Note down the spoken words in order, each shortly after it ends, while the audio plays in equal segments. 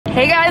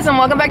Hey guys, and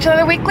welcome back to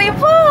another weekly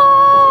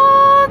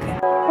vlog.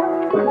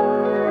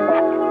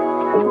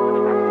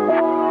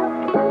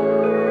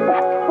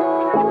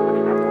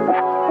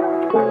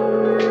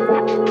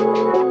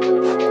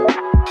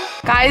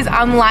 Guys,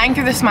 I'm lying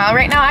through the smile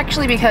right now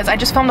actually because I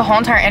just filmed the whole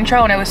entire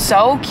intro and it was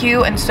so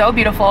cute and so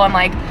beautiful and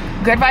like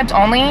good vibes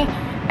only.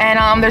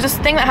 And there's this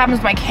thing that happens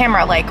with my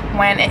camera, like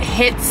when it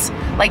hits,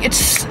 like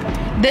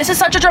this is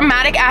such a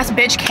dramatic ass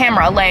bitch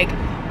camera. Like,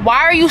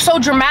 why are you so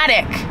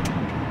dramatic?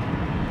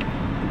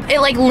 It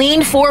like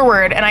leaned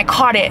forward and I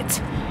caught it.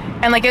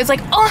 And like, it was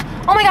like, oh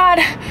my God,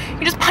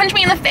 you just punched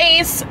me in the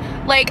face.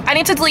 Like, I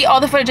need to delete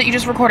all the footage that you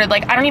just recorded.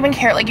 Like, I don't even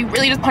care. Like, you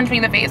really just punched me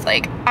in the face.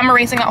 Like, I'm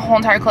erasing that whole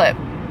entire clip.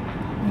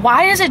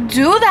 Why does it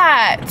do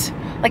that?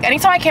 Like,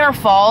 anytime my camera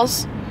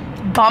falls,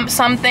 bumps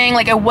something,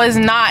 like it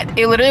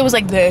literally was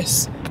like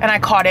this. And I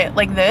caught it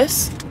like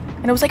this.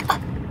 And it was like,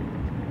 oh,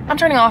 I'm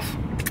turning off.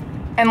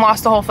 And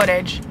lost the whole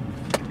footage.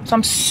 So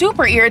I'm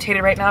super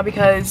irritated right now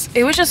because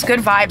it was just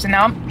good vibes and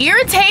now I'm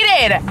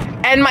irritated.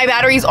 And my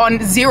battery's on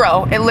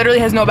 0. It literally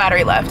has no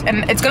battery left.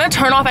 And it's gonna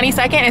turn off any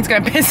second. It's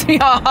gonna piss me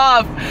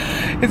off.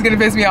 It's gonna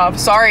piss me off.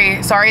 Sorry,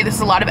 this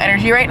is a lot of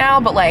energy right now,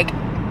 but like,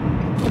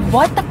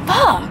 what the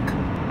fuck?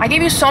 I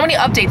gave you so many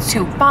updates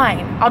too.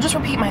 Fine, I'll just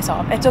repeat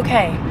myself. It's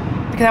okay.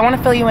 Because I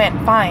wanna fill you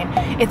in, fine.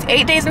 It's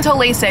 8 days until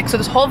LASIK, so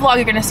this whole vlog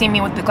you're gonna see me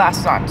with the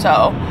glasses on.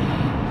 So,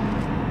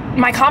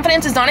 my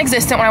confidence is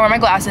non-existent when I wear my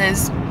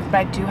glasses, but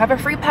I do have a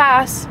free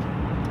pass,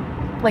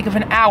 like of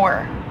an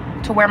hour,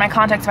 to wear my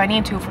contacts if I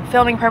need to for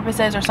filming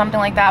purposes or something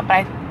like that.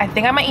 But I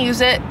think I might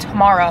use it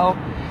tomorrow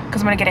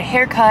because I'm gonna get a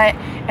haircut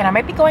and I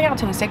might be going out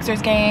to a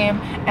Sixers game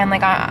and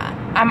like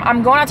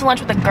I'm going out to lunch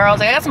with the girls.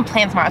 Like, I got some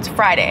plans tomorrow. It's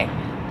Friday,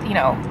 you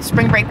know,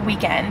 spring break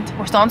weekend.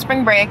 We're still on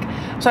spring break,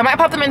 so I might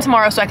pop them in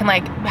tomorrow so I can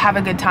like have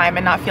a good time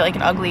and not feel like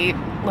an ugly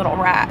little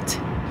rat.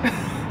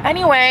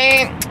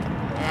 Anyway.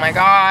 Oh my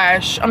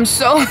gosh, I'm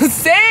so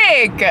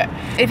sick.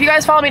 If you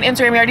guys follow me on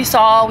Instagram, you already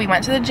saw we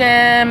went to the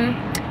gym.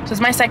 So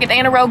it's my second day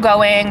in a row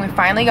going. We're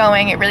finally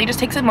going. It really just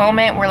takes a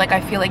moment where like I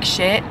feel like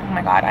shit. Oh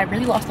my God, I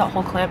really lost that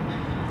whole clip.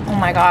 Oh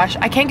my gosh,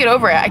 I can't get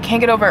over it. I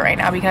can't get over it right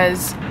now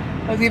because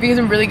I was giving you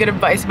some really good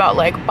advice about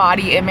like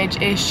body image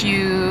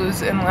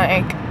issues and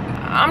like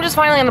I'm just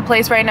finally in the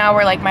place right now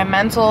where like my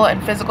mental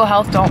and physical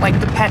health don't like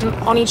depend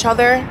on each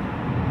other.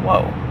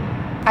 Whoa.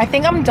 I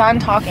think I'm done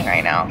talking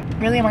right now.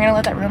 Really, am I gonna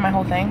let that ruin my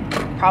whole thing?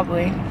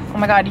 Probably. Oh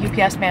my God,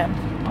 UPS man.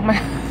 Oh my,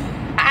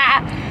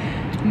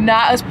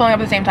 not us pulling up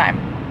at the same time.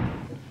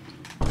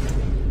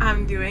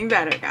 I'm doing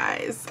better,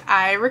 guys.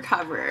 I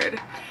recovered.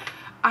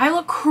 I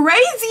look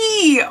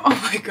crazy. Oh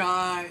my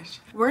gosh.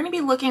 We're gonna be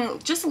looking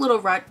just a little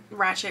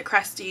ratchet,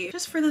 crusty,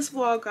 just for this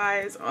vlog,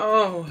 guys.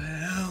 Oh,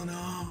 hell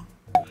no.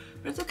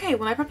 But it's okay,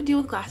 when I have to deal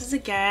with glasses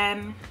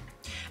again.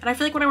 And I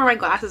feel like when I wear my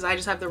glasses, I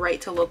just have the right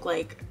to look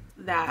like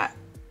that.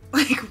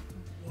 Like,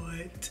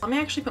 what? Let me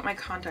actually put my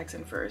contacts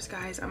in first,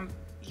 guys. I'm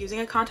using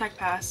a contact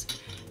pass.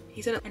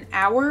 He said an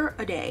hour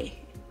a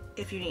day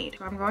if you need.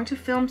 So I'm going to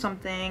film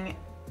something.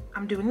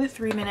 I'm doing the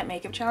 3-minute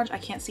makeup challenge. I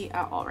can't see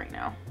at all right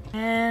now.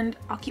 And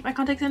I'll keep my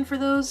contacts in for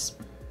those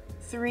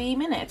 3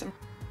 minutes.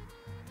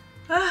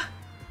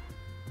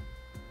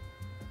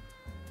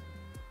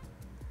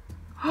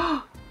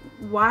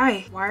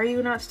 Why? Why are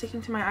you not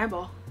sticking to my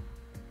eyeball?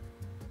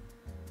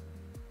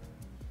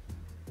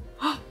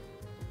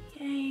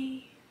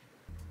 Yay.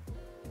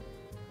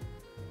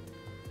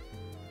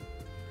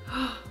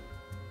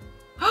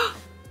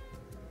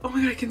 Oh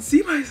my God, I can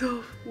see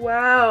myself.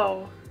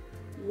 Wow.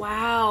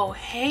 Wow.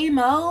 Hey,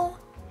 Mo.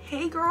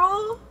 Hey,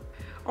 girl.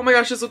 Oh my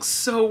gosh, this looks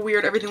so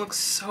weird. Everything looks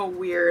so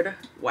weird.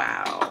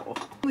 Wow.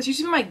 This used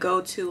to be my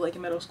go-to like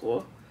in middle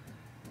school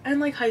and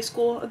like high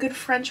school. A good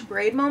French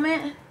braid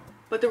moment.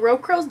 But the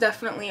rope curls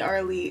definitely are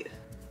elite.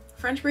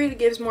 French braid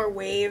gives more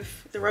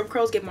wave. The rope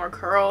curls give more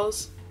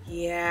curls.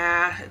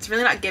 Yeah, it's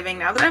really not giving.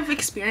 Now that I've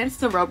experienced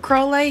the rope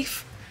curl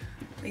life,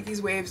 like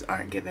these waves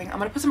aren't giving. I'm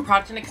gonna put some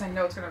product in it because I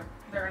know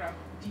they're gonna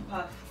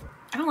depuff.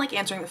 I don't like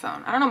answering the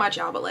phone. I don't know about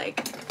y'all, but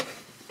like,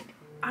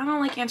 I don't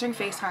like answering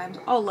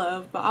FaceTimes. I'll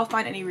love, but I'll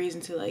find any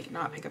reason to like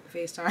not pick up a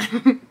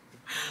FaceTime.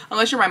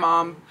 Unless you're my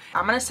mom.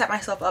 I'm gonna set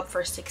myself up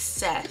for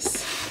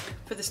success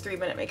for this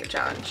 3-minute makeup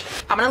challenge.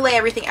 I'm gonna lay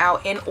everything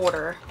out in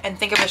order and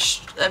think of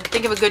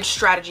a good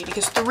strategy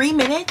because 3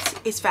 minutes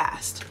is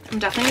fast. I'm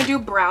definitely gonna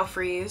do a brow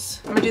freeze.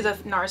 I'm gonna do the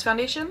NARS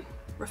foundation,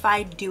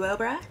 Refined Duo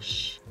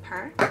brush.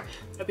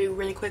 It'll be a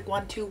really quick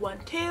 1, 2,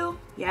 1, 2.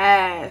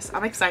 Yes,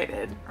 I'm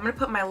excited. I'm gonna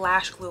put my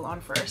lash glue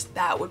on first.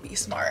 That would be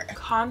smart.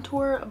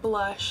 Contour,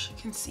 blush,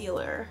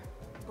 concealer.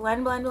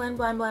 Blend, blend, blend,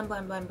 blend, blend,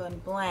 blend, blend,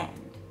 blend,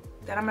 blend.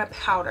 Then I'm gonna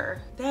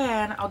powder.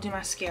 Then I'll do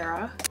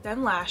mascara.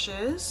 Then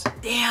lashes.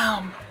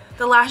 Damn,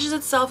 the lashes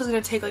itself is gonna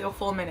take like a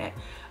full minute.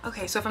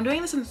 Okay, so if I'm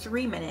doing this in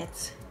 3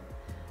 minutes,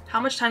 how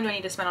much time do I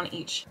need to spend on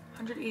each?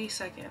 180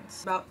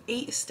 seconds, about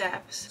 8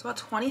 steps. It's about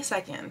 20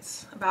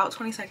 seconds, about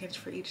 20 seconds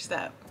for each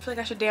step. I feel like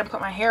I should damn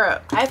put my hair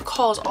up. I have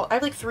calls, I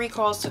have like 3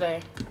 calls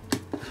today,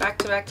 back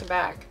to back to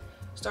back,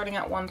 starting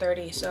at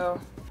 1:30,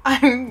 so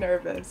I'm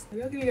nervous.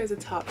 Maybe I'll give you guys a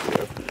top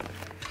view.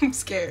 I'm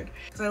scared,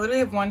 because I literally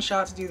have 1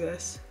 shot to do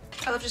this.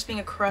 I love just being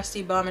a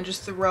crusty bum and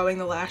just throwing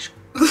the lash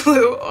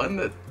glue on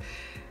the,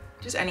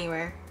 just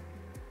anywhere.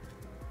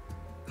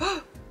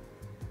 Oh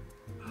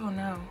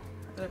no,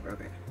 I thought I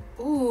broke it.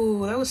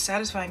 Ooh, that was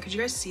satisfying. Could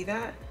you guys see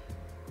that?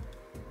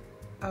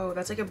 Oh,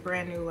 that's like a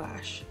brand new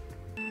lash.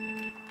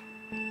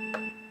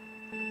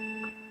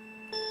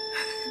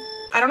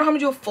 I don't know how I'm gonna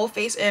do a full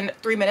face in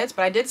 3 minutes,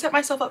 but I did set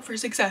myself up for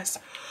success.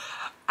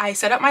 I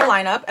set up my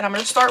lineup and I'm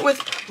gonna start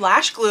with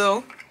lash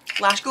glue.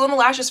 Lash glue on the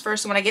lashes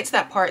first, so when I get to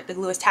that part, the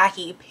glue is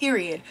tacky,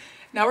 period.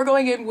 Now we're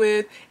going in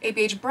with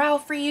ABH Brow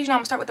Freeze. Now I'm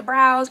gonna start with the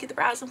brows, get the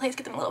brows in place,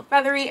 get them a little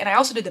feathery. And I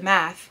also did the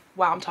math.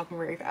 Wow, I'm talking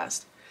very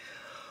fast.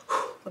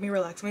 Let me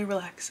relax, let me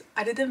relax.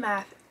 I did the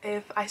math.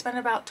 If I spend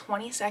about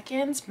 20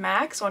 seconds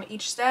max on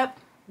each step,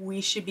 we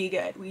should be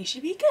good. We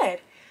should be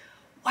good.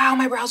 Wow,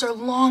 my brows are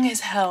long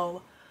as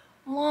hell.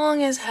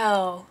 Long as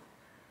hell.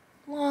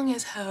 Long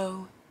as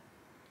hell.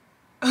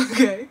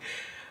 Okay.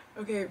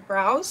 Okay,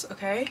 brows,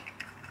 okay.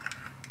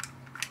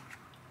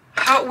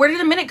 Where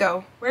did a minute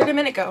go? Where did a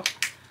minute go?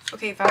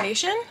 Okay,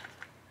 foundation.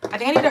 I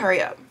think I need to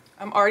hurry up.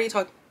 I'm already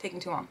taking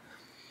too long.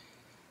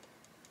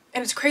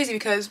 And it's crazy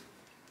because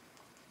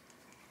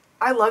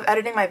I love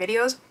editing my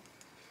videos.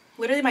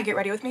 Literally my get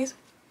ready with me's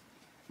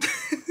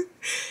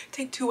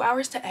take 2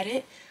 hours to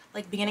edit,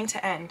 like beginning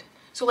to end.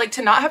 So like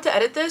to not have to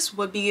edit this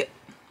would be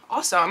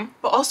awesome,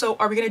 but also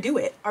are we gonna do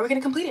it? Are we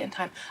gonna complete it in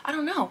time? I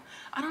don't know.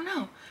 I don't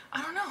know.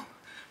 I don't know.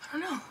 I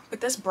don't know.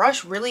 But this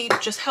brush really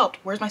just helped.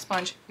 Where's my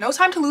sponge? No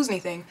time to lose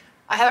anything.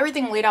 I have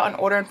everything laid out in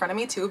order in front of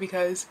me too,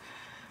 because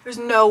there's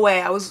no way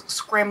I was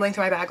scrambling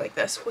through my bag like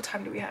this. What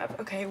time do we have?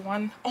 Okay,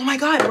 one. Oh my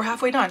God, we're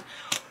halfway done.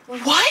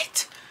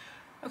 What?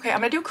 Okay, I'm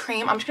gonna do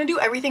cream. I'm just gonna do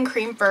everything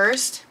cream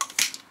first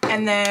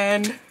and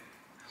then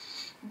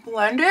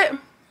blend it.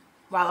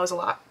 Wow, that was a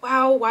lot.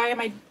 Wow, why am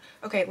I?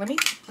 Okay, let me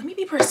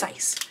be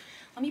precise.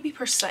 Let me be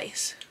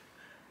precise.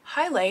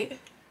 Highlight.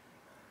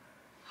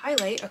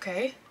 Highlight,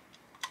 okay.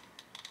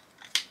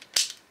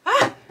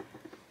 Ah!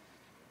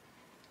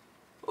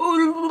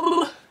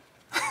 Ooh.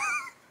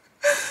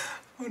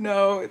 Oh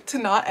no, to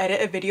not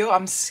edit a video,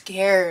 I'm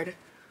scared.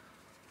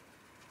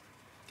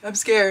 I'm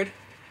scared.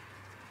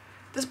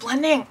 This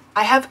blending,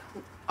 I have,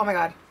 oh my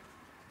God.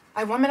 I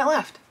have 1 minute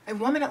left. I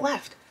have 1 minute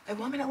left. I have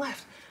 1 minute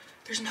left.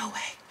 There's no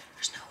way.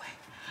 There's no way.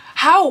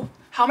 How?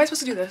 How am I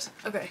supposed to do this?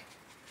 Okay.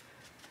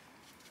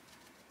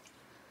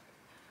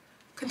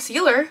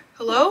 Concealer,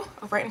 hello?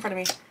 Oh, right in front of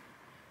me.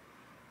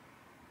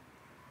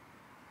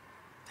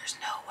 There's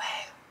no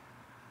way.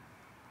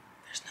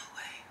 There's no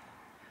way.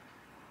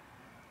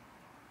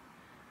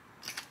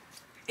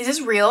 Is this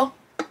real?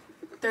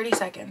 30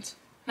 seconds.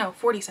 No,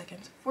 40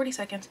 seconds. 40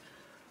 seconds.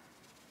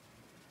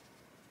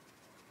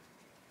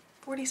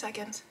 40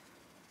 seconds.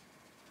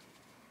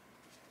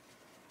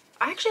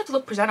 I actually have to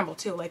look presentable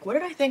too. Like, what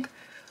did I think?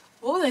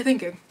 What was I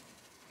thinking?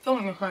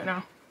 Filming this right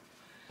now.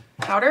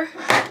 Powder.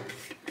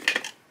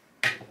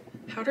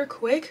 Powder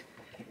quick.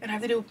 And I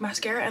have to do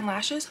mascara and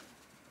lashes.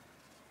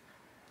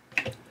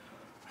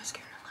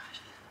 Mascara and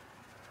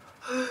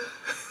lashes.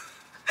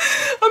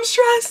 I'm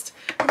stressed.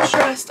 I'm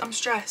stressed. I'm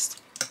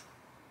stressed.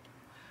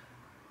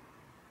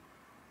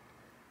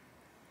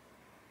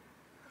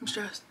 I'm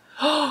stressed.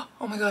 Oh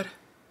my God.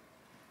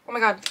 Oh my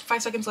God,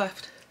 5 seconds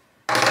left.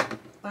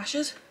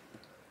 Lashes.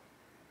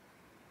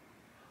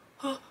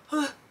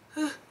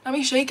 Not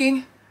me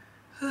shaking.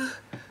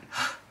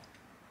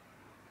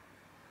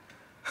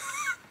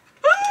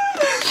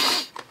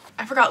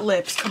 I forgot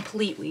lips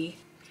completely.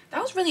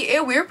 That was really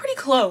ew. We were pretty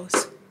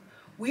close.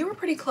 We were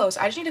pretty close.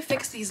 I just need to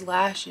fix these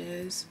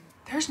lashes.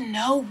 There's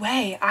no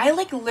way. I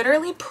like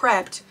literally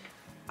prepped.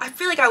 I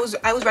feel like I was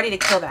ready to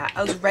kill that.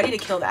 I was ready to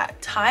kill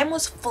that. Time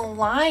was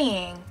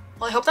flying.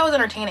 Well, I hope that was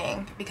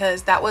entertaining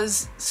because that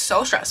was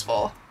so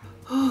stressful.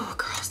 Oh,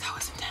 girls, that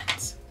was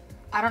intense.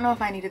 I don't know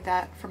if I needed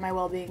that for my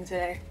well-being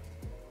today.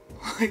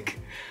 Like,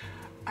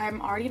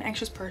 I'm already an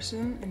anxious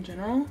person in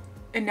general,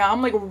 and now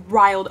I'm like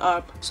riled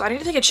up. So I need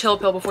to take a chill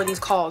pill before these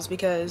calls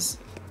because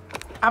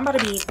I'm about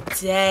to be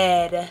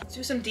dead. Let's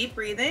do some deep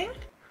breathing.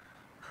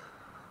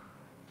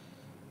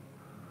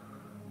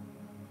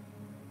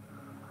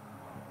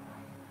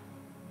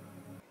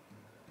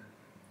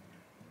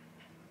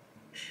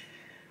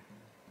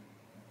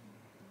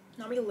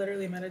 Not me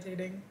literally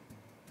meditating,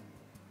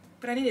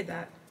 but I needed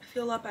that. I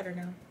feel a lot better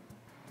now.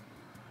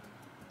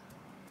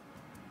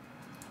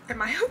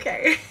 Am I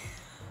okay?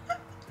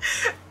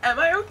 Am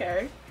I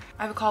okay?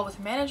 I have a call with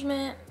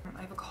management,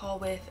 I have a call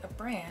with a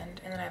brand,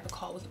 and then I have a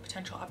call with a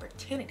potential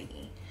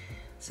opportunity.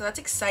 So that's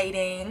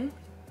exciting.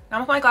 Now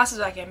I'm with my glasses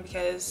back in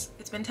because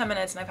it's been 10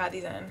 minutes and I've had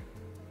these in. And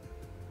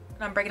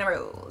I'm breaking the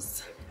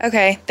rules.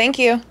 Okay, thank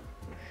you.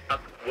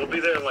 We'll be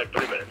there in like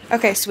 3 minutes.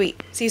 Okay,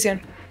 sweet. See you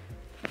soon.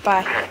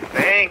 Bye.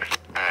 Thanks.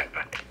 All right,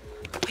 bye.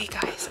 Wait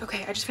guys,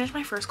 okay, I just finished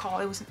my first call.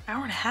 It was an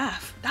hour and a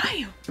half.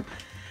 Damn.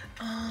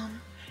 And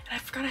I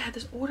forgot I had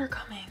this order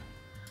coming.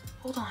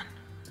 Hold on.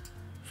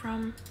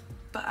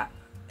 But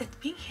it's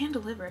being hand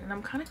delivered and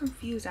I'm kind of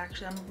confused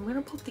actually. I'm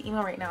gonna pull up the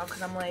email right now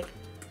because I'm like,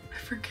 I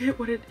forget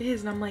what it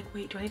is. And I'm like,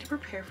 wait, do I need to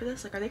prepare for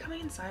this? Like, are they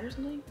coming inside or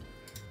something?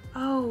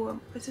 Oh,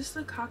 is this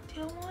the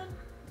cocktail one?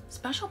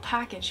 Special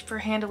package for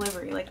hand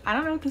delivery. Like, I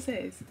don't know what this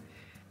is.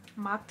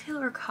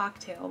 Mocktail or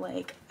cocktail,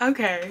 like,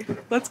 okay.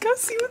 Let's go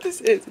see what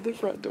this is at the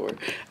front door.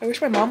 I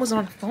wish my mom was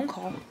on a phone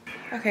call.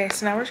 Okay,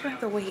 so now we're just gonna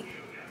have to wait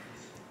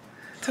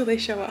until they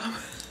show up.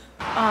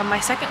 My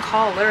second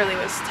call literally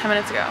was 10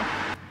 minutes ago.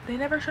 They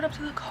never showed up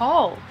to the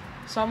call.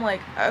 So I'm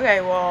like, okay,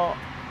 well,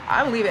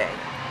 I'm leaving.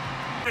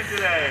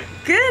 Today.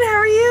 Good, how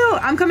are you?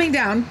 I'm coming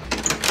down.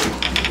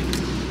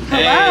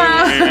 Hey,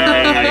 hello.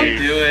 hey, how you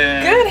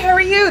doing? Good, how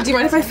are you? Do you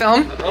mind if I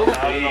film? Oh,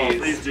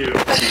 Please do.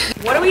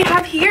 What do we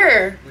have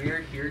here? We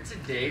are here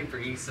today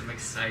bringing some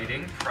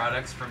exciting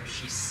products from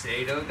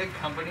Shiseido, the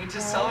company,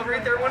 to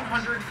celebrate their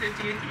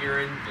 150th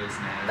year in business.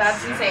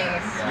 That's insane.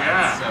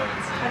 Yeah. So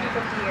insane.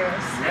 150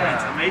 years. Yeah,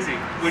 it's amazing.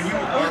 When you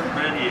are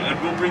ready,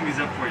 and we'll bring these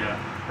up for you.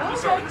 We'll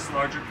start with this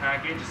larger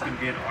package. It's going to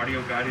be an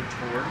audio guided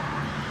tour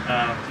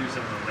through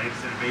some of the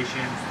latest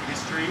innovations,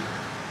 history,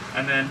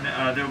 and then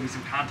there will be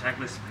some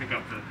contactless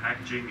pickup for the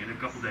packaging in a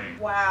couple days.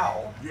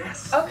 Wow.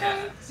 Yes.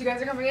 Okay, so you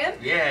guys are coming in?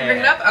 Yeah. Bring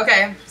it up?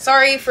 Okay.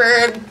 Sorry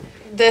for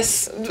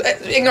this.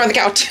 Ignore the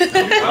couch.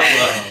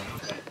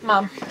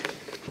 Mom,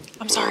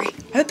 I'm sorry.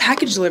 I had a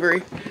package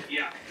delivery.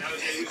 Yeah, that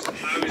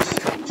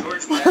was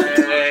George.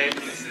 Hey.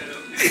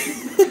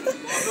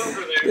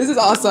 This is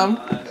awesome.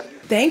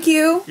 Thank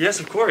you. Yes,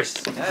 of course.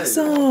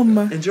 Awesome.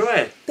 Enjoy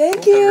it.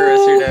 Thank you. Have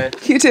a good rest of your day.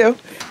 You too.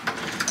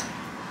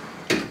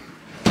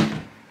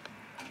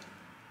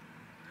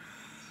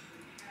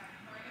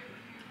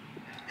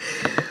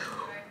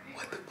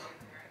 What the fuck?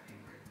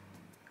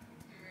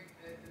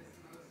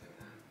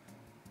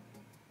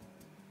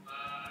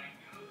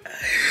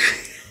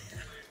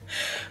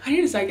 I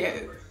need a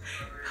second.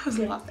 That was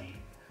a lot.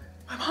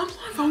 My mom's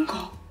on a phone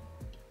call.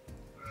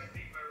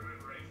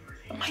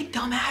 My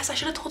dumb ass, I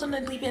should have told them to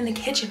leave it in the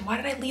kitchen. Why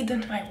did I lead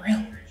them to my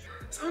room?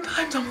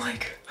 Sometimes I'm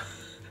like...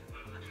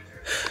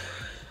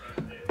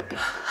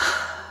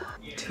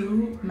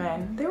 Two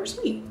men, they were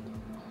sweet.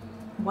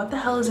 What the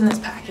hell is in this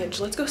package?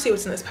 Let's go see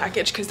what's in this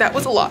package, because that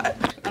was a lot.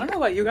 I don't know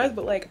about you guys,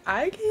 but like,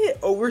 I get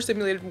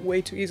overstimulated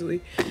way too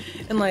easily.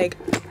 And like,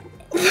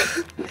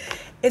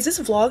 is this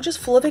vlog just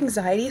full of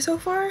anxiety so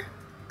far?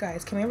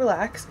 Guys, can we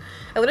relax?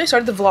 I literally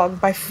started the vlog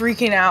by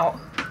freaking out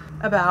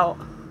about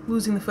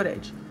losing the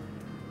footage.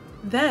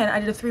 Then I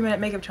did a 3-minute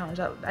makeup challenge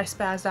that I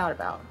spazzed out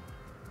about.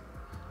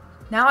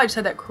 Now I just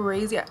had that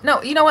crazy...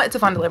 No, you know what? It's a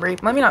fun delivery.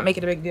 Let me not make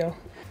it a big deal.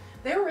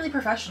 They were really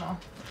professional.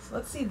 So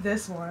let's see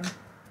this one.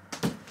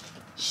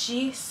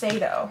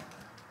 Shiseido.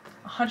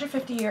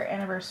 150-year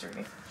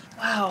anniversary.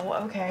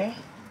 Wow, okay.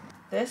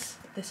 This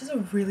is a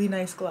really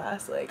nice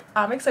glass. Like,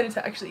 I'm excited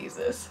to actually use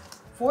this.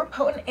 4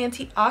 potent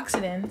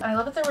antioxidants. I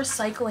love that they're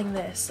recycling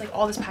this, like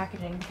all this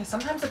packaging, because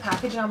sometimes the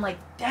packaging I'm like,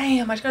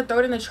 damn, I just gotta throw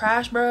it in the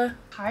trash, bruh.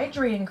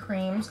 Hydrating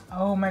creams.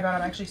 Oh my god,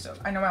 I'm actually so,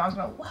 I know my mom's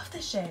gonna love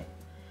this shit.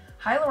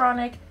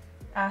 Hyaluronic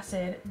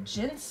acid,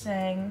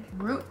 ginseng,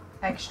 root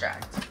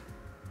extract.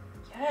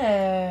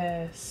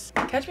 Yes.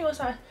 Catch me with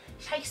some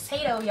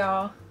Shiseido,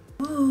 y'all.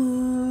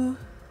 Ooh.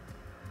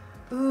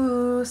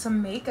 Ooh,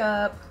 some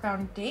makeup.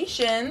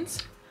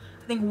 Foundations.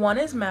 I think one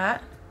is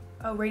matte.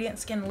 Oh, radiant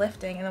skin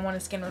lifting, and then one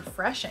is skin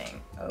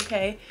refreshing.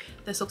 Okay,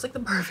 this looks like the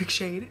perfect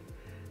shade.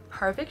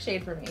 Perfect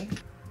shade for me.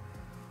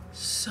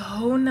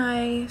 So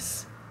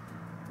nice.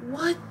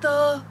 What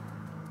the?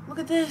 Look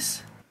at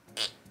this.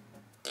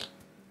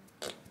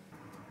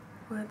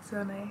 What's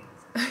so nice?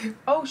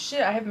 Oh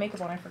shit, I have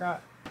makeup on, I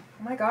forgot.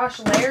 Oh my gosh,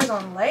 layers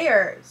on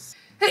layers.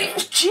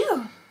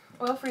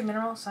 Oil-free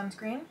mineral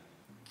sunscreen.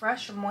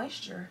 Fresh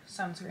moisture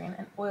sunscreen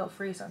and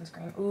oil-free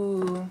sunscreen.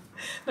 Ooh.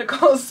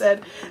 Nicole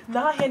said,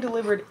 not hand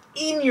delivered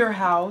in your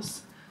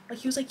house. Like,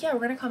 he was like, yeah,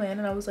 we're gonna come in.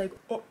 And I was like,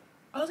 oh.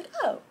 I was like,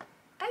 oh,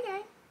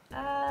 okay.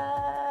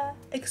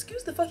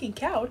 Excuse the fucking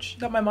couch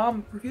that my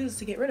mom refuses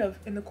to get rid of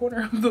in the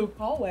corner of the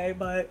hallway,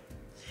 but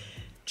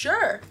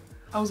sure.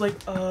 I was like,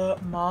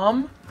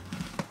 mom?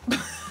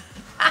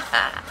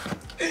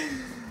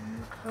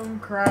 I'm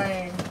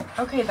crying.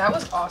 Okay, that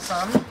was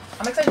awesome.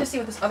 I'm excited to see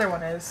what this other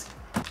one is.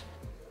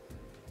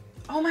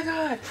 Oh my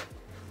god.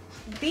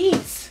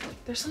 Beats.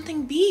 There's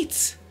something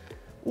beats.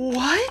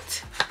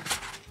 What?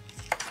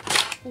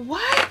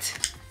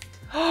 What?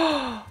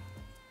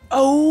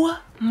 Oh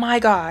my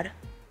god.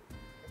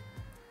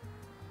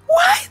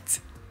 What?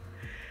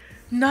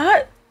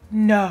 Not,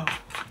 no.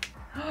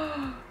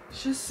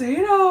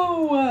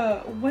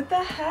 Shiseido. What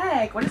the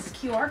heck? What is this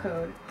QR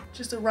code?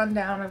 Just a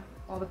rundown of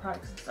all the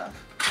products and stuff.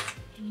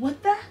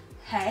 What the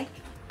heck?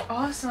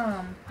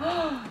 Awesome.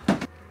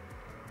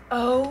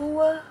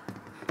 Oh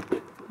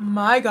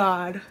my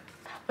god.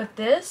 But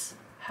this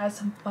has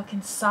some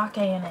fucking sake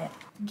in it.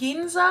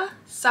 Ginza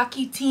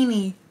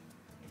Sakitini.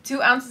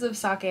 2 ounces of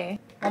sake.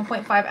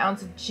 1.5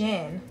 ounce of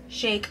gin.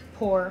 Shake,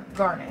 pour,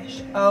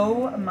 garnish.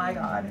 Oh my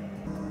god.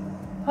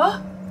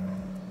 Huh?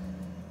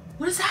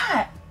 What is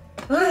that?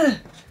 Ugh.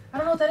 I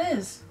don't know what that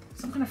is.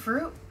 Some kind of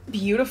fruit?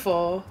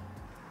 Beautiful.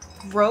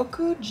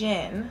 Roku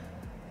gin.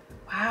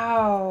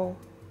 Wow.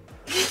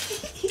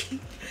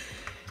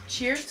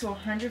 Cheers to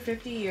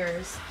 150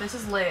 years. This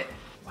is lit.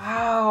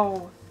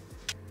 Wow.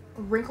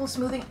 wrinkle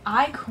smoothing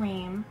eye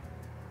cream,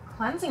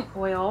 cleansing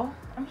oil.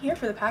 I'm here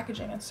for the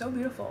packaging. It's so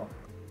beautiful.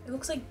 It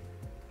looks like,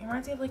 it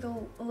reminds me of like a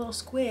little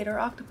squid or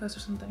octopus or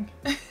something.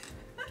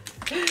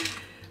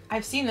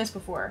 I've seen this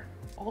before.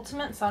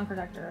 Ultimate sun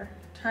protector,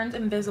 turns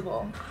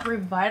invisible,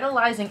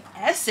 revitalizing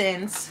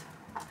essence.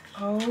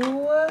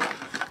 Oh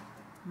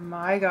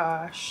my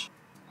gosh.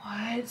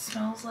 What? It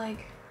smells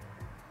like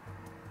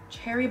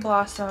cherry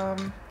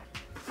blossom.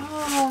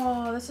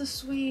 Oh, this is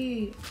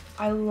sweet.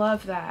 I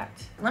love that.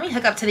 Let me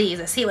hook up to these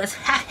and see what's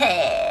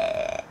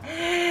happening.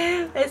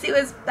 Let's see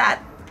what's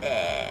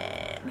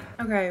happening.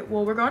 Okay,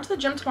 well, we're going to the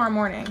gym tomorrow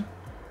morning,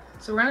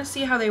 so we're gonna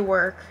see how they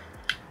work.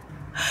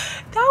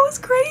 That was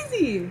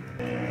crazy.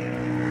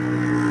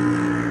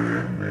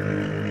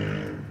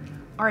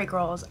 All right,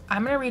 girls,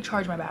 I'm gonna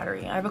recharge my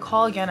battery. I have a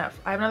call again I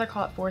have another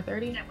call at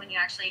 4:30. When you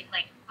actually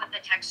like put the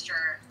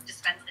texture,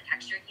 dispense the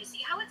texture, you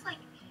see how it's like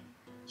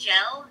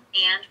gel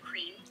and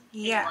cream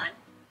in one?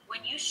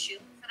 When you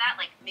shoot for that,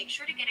 like make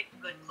sure to get a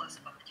good close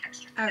up of the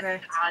texture.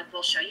 Okay. I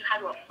will show you how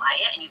to apply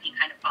it and you can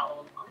kind of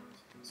follow along.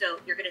 So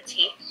you're gonna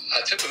take.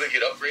 I typically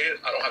get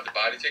upgraded. I don't have the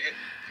body ticket.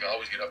 I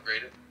always get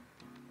upgraded.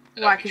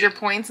 Why? Because your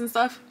points and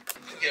stuff?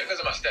 Yeah, because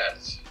of my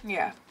stats.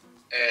 Yeah.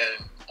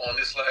 And on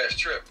this last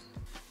trip,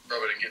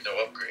 brother didn't get no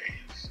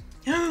upgrades.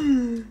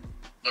 On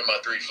my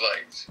 3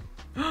 flights.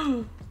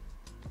 Brother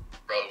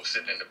was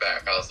sitting in the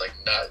back. I was like,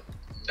 not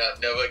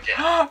never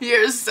again.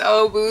 You're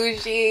so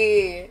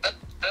bougie.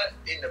 Not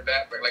in the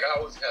back, like I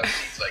always have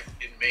seats like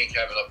in the main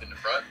cabin up in the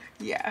front.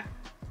 Yeah.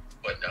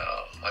 But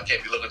no, I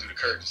can't be looking through the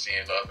curtains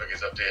seeing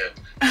motherfuckers up there.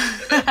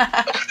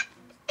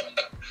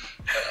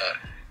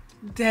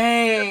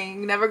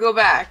 Dang, never go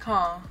back,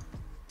 huh?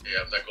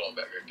 Yeah, I'm not going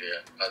back right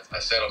there. I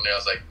sat on there, I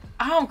was like,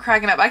 I'm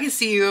cracking up. I can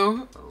see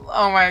you.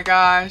 Oh my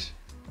gosh.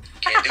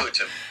 Can't do it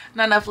to me.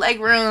 Not enough leg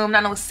room,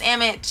 not no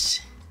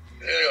sandwich.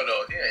 Hell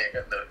no, yeah, ain't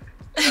got nothing.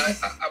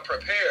 I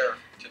prepare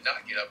to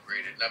not get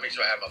upgraded, and I make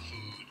sure I have my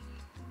food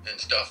and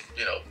stuff,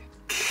 you know.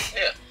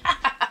 Yeah.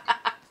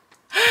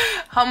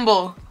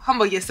 Humble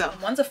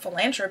yourself. One's a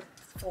philanthropist,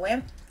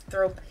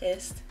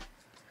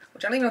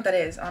 which I don't even know what that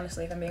is,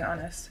 honestly, if I'm being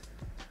honest.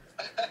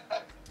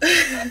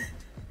 They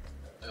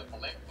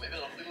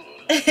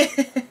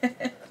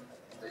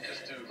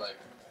just do like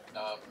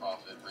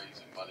non-profit,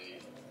 raising money,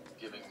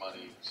 giving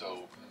money.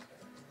 So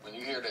when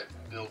you hear that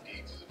Bill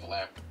Gates is a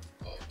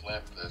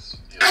philanthropist,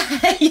 you know,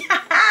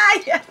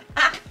 yeah.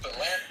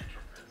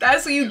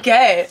 That's what you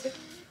get.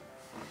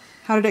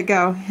 How did it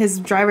go? His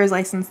driver's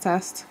license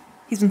test.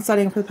 He's been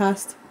studying for the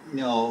past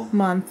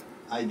month.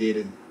 I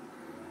didn't.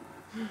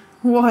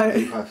 What?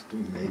 You have to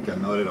make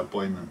another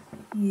appointment.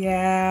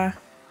 Yeah.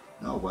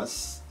 No,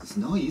 it's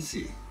not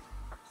easy.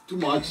 Too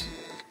much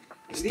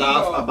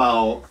stuff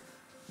about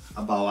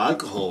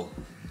alcohol.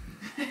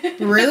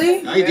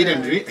 Really? I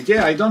didn't drink.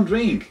 Yeah, I don't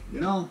drink. You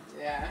know.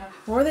 Yeah.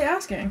 What were they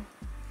asking?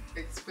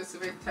 Like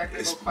specific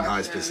technical It's questions.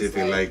 not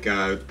specific, like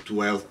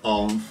 12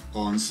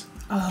 ounce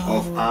Oh.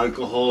 of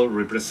alcohol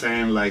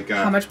represent like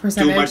How much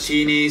percentage? 2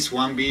 martinis,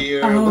 1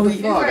 beer. Oh, What the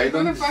he's fuck? like, I who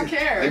don't. the fuck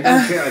cares? I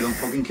don't care. I don't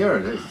fucking care.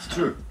 It's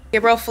true.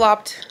 Gabriel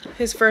flopped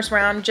his first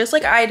round just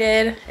like I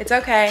did. It's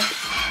okay.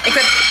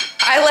 Except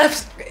I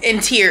left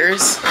in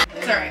tears.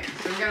 It's alright.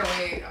 We gotta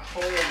wait a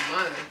whole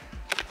month.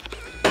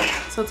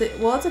 So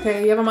it's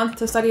okay. You have a month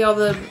to study all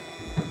the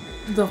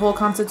whole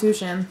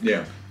Constitution.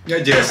 Yeah. Yeah,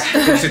 yes.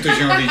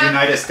 Constitution of the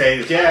United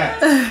States. Yeah.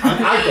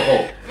 And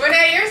alcohol.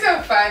 Monet, you're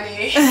so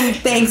funny.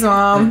 Thanks,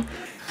 Mom.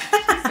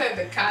 You said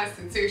the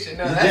Constitution.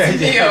 No, that's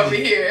me over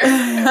here.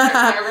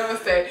 My real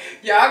estate.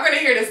 Y'all gonna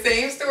hear the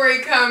same story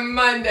come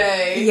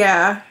Monday.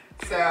 Yeah.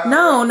 So.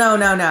 No.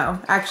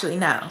 Actually,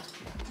 no.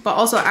 But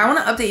also, I want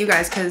to update you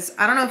guys because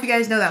I don't know if you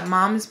guys know that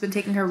Mom's been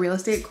taking her real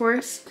estate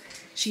course.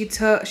 She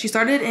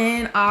started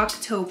in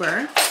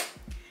October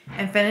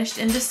and finished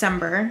in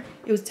December.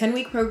 It was a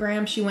 10-week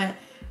program. She went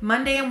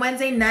Monday and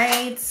Wednesday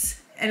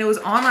nights, and it was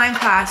online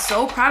class.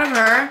 So proud of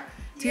her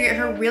to get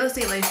her real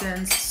estate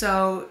license.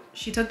 So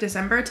she took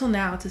December till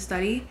now to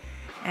study,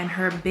 and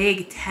her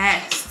big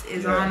test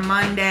is on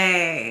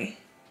Monday.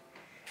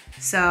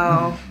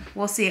 So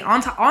we'll see.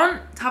 On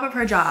top of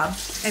her job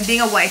and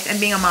being a wife and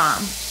being a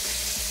mom.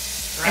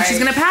 Right. And she's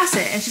gonna pass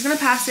it. And she's gonna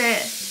pass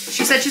it.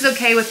 She said she's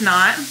okay with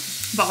not,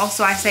 but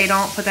also I say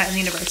don't put that in the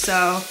universe.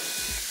 So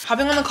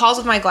hopping on the calls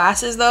with my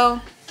glasses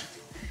though.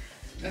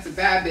 That's a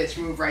bad bitch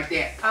move right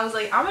there. I was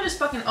like, I'm gonna just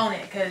fucking own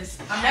it because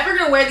I'm never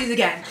gonna wear these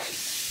again.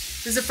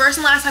 This is the first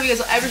and last time you guys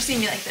will ever see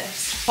me like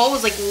this. Paul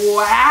was like,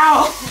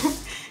 wow.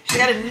 She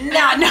did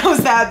not know it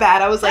was that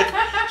bad. I was like,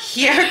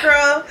 yeah,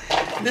 girl,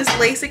 this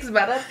LASIK's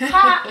better.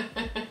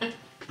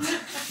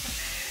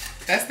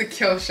 That's the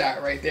kill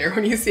shot right there.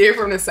 When you see it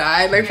from the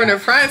side, like from the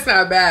front, it's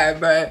not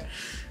bad, but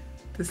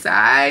the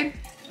side,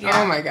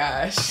 oh my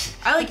gosh.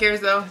 I like yours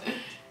though.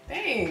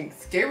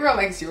 Thanks. Gabriel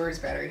likes yours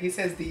better. He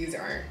says these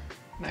aren't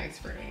nice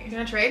for me. You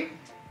gonna trade?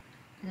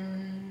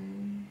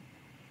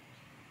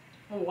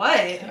 What?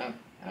 I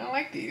don't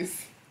like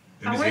these.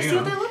 I want to see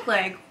what they look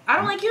like. I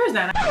don't like yours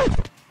then.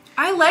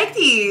 I like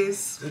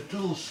these. The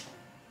tools.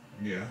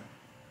 Yeah.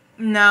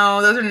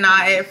 No, those are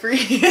not it for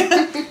you.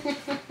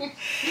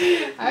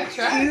 I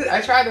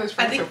tried those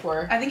first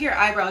before. I think your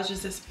eyebrows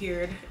just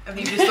disappeared. I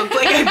think you just look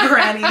like a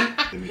granny.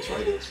 Let me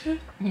try this. Oh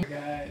my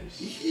gosh.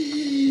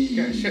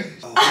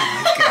 Oh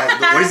my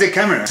god. What is the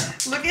camera?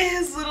 Look at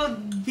his little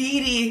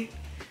beady.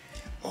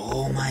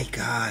 Oh my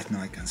god. No,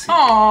 I can't see.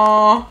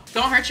 Aww.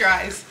 Don't hurt your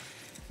eyes.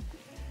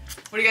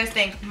 What do you guys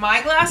think?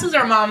 My glasses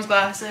or mom's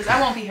glasses? I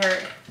won't be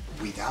hurt.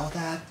 Without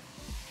that?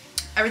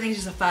 Everything's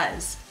just a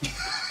fuzz.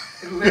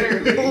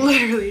 Literally.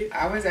 Literally.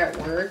 I was at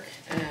work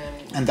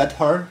And that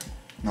hurt?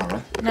 No,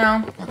 right?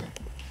 No. Okay.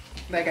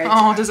 like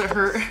Does it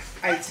hurt?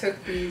 I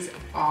took these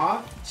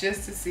off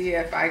just to see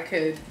if I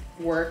could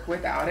work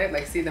without it,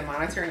 like see the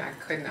monitor, and I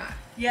could not.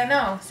 Yeah,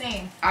 no,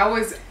 same. I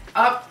was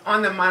up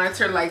on the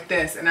monitor like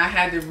this, and I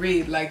had to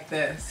read like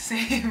this.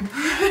 Same.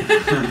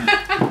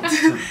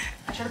 I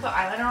tried to put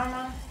eyeliner on,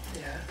 Mom.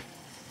 Yeah.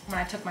 When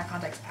I took my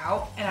contacts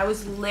out, and I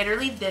was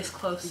literally this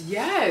close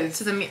Yes.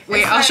 to the mirror.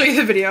 Wait, I'll show you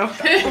the video.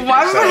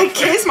 Why would I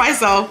kiss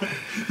myself?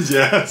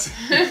 Yes.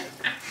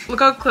 Look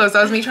how close.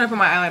 That was me trying to put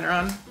my eyeliner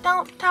on.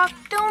 Don't talk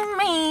to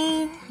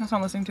me. That's what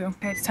I'm listening to.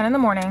 Okay, it's 10 in the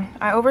morning.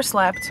 I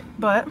overslept,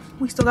 but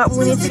we still got what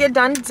we need to get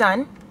done.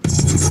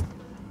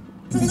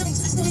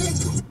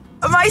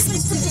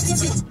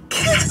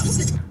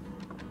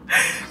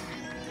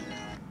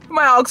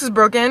 My aux is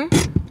broken.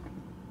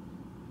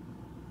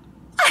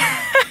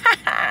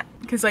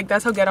 Because like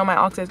that's how ghetto my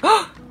aux is.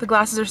 The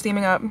glasses are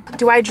steaming up.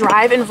 Do I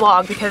drive and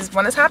vlog? Because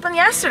when this happened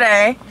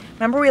yesterday,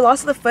 remember we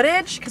lost the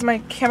footage because my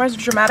camera's a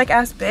dramatic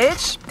ass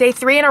bitch? Day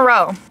 3 in a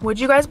row. Would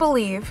you guys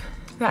believe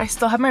that I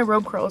still have my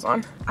robe curls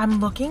on? I'm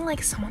looking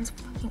like someone's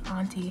fucking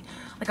auntie.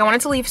 Like I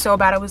wanted to leave so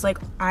bad. I was like,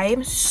 I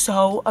am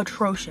so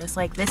atrocious.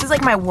 Like this is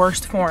like my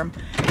worst form.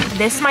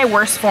 This is my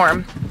worst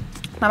form.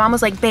 My mom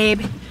was like,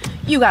 babe,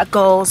 you got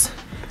goals.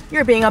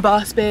 You're being a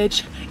boss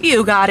bitch.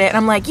 You got it. And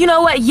I'm like, you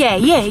know what?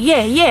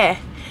 Yeah.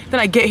 Then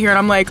I get here and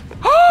I'm like,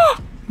 oh,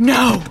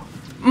 no,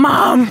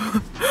 Mom.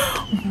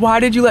 Why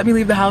did you let me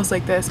leave the house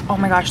like this? Oh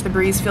my gosh, the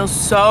breeze feels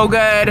so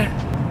good.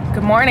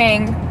 Good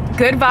morning.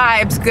 Good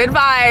vibes,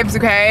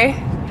 okay?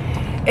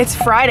 It's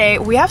Friday.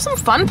 We have some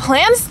fun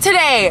plans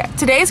today.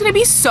 Today's gonna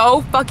be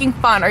so fucking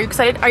fun. Are you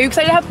excited? Are you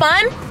excited to have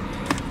fun?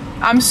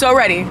 I'm so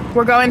ready.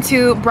 We're going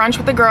to brunch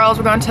with the girls.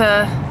 We're going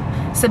to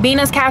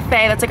Sabina's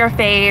Cafe. That's like our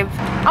fave.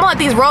 I'm gonna let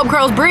these robe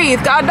curls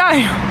breathe. God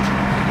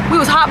damn. We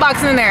was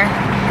hotboxing in there.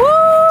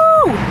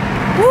 Woo!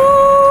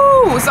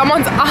 Woo!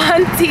 Someone's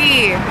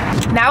auntie.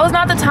 Now is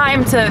not the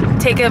time to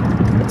take a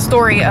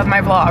story of my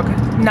vlog.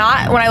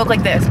 Not when I look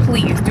like this.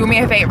 Please do me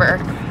a favor.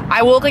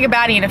 I will look like a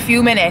baddie in a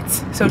few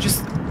minutes. So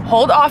just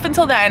hold off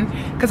until then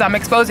because I'm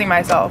exposing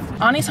myself.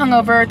 Ani's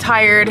hungover,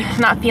 tired,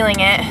 not feeling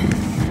it.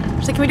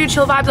 She's like, can we do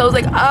chill vibes? I was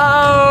like,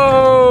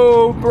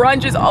 oh,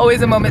 brunch is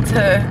always a moment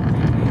to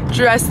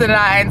dress the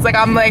nines. Like,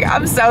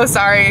 I'm so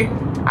sorry.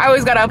 I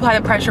always gotta apply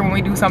the pressure when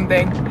we do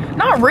something.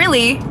 Not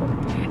really.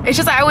 It's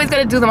just I always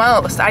gotta do the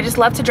most. I just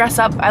love to dress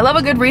up. I love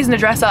a good reason to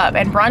dress up,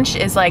 and brunch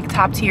is like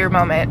top tier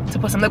moment to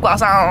put some lip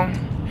gloss on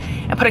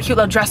and put a cute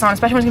little dress on,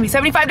 especially when it's gonna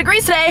be 75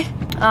 degrees today.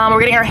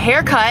 We're getting our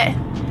hair cut,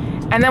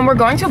 and then we're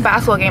going to a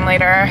basketball game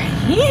later.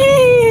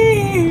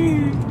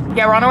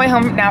 Yeah, we're on our way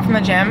home now from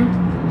the gym,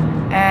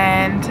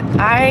 and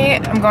I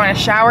am going to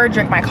shower,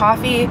 drink my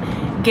coffee,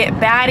 get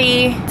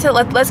baddie. So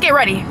let's get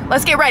ready.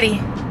 Let's get ready.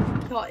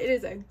 Y'all, it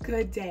is a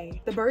good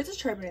day. The birds is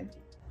chirping.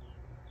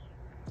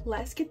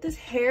 Let's get this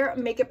hair,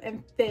 makeup,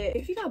 and fit.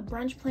 If you got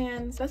brunch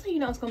plans, that's how you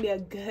know it's gonna be a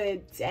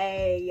good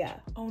day.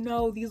 Oh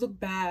no, these look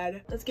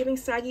bad. Let's give me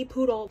saggy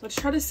poodle. Let's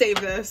try to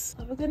save this.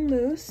 Love a good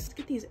mousse. Let's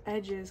get these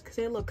edges because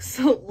they look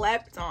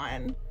slept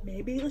on.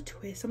 Maybe let's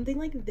twist something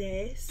like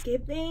this.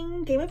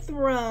 Skipping Game of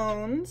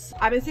Thrones.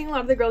 I've been seeing a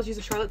lot of the girls use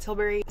a Charlotte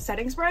Tilbury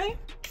setting spray.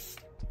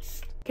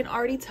 I can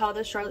already tell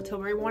the Charlotte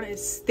Tilbury one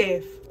is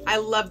stiff. I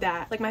love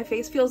that. Like my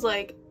face feels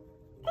like,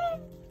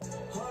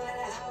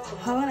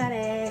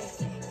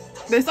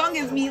 this song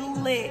is me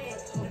lit.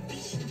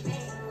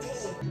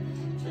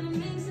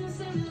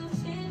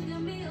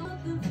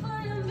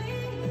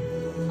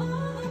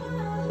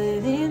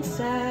 Live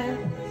inside,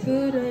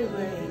 good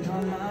rain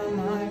on my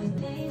mind.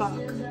 Fuck.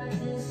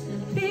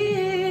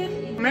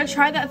 I'm gonna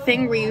try that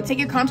thing where you take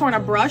your contour on a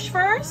brush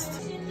first.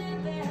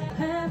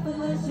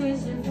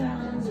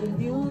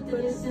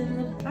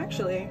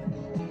 Actually.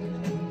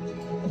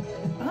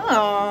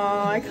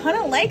 Oh, I kind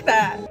of like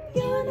that.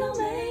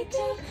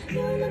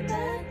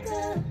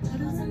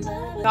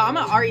 No, I'm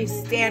an Ari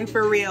stan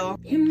for real.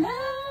 I'm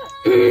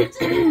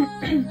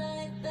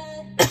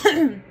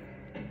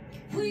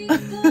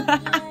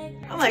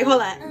like,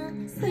 hold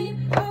on.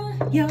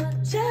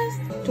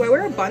 Do I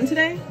wear a bun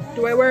today?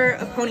 Do I wear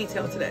a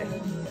ponytail today?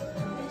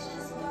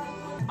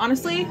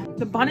 Honestly,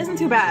 the bun isn't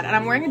too bad, and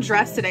I'm wearing a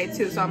dress today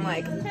too, so I'm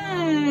like,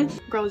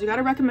 Girls, you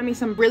gotta recommend me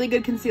some really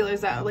good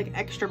concealers that are like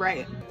extra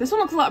bright. This one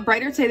looks a lot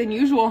brighter today than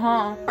usual, huh?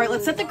 All right,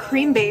 let's set the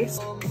cream base.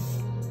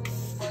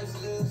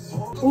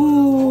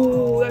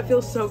 Ooh, that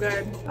feels so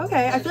good.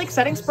 Okay, I feel like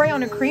setting spray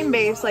on a cream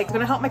base like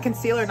gonna help my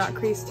concealer not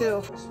crease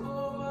too.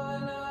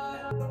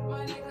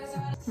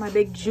 My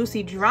big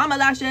juicy drama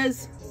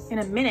lashes. in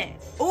a minute.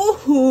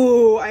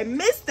 Ooh, I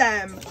missed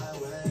them.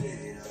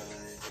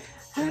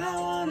 And I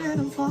wanted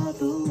to fall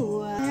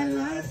through and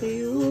like for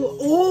you.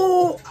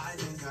 Ooh,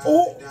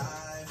 ooh,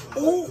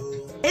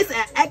 ooh. It's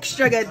an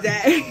extra good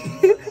day.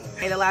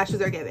 Hey, the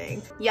lashes are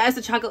giving. Yes,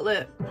 the chocolate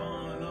lip.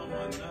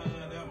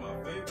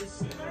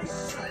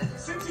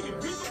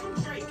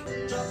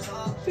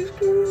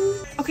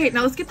 Okay,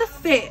 now let's get the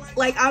fit.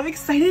 Like, I'm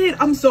excited.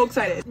 I'm so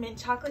excited. Mint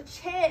chocolate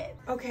chip.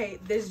 Okay,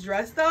 this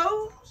dress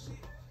though.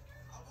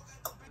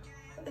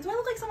 Do I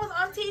look like someone's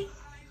auntie?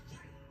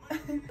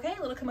 Okay,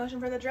 a little commotion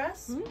for the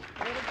dress. Time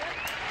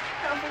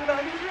for the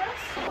doggy dress.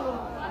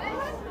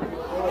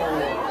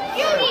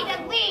 You need to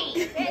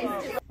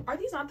leave. Are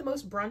these not the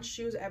most brunch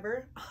shoes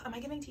ever? Am I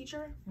giving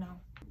teacher? No.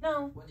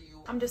 No.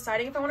 I'm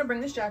deciding if I want to bring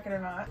this jacket or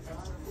not.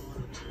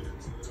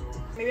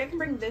 Maybe I can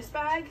bring this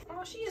bag.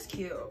 Oh, she is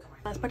cute.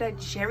 Let's put a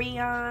cherry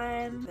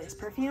on. This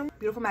perfume.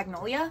 Beautiful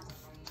magnolia.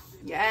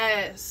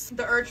 Yes.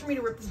 The urge for me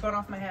to rip this bun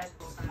off my head.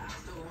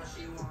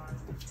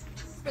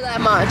 For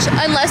that much,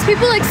 unless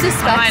people like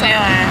suspect. What am I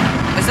doing?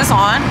 Is this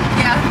on?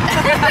 Yeah.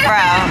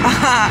 Bro.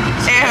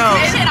 Ew.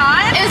 Is it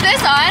on? Is this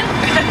on?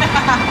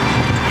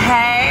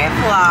 Hey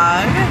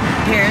vlog.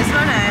 Here's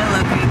Monet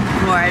looking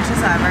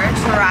gorgeous ever,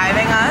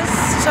 driving us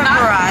to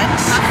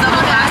brunch.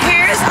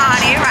 Here's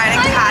Ani riding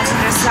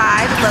passenger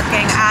side,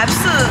 looking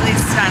absolutely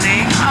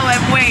stunning. Oh,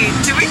 and wait,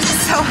 do we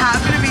just so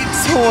happen to be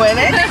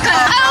twinning?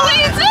 Oh,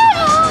 we do.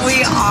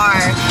 We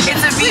are.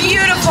 It's a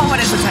beautiful, what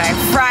is it today?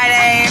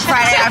 Friday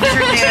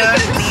afternoon.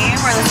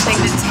 We're listening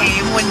to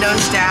Tame,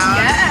 windows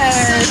down.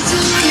 Yes.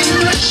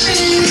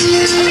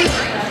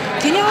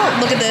 Can y'all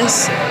look at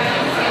this?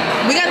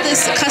 We got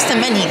this custom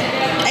menu.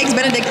 Eggs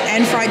Benedict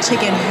and fried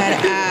chicken had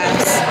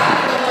ass.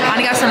 I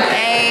got some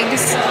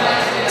eggs,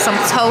 some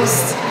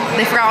toast.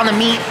 They forgot on the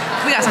meat.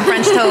 We got some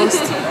French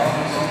toast.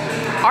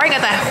 Ari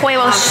got that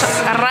huevos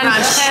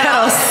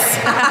rancheros.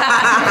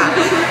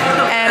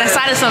 And a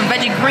side of some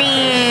veggie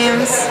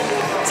greens,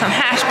 some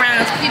hash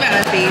browns. You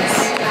better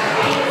feast.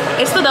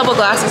 It's the double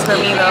glasses for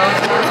me though.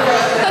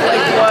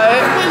 Like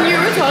what? When you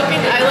were talking,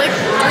 I like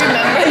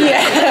remember.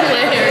 Yeah.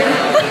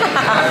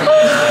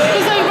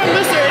 Because like from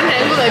a certain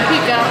angle, like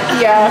peek out.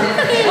 Yeah.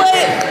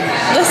 But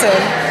listen,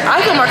 I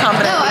feel more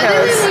confident. No, I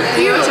think they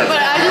look cute, but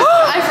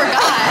I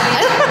forgot.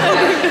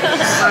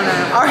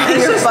 Alright,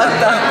 you're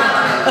fucked up.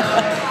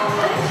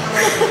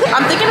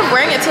 I'm thinking of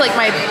wearing it to like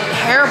my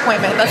hair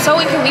appointment. That's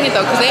so inconvenient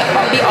though, because they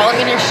be all up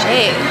in your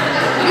shit.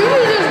 You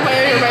would just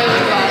wear your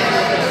regular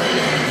glasses.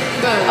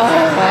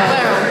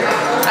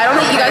 I don't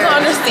think you guys don't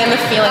understand the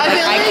feeling.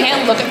 I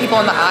can't look at people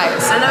in the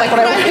eyes. Like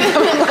when I look at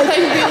them,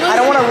 I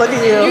don't want to look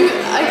at you.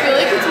 I feel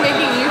like it's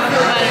making you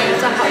feel better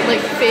to like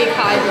fake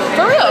hide them.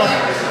 For real.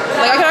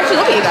 Like I can actually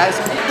look at you guys.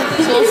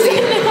 We'll see.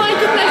 I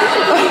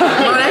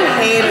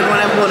hated when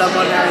I pulled up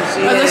on her.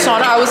 In the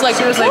sauna, I was like,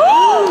 she was like,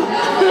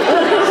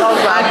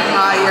 I'd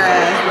hot your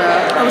ass, bro.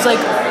 I was like,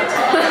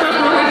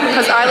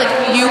 because I like,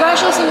 you guys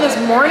should listen this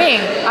morning.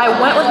 I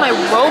went with my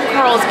robe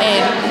curls in.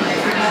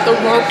 The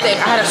rope thing.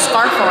 I had a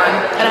scarf on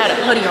and I had a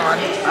hoodie on.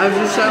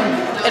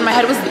 And my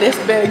head was this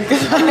big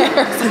because my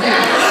hair was and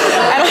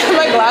I had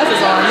my glasses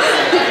on.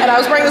 And I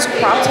was wearing this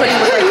cropped hoodie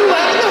with like, you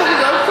wearing the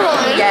rope curl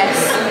in?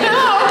 yes.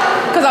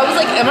 Because I was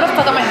like, I'm gonna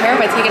fuck up my hair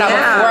if I take it out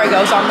before I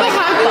go. So I'm like,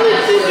 how can you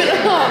keep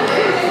it up?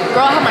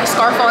 Girl, I had my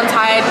scarf on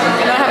tied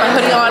and then I had my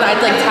hoodie on. I'd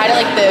like tied it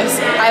like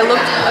this. I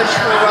looked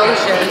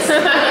atrocious.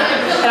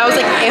 And I was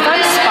like, if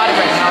I'm spotted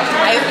right now,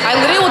 I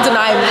literally will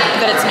deny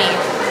that it's me.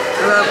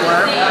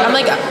 I'm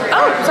like,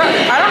 oh, sorry.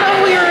 I don't know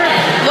who you're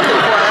looking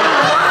for.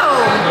 Oh.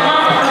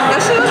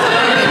 She was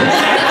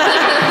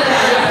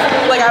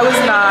like, I was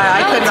not.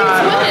 I could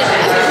not.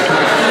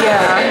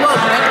 Yeah. Well,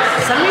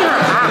 send me her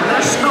app.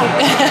 Let's go.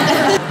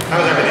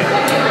 How's everything?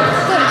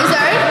 Good. Is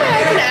there any way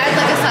I can add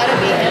like a side of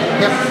bacon?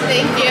 Yep.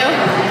 Thank you.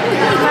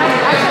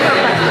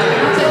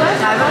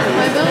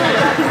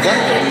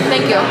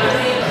 Thank you.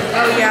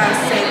 Oh yeah,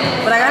 same.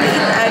 But I gotta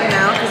eat the egg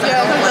now because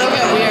I don't like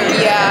it.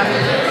 Weird. Yeah.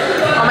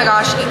 Oh my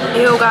gosh.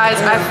 Ew, guys.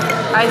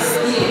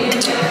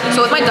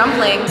 So with my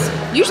dumplings,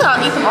 usually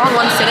I'll eat them all in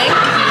one sitting,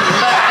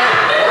 but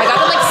I got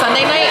them like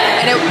Sunday night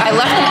and I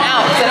left them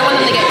out because I don't want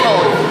them to get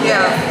cold.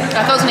 Yeah.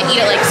 I thought I was gonna eat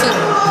it like soon.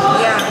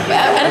 Yeah. But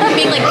it ended up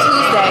being like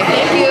Tuesday.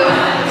 Thank you.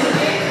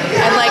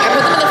 And like I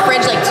put them in the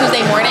fridge like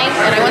Tuesday morning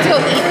and I went to go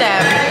eat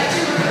them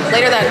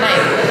later that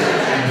night.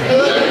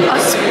 A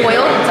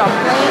spoiled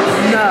dumpling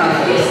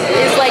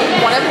is like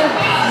one of the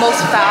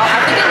most foul.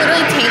 I think it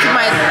literally tainted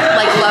my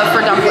like love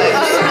for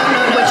dumplings,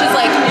 which is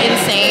like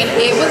insane.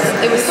 It was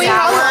Wait, sour.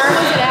 how long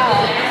was it out?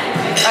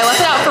 I left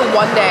it out for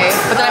one day,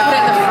 but then I put it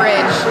in the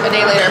fridge a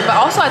day later. But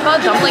also I thought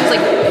dumplings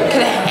like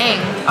could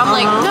hang. I'm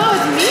like, No,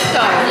 it's meat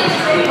though.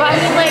 but I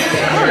mean like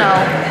I don't know.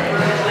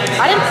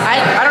 I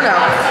don't know.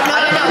 No,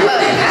 I don't know. But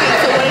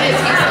so what did it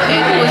taste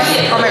like? It was,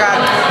 oh my god.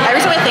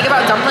 Every time I think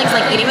about dumplings,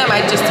 like eating them,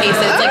 I just taste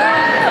it. It's like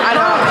I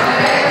don't know.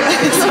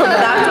 So bad.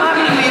 That's what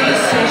happened to me with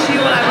sushi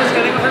when I was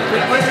getting over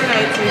food poisoning.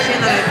 I ate sushi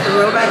and then I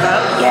threw it back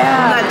up. Yeah.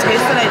 And that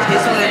taste that I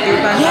tasted when I threw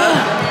it back up,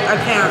 I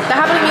can't. That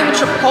happened to me with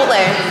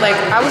Chipotle. Like,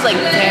 I was like,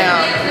 damn.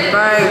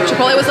 Right.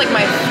 Chipotle was like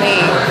my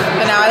fave,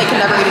 and now I can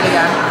never eat it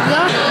again.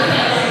 Yeah.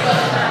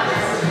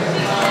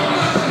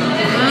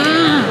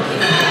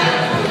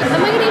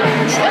 Am I gonna eat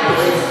my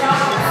chips?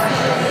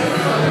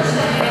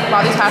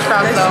 Wow, these hash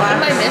browns though.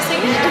 Am I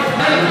missing it?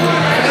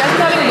 You guys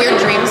been having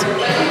weird dreams?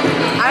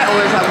 I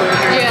always have weird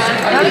dreams.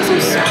 Yeah. I'm having some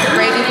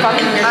crazy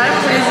fucking weird I'm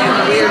dreams.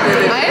 crazy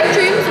weird. I have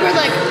dreams where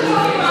like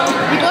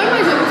people are in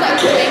my dreams at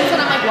things and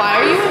I'm like,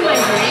 why are you in my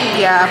dream?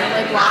 Yeah.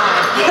 Like why?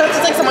 It's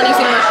just like someone you've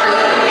seen on the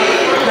street.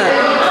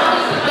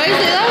 Did I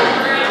say that?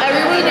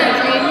 Everyone in your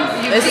dream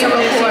you've seen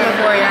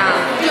before. Yeah.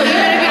 So even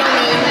if you don't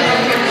know them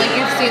in your dream, like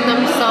you've seen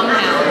them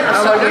somehow.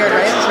 That's so weird,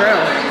 right? True.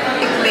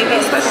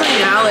 Maybe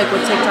especially now, like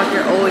with TikTok,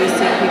 you're always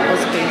seeing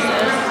people's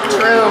faces.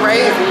 True,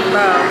 right?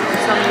 Bro,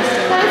 something's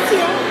true. That's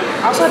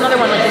yeah. I also had another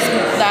one like this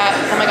that,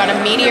 oh my god, a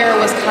meteor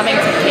was coming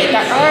to hit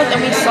that Earth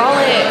and we saw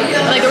it.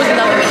 And, like there was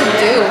nothing we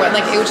could do. And,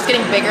 like it was just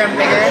getting bigger and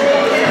bigger.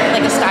 And,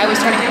 like the sky was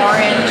turning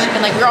orange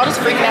and like we were all just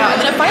freaking out.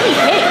 And then it finally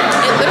hit.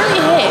 It literally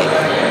hit.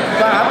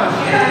 Wow.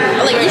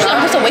 Like usually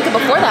I'm supposed to wake up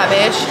before that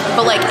bitch.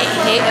 But like it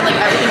hit and like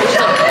everything was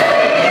just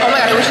like, oh my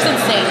god, it was just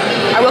insane.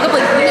 I woke up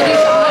like, did you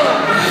die?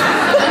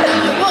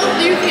 Well,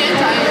 you can't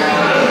die.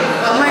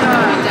 Oh my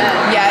god.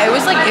 Yeah, it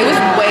was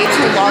way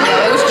too long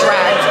though. It was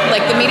dragged.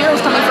 Like the meteor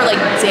was coming for like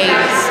days.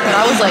 And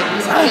I was like,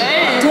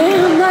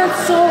 Damn,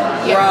 that's so.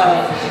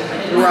 Bro.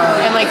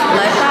 And like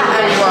let that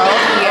end world.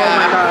 Yeah. Oh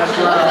my god,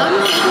 bro.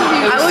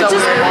 It was so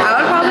weird. I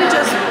would probably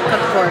just cut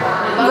the cord.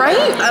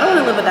 Right? I don't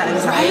want to live with that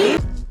anxiety.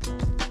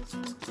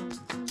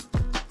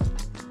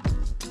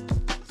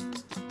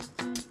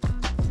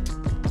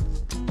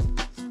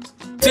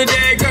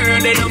 Today, girl,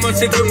 they don't want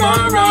to see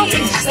tomorrow.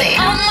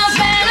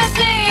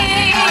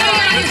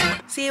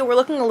 See, we're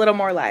looking a little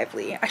more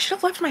lively. I should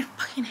have left my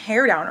fucking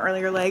hair down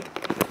earlier. Like,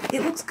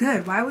 it looks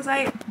good. Why was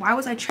I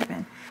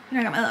tripping? You know,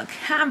 I got my little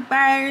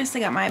Converse. I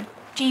got my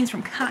jeans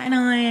from Cotton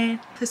On.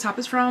 This top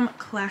is from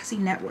Classy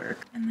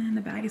Network. And then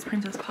the bag is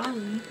Princess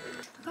Polly.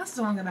 The glasses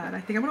aren't that bad.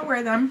 I think I'm gonna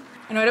wear them.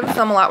 I know I didn't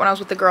film a lot when I was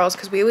with the girls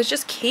because we was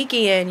just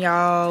caking,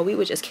 y'all. We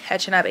was just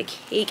catching up and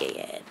caking.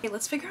 Okay,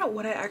 let's figure out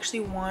what I actually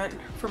want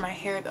for my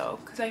hair though.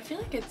 Because I feel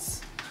like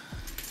it's...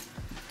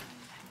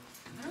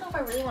 I don't know if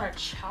I really want to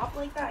chop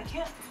like that. I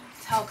can't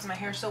tell because my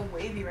hair is so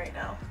wavy right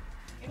now.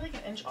 Maybe like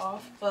an inch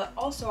off. But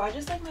also I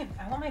just like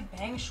I want my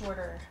bangs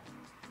shorter.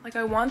 Like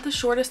I want the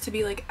shortest to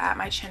be like at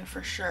my chin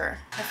for sure.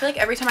 I feel like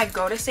every time I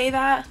go to say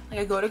that, like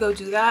I go to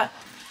do that,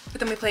 but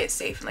then we play it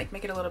safe and like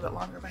make it a little bit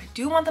longer. But I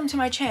do want them to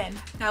my chin.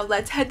 Now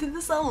let's head to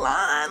the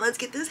salon. Let's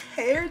get this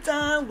hair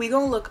done. We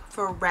gonna look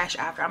fresh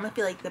after. I'm gonna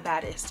feel like the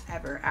baddest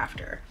ever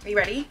after. Are you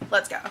ready?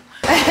 Let's go. Oh,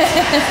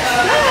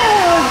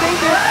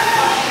 thank you.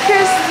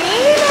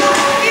 Christina,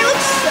 you look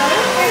so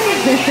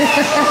pretty.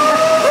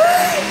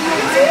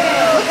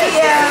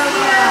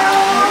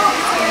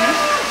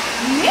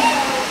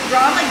 Bro,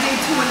 I'm like day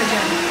 2 in the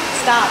gym.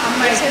 Stop. I'm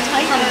like, so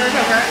tight.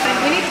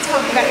 We need to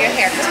talk about your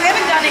hair because we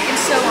haven't done it in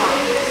so long.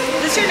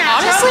 Is this your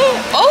natural? Honestly,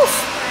 oof.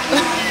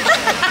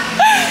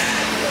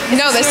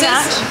 No, this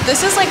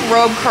is like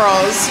robe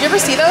curls. You ever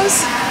see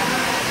those?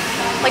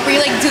 Like where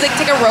you like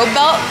take a robe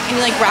belt and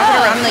you like wrap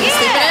it around and like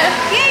sleep in it?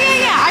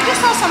 Yeah. I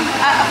just saw some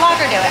a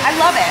blogger do it. I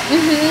love it.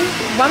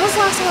 When was the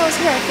last time I was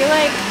here? I feel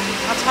like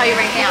I'll tell you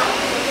right now.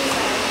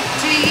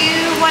 Do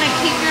you want to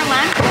keep your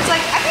length? It's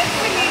like I think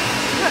we need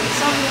to put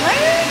some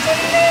layers in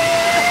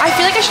there. I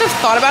feel like I should have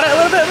thought about it a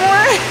little bit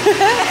more.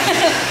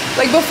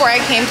 Like before I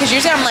came, because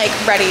usually I'm like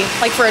ready,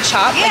 like for a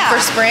chop, like for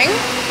spring.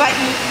 But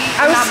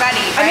you're not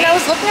ready, right? I mean, I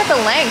was looking at the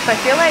length. I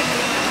feel like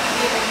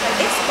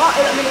it's, I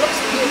mean, it looks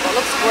beautiful.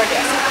 It looks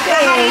gorgeous.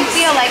 But how do you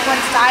feel like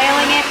when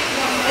styling it?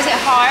 Is it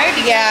hard?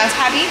 Yeah. It's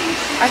heavy?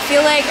 I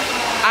feel like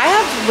I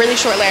have really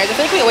short layers. I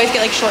feel like we always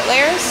get like short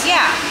layers.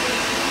 Yeah.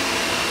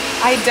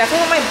 I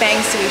definitely want my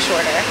bangs to be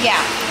shorter.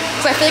 Yeah.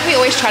 So I feel like we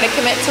always try to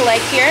commit to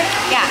like here.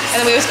 Yeah. And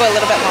then we always go a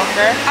little bit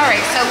longer. All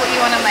right. So what you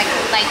want to like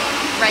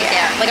right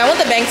there? Like I want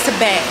the bangs to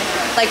bang.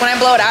 Like when I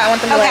blow it out, I want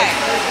them to like.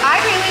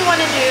 I really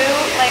want to do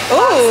like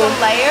lots of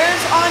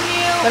layers on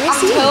you. Let me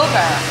see.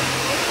 October.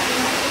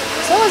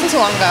 So it wasn't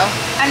too long ago.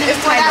 And then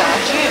before that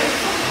was June.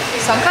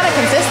 So I'm kind of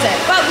consistent.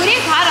 But we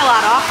didn't cut a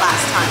lot off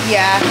last time.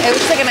 Yeah. It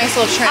was just like a nice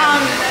little trim.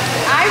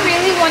 I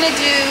really want to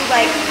do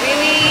like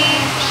really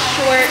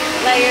short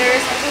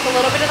layers. I took a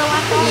little bit of the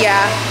length off.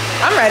 Yeah.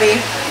 I'm ready.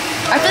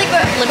 I feel like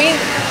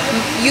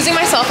using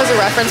myself as a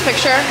reference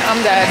picture, I'm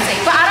dead.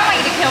 But I don't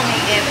want you to kill me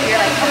if you're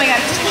like, oh my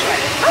god, it's too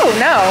short. Oh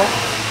no.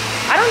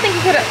 I don't think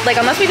you could, like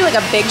unless we do like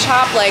a big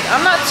chop, like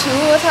I'm not too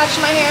attached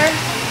to my hair.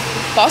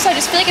 But also I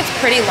just feel like it's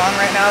pretty long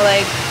right now.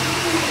 Like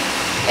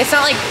it's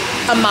not like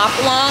a mop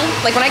long.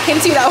 Like when I came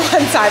to you that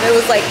one time, it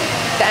was like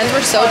the ends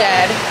were so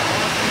dead.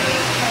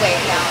 Wait,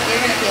 no,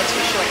 you're gonna feel too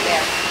short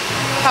there.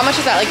 How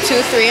much is that? Like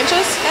 2-3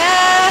 inches?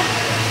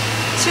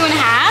 2.5,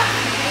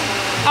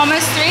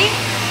 almost 3.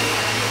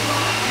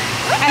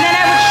 And then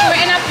I would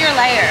shorten up your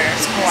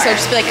layers more. So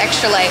just be like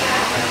extra light.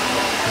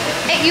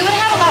 You would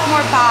have a lot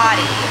more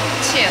body.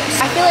 2.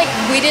 I feel like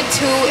we did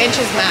 2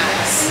 inches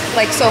max,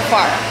 like so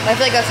far. I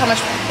feel like that's how much,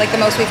 like the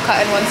most we've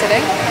cut in one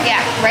sitting. Yeah.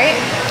 Right?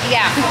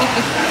 Yeah.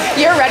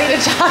 You're ready to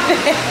chop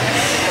it.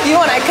 You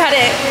want to cut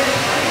it.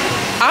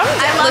 I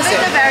love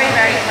it the very,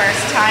 very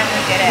first time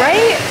we did it.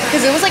 Right?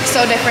 Because it was like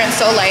so different,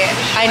 so light.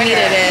 I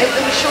needed it.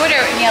 It was shorter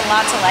and you had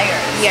lots of layers.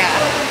 Yeah.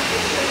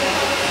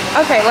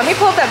 Okay, let me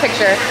pull up that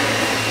picture.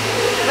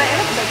 But it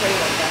looks so pretty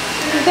like that.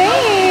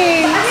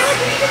 Thanks.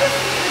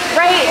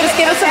 Right, just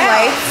give us some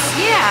lights.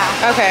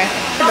 Yeah. Okay.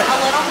 A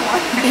little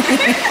more.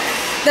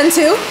 Then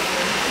 2?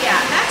 Yeah,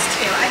 that's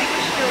 2. I think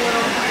we should do a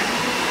little more.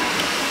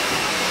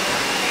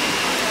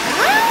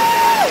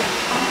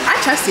 I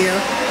trust you.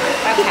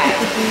 Okay.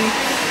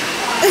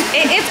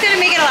 It's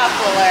gonna make it a lot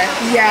fuller.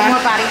 Yeah.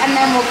 More body, and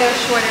then we'll go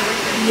shorter with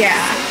the Yeah.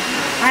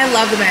 I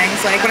love the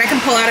bangs. Like when I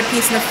can pull out a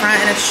piece in the front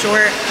and it's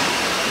short.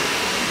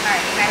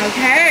 Alright,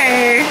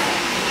 Okay.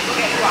 We'll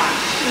get you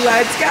washed.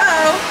 Let's go.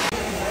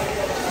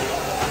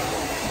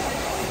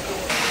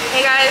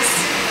 Hey guys,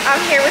 I'm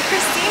here with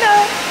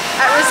Christina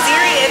at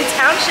Rosarian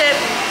Township.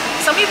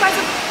 Some of you guys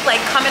have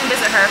like come and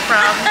visit her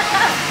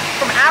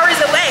from hours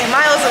away,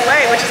 miles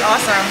away, which is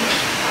awesome.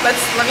 Let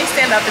me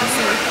stand up and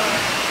see.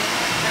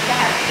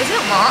 Is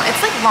it long? It's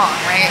like long,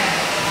 right?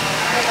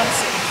 Let's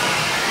see.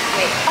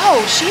 Wait.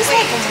 Oh, she's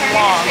like Turn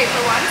long. it straight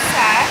for 1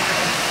 sec.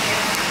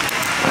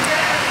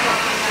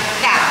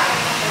 Yeah.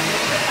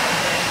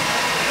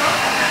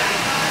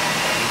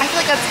 I feel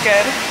like that's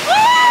good.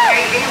 Are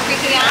you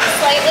freaking out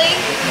slightly?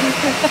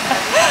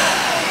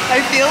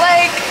 I feel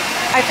like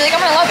I'm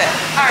gonna love it.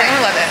 I think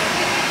I'm gonna love it.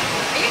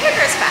 Your hair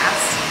grows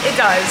fast. It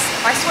does.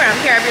 I swear, I'm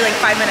here every like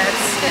 5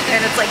 minutes, and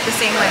it's like the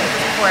same length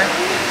as before.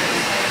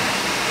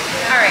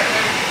 All right.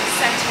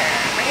 Center.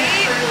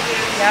 Right?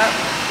 Yep.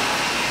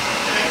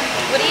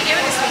 What are you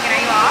doing this weekend? Are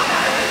you off?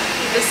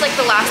 This is like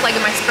the last leg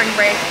of my spring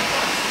break.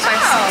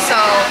 So,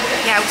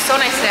 yeah, it was so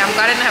nice today. I'm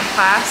glad I didn't have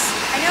class.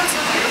 I know, it's so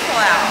beautiful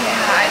out.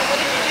 Yeah. What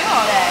did you do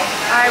all day?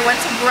 I went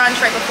to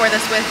brunch right before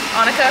this with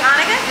Annika.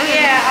 Annika?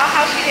 Yeah. Oh,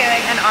 how's she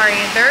doing? And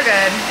Ari. They're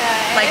good.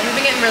 Like, we've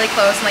been getting really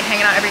close and like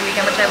hanging out every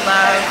weekend, which I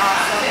love.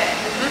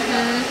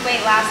 Awesome.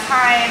 Wait, last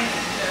time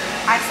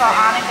I saw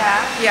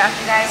Annika, Yeah.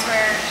 you guys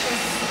she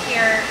was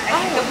here, I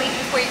think the week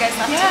before you guys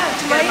left to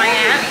go to my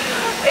Miami.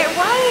 It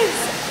was.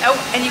 Oh,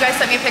 and you guys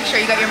sent me a picture.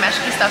 You got your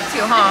meshki stuff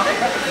too, huh?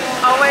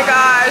 Oh my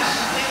gosh.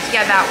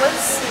 Yeah, that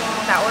was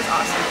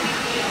awesome.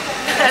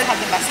 You guys had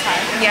the best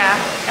time. Yeah,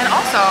 and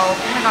also,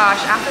 oh my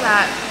gosh, after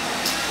that,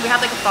 we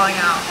had like a falling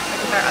out like,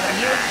 with our other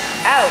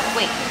Oh,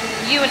 wait.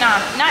 You and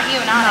Annika. Not you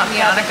and Annika. Not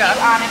me and Annika.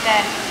 You,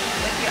 Annika,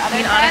 with your other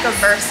Me and friends? Annika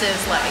versus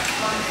like,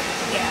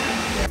 yeah.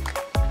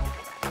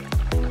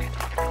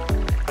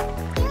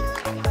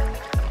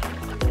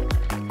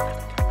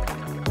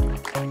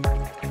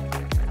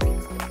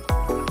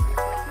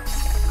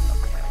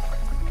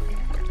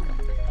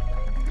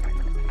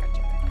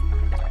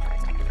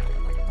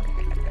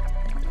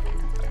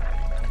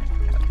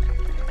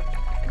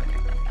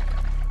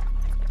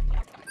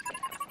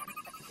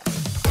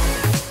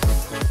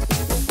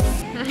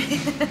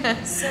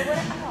 So what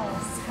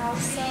else?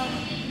 How's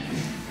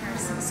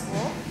nursing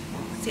school?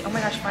 See, oh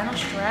my gosh, final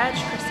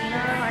stretch,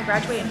 Christina. I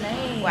graduate in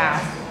May. Wow.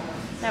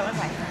 That went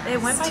by fast.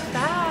 It went by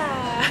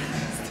fast.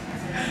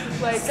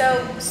 Like,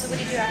 so what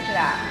do you do after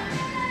that?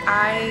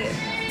 I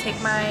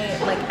take my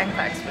like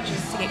NCLEX, which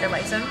is to get your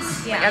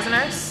license like, as a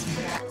nurse.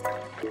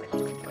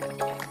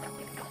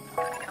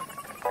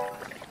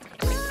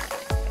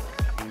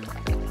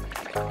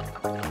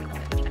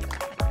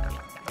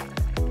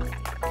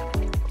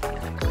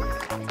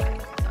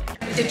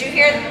 Did you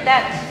hear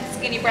that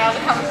skinny brows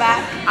are coming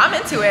back? I'm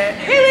into it.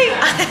 Really?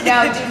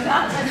 No, do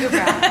not let your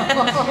brow.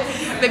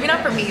 Maybe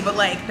not for me, but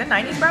like the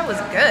 90s brow was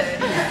good.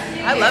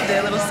 I loved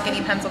it, little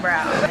skinny pencil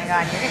brow. Oh my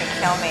god, you're gonna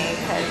kill me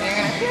because you're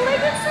gonna feel like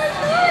it's so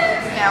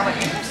good. No, but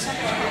you're so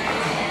much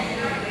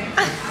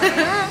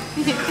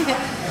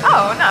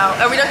Oh no.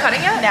 Are we done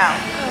cutting yet? No.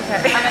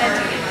 Okay. I'm gonna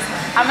do these.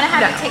 I'm gonna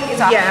have you take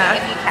these off of me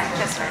if you can,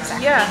 just for a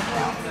second. Yeah.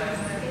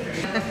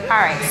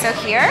 Alright, so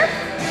here.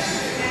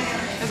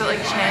 Is it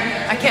like chin?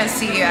 I can't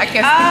see you. I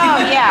can't see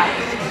Oh, you. yeah.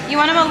 You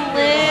want them a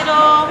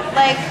little,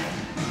 like,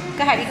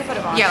 go ahead, you can put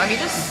them on. Yeah, let me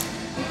just.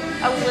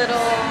 A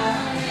little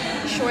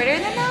shorter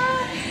than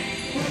that.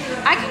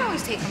 I can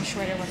always take them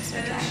shorter once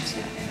they're dry, too.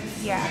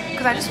 Yeah,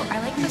 because I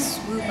like the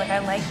swoop. Like, I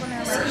like when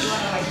they're like. You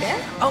want it like this?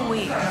 Oh,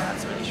 wait. No,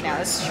 that's really short. No,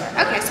 this is short.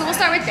 Okay, so we'll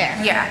start right there.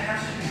 Yeah.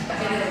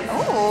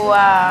 Oh,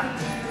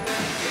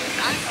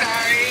 I'm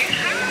sorry.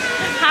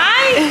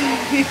 hi.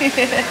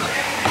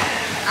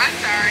 I'm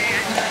sorry.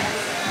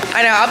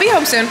 I know. I'll be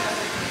home soon.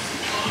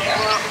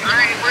 Well,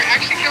 we're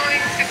actually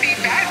going to see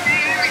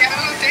baddie. We got a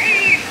little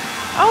date.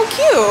 Oh,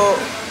 cute.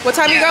 What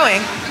time are you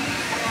going?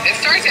 It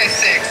starts at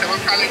 6, so we'll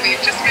probably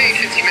leave just maybe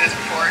 15 minutes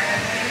before.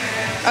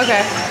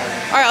 Okay.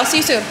 All right. I'll see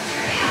you soon.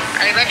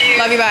 All right, love you.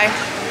 Love you. Bye.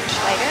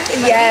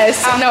 Later.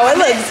 Yes. No, it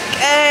looks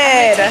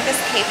good. Take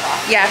this cape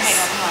off. Yes.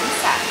 Hang on one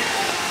sec.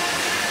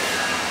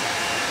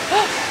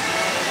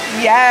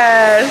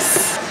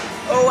 Yes.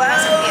 Oh, wow.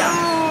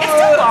 It's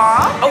still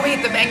long. Oh,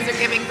 wait. The bangs are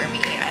giving for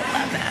me. I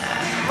love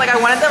that. Like I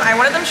wanted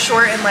them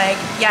short and like,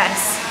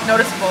 yes,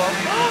 noticeable.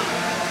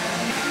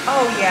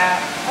 Oh yeah.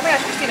 Oh my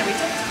gosh, Christina, we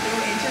took 2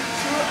 inches,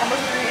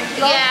 almost 3 inches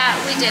off. Yeah,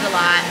 we did a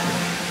lot.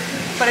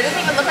 But it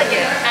doesn't even look like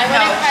it. I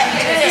want to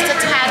cut just a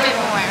tad bit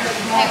more.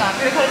 Hang on.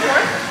 You're gonna cut it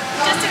more?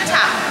 Just to the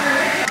top.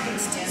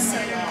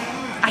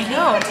 I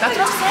know, that's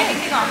what I'm saying.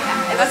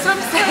 That's what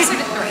I'm saying.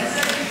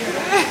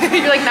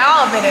 You're like,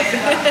 now I'll admit it.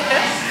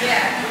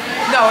 Yeah.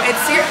 No,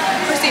 it's here.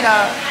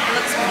 Christina. It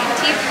looks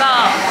pretty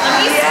ball.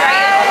 Let me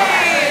straighten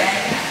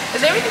it. Is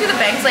there anything to do the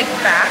bangs like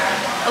back?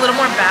 A little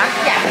more back?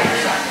 Yeah.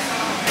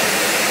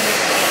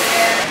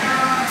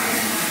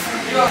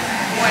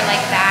 More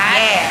like that.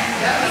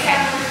 Yeah. Okay.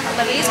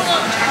 Let me use a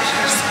little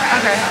texture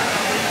spread. Okay.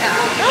 That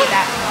will give you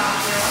that.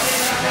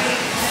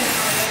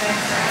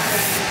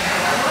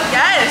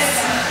 Yes.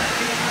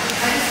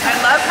 I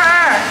love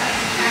her.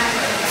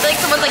 I feel like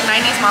someone's like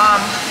 90s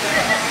mom.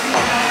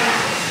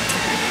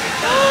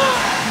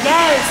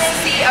 Yes.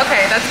 See,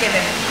 okay, that's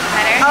given.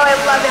 Better? Oh, I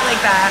love it like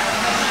that.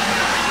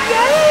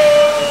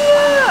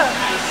 Yay!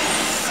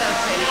 So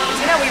pretty.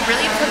 You know, we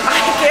really took,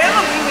 I can't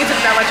believe we took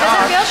that much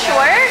off. Does it feel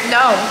short?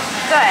 No.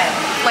 Good.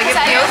 Like it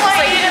feels just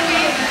like,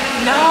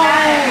 no.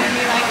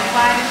 Like,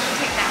 why did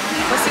you take that?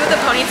 Let's see what the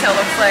ponytail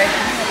looks like.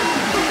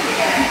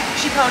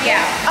 She pony?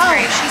 Yeah. Oh,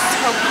 Great. she's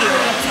so cute.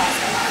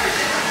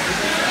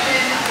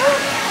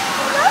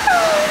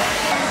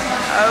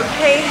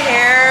 Okay,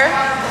 hair.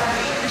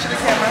 Show the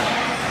camera.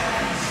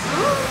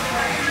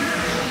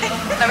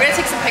 Now we're gonna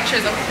take some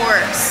pictures, of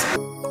course.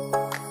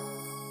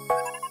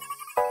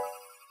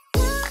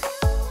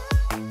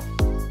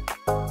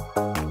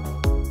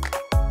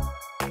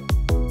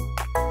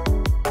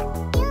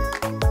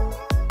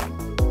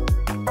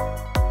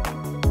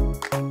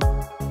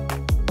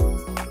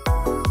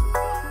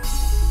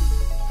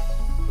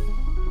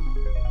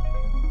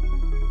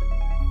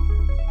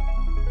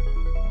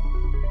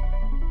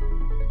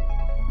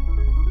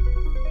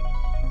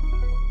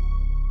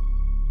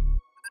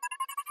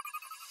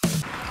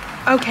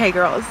 Okay,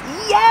 girls,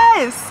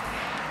 yes!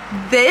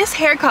 This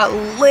haircut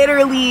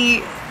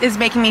literally is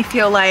making me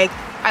feel like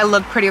I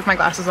look pretty with my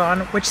glasses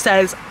on, which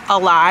says a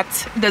lot,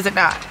 does it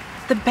not?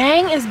 The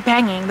bang is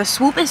banging, the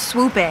swoop is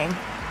swooping.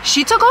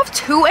 She took off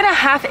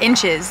 2.5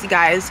 inches, you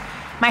guys.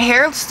 My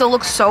hair still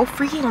looks so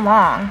freaking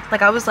long.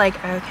 Like I was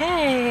like,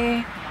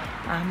 okay,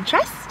 I'm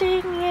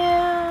trusting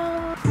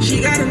you.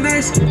 She got a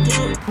mess.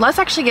 Let's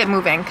actually get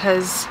moving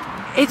because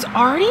it's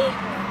already,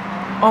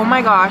 oh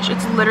my gosh,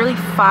 it's literally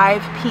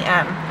 5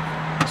 p.m.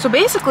 So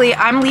basically,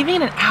 I'm leaving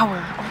in an hour.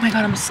 Oh my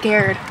God, I'm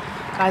scared.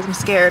 Guys, I'm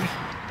scared.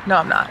 No,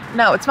 I'm not.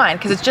 No, it's fine,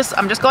 because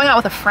I'm just going out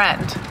with a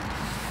friend.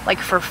 Like,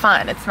 for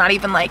fun. It's not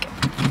even like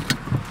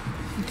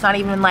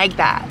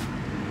that.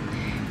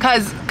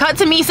 Because, cut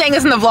to me saying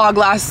this in the vlog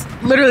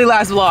literally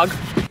last vlog.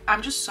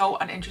 I'm just so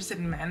uninterested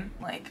in men.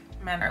 Like,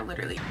 men are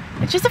literally,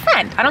 it's just a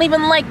friend. I don't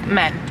even like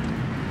men.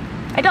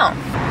 I don't.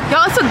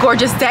 Y'all, it's a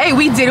gorgeous day.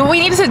 We did what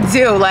we needed to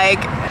do. Like,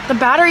 the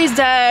battery's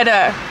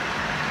dead.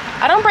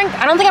 I don't think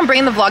I'm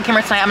bringing the vlog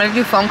camera tonight. I'm gonna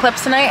do phone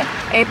clips tonight.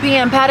 8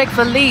 p.m. paddock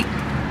flooded.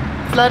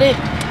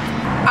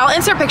 I'll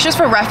insert pictures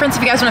for reference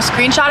if you guys want to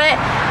screenshot it.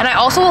 And I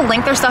also will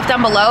link their stuff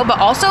down below, but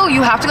also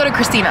you have to go to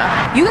Christina.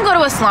 You can go to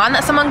a salon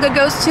that someone good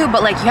goes to,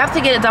 but like you have to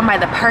get it done by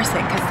the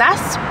person because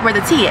that's where the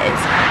tea is.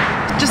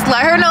 Just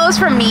let her know it's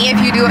from me if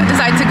you do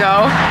decide to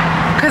go.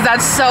 Cause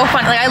that's so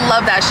fun. Like I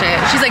love that shit.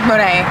 She's like,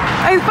 Monet,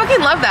 I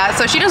fucking love that.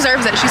 So she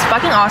deserves it. She's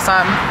fucking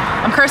awesome.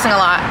 I'm cursing a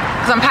lot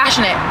because I'm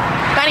passionate.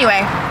 But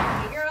anyway.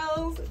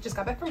 Just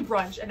got back from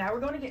brunch and now we're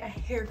going to get a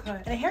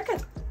haircut. And a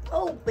haircut's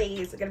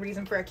always a good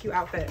reason for a cute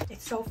outfit.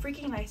 It's so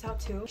freaking nice out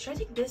too. Should I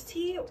take this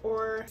tee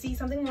or see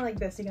something more like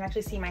this so you can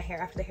actually see my hair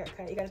after the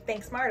haircut? You gotta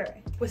think smarter.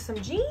 With some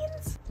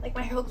jeans, like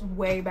my hair looks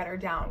way better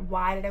down.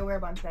 Why did I wear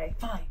a bun today?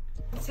 Fine.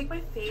 Let's take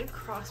my fave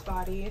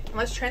crossbody and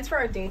let's transfer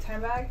our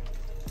daytime bag.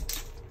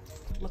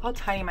 Look how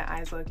tiny my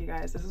eyes look, you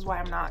guys. This is why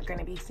I'm not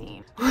gonna be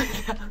seen.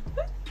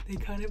 They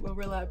kind of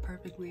overlap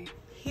perfectly.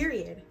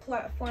 Period.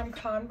 Platform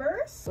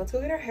Converse. Let's go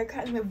get our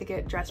haircut and then we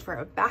get dressed for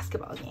a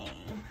basketball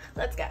game.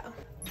 Let's go.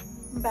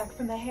 Back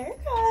from the haircut.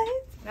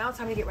 Now it's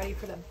time to get ready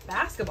for the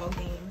basketball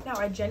game. Now,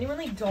 I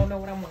genuinely don't know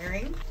what I'm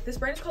wearing. This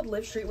brand is called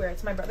Live Streetwear.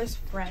 It's my brother's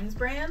friend's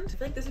brand. I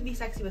feel like this would be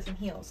sexy with some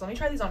heels. So let me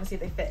try these on to see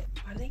if they fit.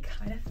 Why do they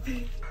kind of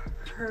fit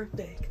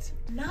perfect?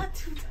 Not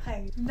too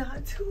tight,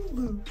 not too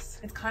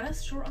loose. It's kind of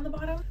short on the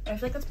bottom, but I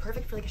feel like that's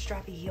perfect for like a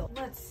strappy heel.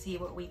 Let's see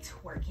what we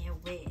twerking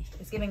with.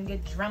 It's giving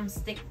good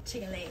drumstick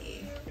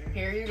chili.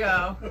 Here you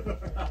go.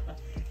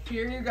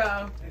 Here you go.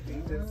 I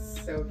think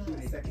that's so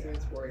cute, sexy,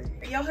 and sporty.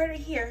 Y'all heard it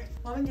here.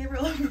 Mom and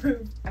Gabriel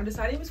approve. I'm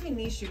deciding between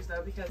these shoes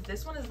though, because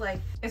this one is like,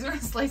 it's gonna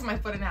slice my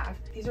foot in half.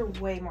 These are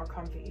way more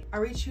comfy.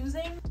 Are we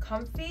choosing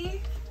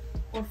comfy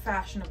or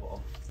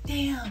fashionable?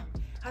 Damn,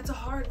 that's a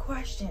hard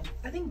question.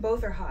 I think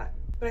both are hot,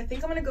 but I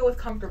think I'm gonna go with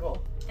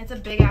comfortable. It's a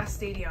big ass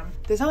stadium.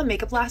 This is how the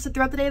makeup lasted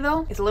throughout the day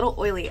though. It's a little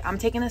oily. I'm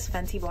taking this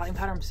Fenty blotting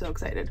powder. I'm so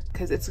excited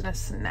because it's gonna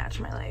snatch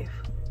my life.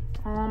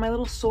 Oh, my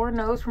little sore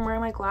nose from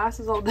wearing my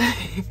glasses all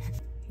day.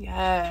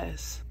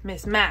 Yes,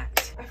 Miss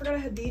Matt. I forgot I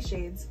had these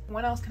shades.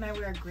 When else can I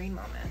wear a green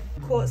moment?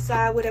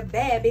 Courtside with a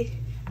baby.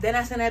 Then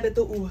I send that bit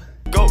to ooh.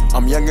 Go.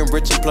 I'm young and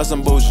rich and plus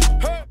I'm bougie.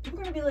 People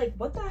are gonna be like,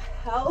 what the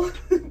hell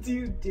do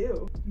you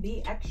do?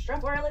 Be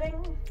extra for a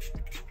living?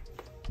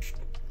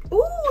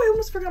 Ooh, I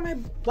almost forgot my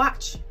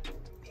watch.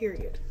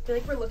 Period. I feel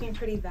like we're looking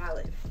pretty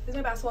valid. Is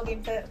my basketball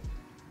game fit?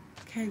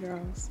 Okay,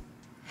 girls.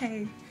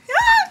 Hey.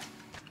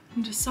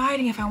 I'm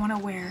deciding if I want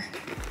to wear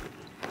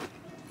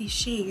these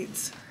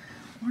shades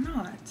or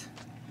not.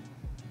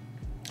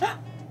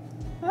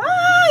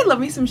 I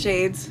love me some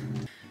shades.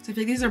 So I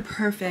feel like these are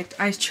perfect.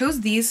 I chose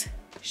these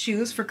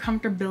shoes for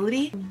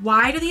comfortability.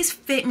 Why do these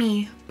fit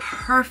me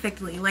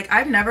perfectly? Like,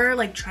 I've never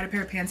like tried a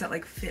pair of pants that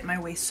like fit my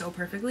waist so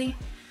perfectly.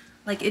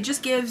 Like, it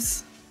just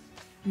gives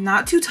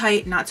not too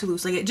tight, not too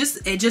loose. Like, it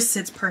just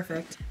sits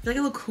perfect. I feel like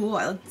I look cool.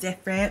 I look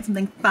different,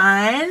 something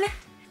fun.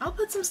 I'll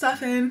put some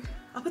stuff in.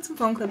 I'll put some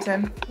phone clips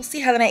in. We'll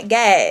see how the night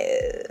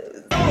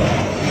goes.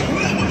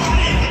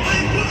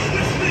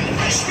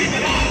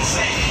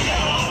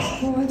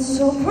 What's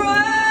so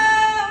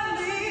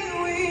proudly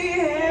we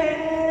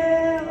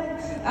hailed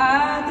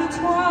at the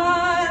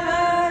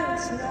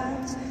twilight's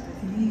last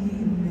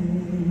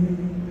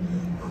gleaming,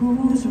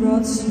 whose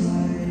broad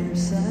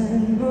stripes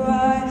and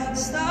bright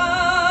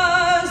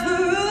stars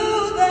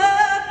through the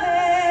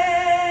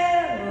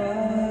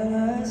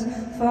perilous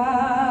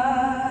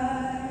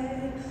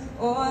fight,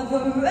 o'er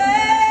the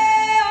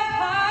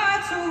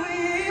ramparts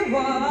we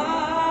watch.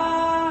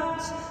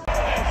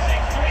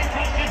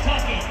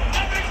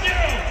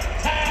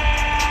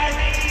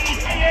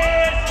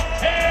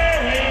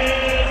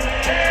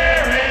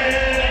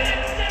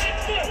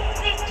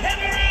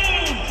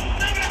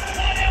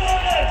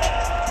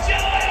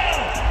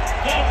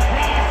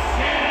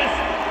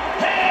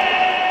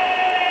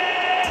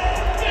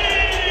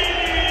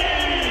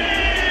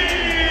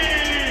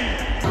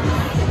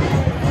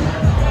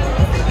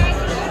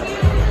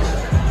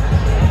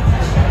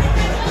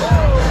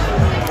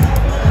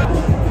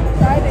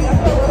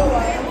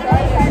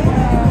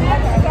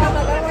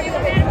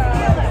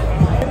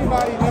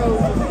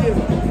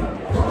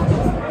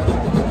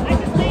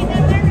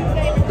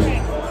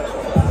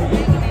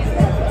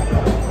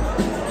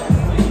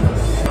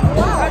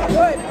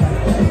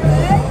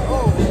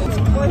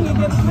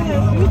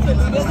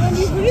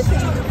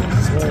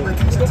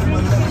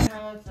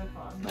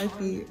 My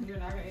feet. They're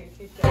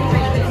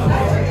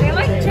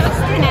like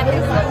Justin at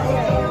this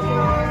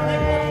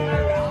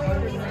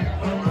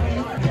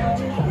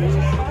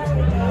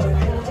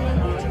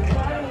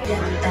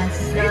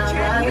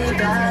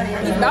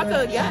He's about to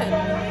again.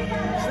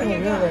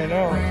 Right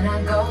now.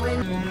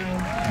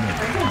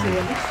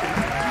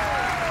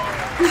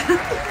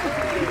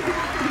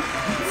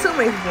 So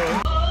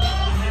amazing.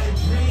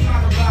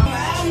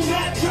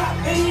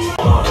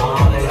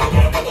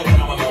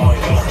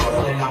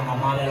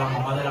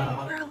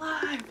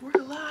 We're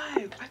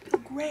alive. I feel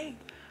great.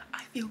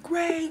 I feel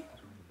great.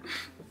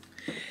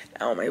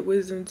 Now my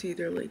wisdom teeth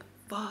are like,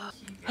 fuck.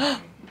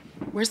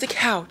 Where's the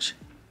couch?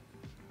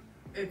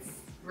 It's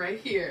right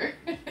here.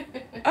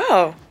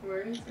 Oh.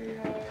 Where is it?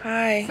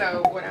 Hi.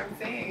 So what I'm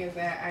saying is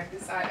that I've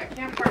decided I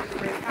can't park the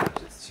red couch.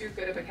 It's too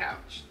good of a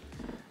couch.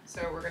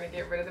 So we're gonna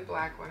get rid of the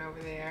black one over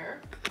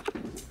there.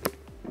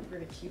 We're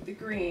gonna keep the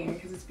green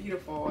because it's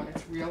beautiful and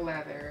it's real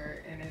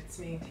leather and it's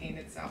maintained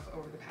itself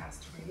over the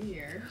past 20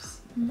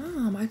 years.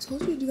 Mom, I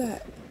told you to do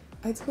that.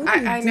 I told you to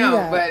do that. I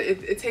know, but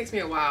it takes me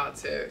a while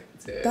to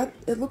that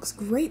it looks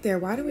great there.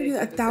 Why didn't we do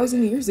that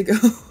 1,000 years ago?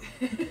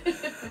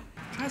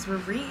 Guys, we're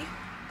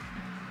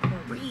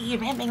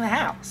revamping the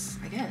house,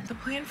 I guess. The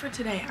plan for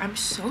today, I'm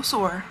so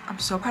sore. I'm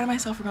so proud of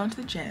myself for going to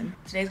the gym.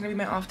 Today's gonna be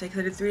my off day because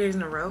I did 3 days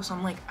in a row. So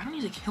I'm like, I don't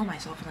need to kill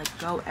myself and like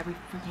go every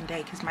freaking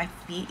day because my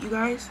feet, you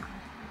guys,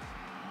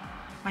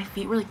 my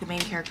feet were like the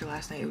main character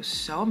last night. It was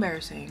so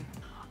embarrassing.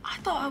 I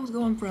thought I was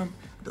going from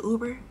the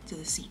Uber to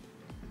the seat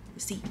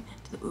to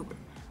the Uber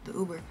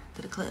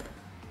to the club.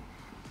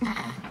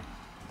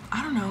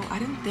 I don't know. I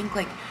didn't think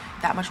like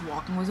that much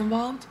walking was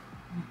involved,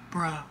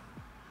 bruh.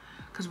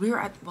 Because we were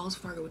at Wells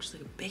Fargo, which is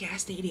like a big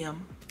ass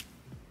stadium.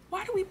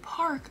 Why do we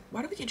park?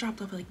 Why do we get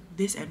dropped off at like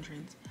this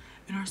entrance?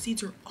 And our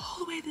seats are all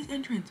the way at this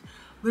entrance.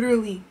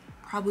 Literally,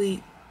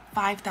 probably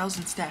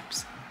 5,000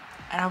 steps.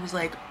 And I was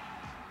like,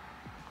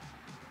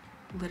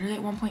 literally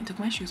at one point took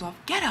my shoes off.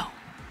 Ghetto!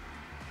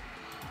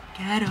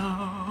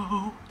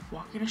 Ghetto!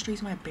 Walking the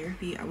streets in my bare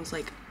feet, I was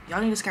like, y'all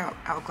need to scout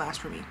out glass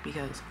for me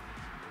because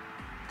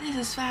this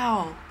is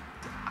foul.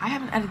 I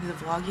haven't edited the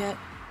vlog yet,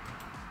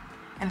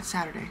 and it's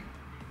Saturday.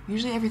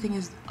 Usually everything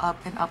is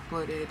up and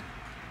uploaded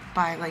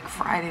by like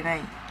Friday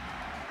night.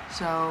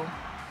 So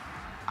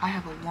I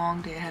have a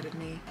long day ahead of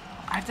me.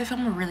 I have to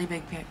film a really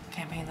big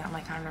campaign that I'm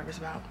like kind of nervous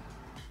about.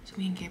 So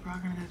me and Gabriel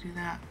are gonna go do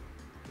that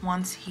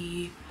once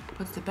he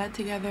puts the bed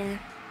together.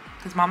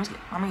 Cause Mama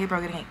and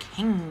Gabriel are getting a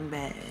king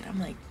bed. I'm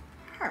like,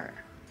 her.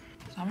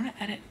 So I'm gonna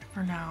edit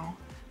for now.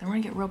 Then we're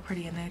gonna get real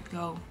pretty and then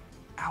go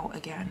out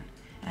again.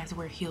 And I have to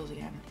wear heels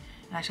again.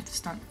 And I just have to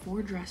stunt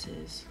 4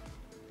 dresses,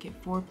 get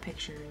 4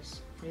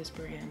 pictures for this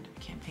brand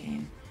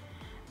campaign,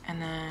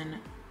 and then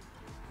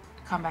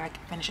come back,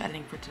 finish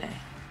editing for today.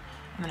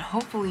 And then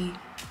hopefully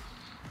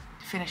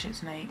finish it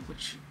tonight,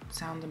 which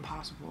sounds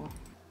impossible.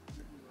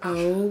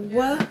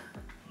 Oh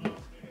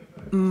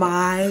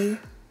my,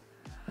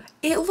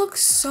 it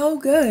looks so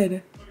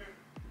good.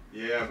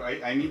 Yeah,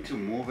 I need to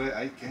move it.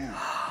 I can't.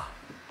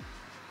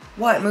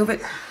 What, move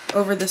it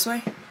over this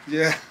way?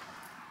 Yeah.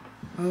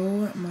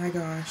 Oh my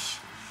gosh.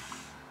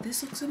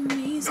 This looks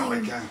amazing. No,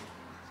 I can't.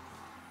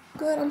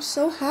 Good, I'm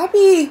so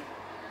happy.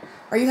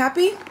 Are you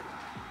happy?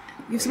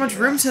 You have so much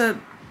room to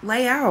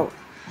lay out.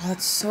 Oh,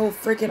 that's so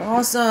freaking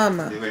awesome.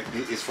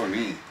 It's for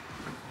me.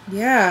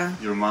 Yeah.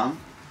 Your mom?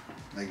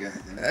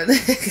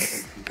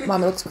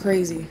 Mom, it looks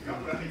crazy.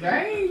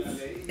 Right?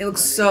 It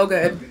looks so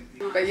good.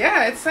 But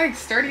yeah, it's like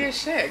sturdy as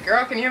shit.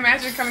 Girl, can you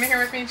imagine coming in here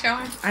with me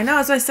chilling? I know,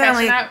 that's what I said. I'm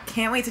like, up.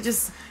 can't wait to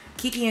just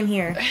kiki in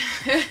here.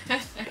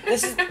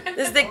 This is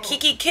the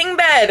Kiki King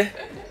bed.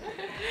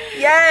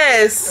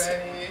 Yes.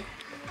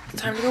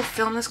 It's time to go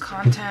film this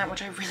content,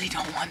 which I really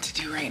don't want to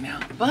do right now,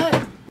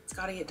 but it's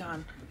gotta get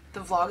done. The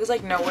vlog is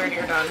like nowhere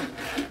near done.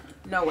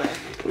 Nowhere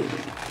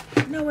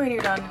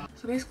near done.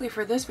 So basically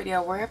for this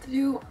video, we have to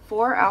do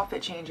 4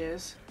 outfit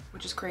changes,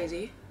 which is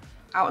crazy,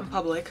 out in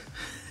public.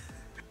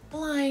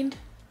 Blind.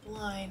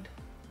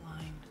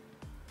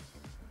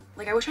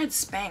 Like I wish I had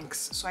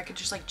Spanx so I could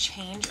just like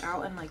change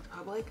out in like the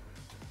public,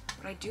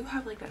 but I do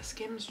have like that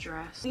Skims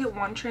dress. I get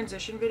 1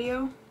 transition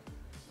video,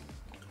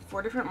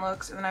 4 different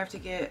looks, and then I have to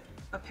get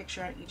a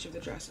picture on each of the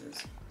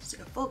dresses. It's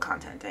like a full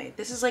content day.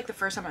 This is like the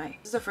first time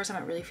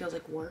it really feels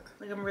like work.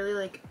 Like I'm really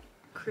like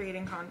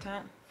creating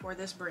content for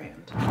this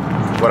brand.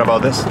 What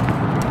about this?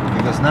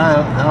 Because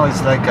now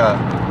it's like a,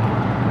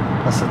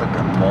 what's it, like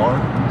a more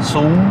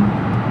zoom.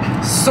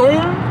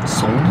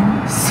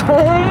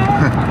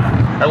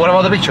 And what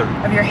about the picture?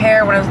 Of your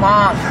hair when it's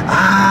long.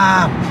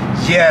 Ah,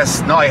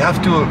 yes. No, I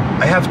have to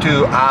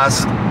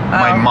ask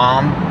my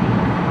mom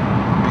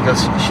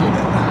because she,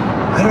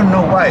 I don't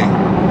know why.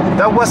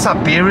 That was a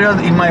period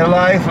in my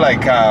life,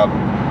 like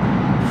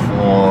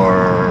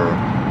for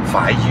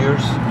 5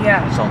 years.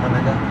 Yeah. Something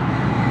like that.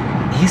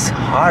 It's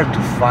hard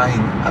to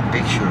find a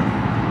picture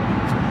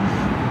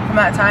from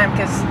that time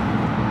because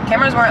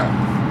cameras weren't.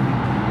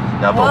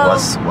 Yeah, but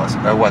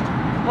what?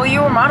 Well,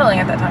 you were modeling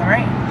at that time,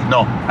 right?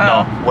 No.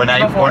 When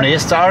I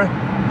started,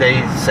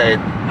 they said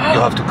you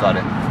have to cut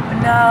it.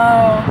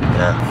 No.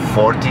 Yeah,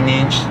 14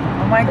 inch.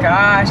 Oh my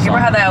gosh! You ever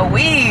had that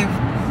weave?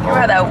 You ever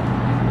had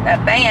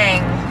that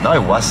bang? No,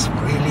 it was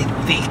really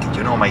thick.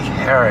 You know, my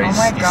hair is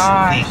thick.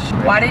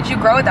 Why did you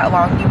grow it that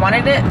long? You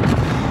wanted it?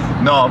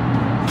 No,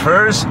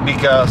 first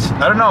because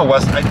I don't know.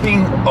 I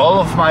think all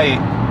of my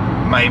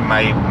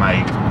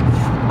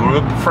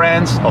group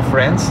friends.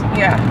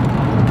 Yeah.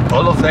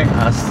 All of them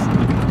has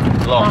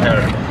long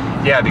hair.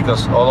 Yeah,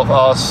 because all of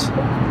us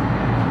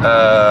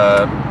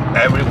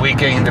every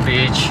weekend in the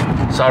beach,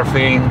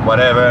 surfing,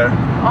 whatever.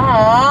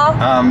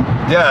 Aww.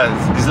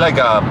 Yeah, it's like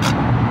a.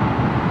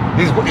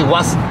 It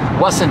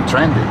wasn't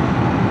trendy.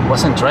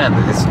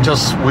 It's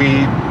just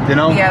you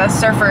know. Yeah, the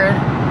surfer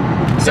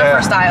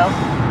style.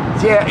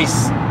 Yeah,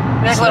 it's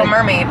like Little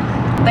Mermaid.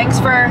 Thanks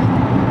for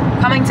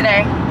coming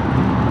today,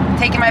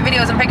 taking my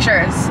videos and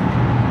pictures.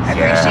 I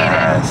appreciate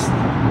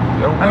it.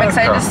 I'm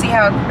excited to see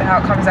how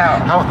it comes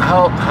out.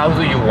 How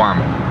do you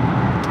want?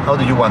 How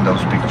do you want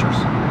those pictures?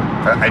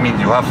 I mean,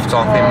 you have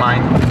something in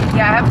mind?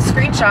 Yeah, I have a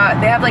screenshot.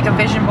 They have like a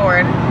vision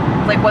board,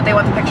 like what they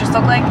want the pictures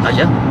to look like.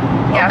 Yeah.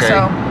 Yeah. Okay. So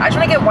I just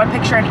want to get 1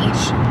 picture in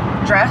each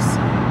dress,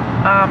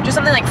 just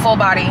something like full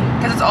body,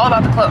 because it's all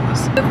about the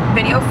clothes. The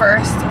video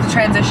first, the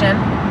transition.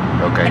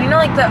 Okay. And you know,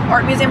 like the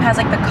art museum has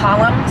like the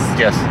columns.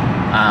 Yes.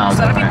 So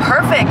that'd be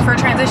perfect for a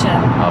transition.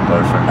 Oh,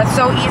 perfect. That's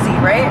so easy,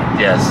 right?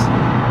 Yes.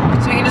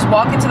 So we can just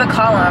walk into the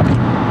column,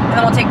 and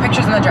then we'll take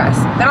pictures in the dress.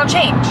 Then I'll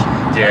change.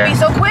 Yeah. It'll be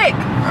so quick.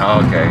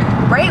 Okay.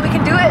 Right? We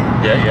can do it.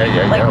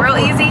 Yeah. Like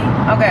real easy.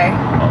 Okay.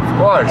 Of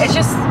course. It's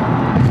just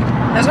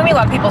there's gonna be a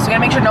lot of people, so we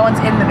gotta make sure no one's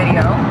in the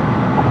video.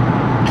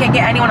 Can't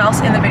get anyone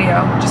else in the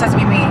video. It just has to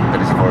be me. That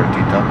is for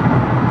TikTok.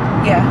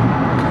 Yeah.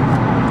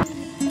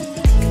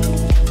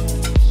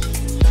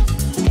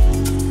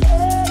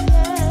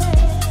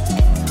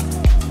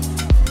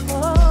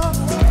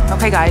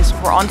 Okay guys,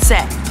 we're on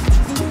set.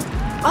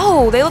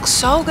 Oh, they look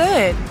so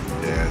good.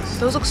 Yes.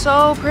 Those look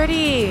so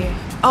pretty.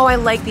 Oh, I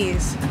like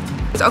these.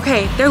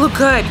 Okay, they look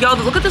good. Y'all,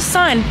 look at the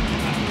sun.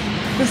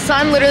 The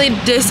sun literally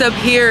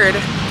disappeared.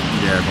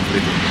 Yeah,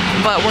 completely.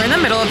 But we're in the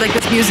middle of like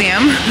this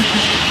museum.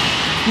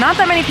 Not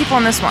that many people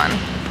in this one.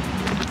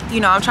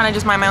 You know, I'm trying to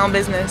just mind my own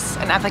business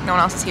and act like no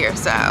one else is here.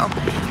 So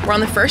we're on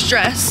the first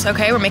dress.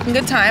 Okay, we're making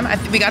good time.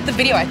 We got the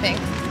video, I think.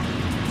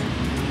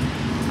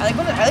 I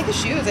like the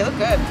shoes. They look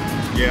good.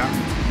 Yeah.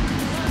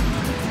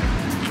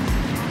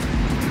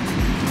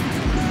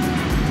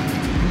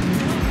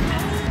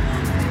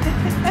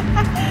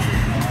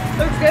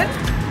 Looks good?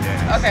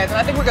 Yes. Okay, then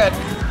I think we're good.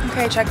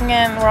 Okay, checking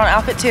in. We're on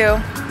outfit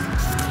 2.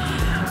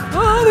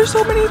 Oh, there's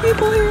so many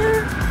people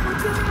here. I'm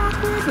feeling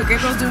awkward. The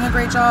girl's doing a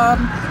great job.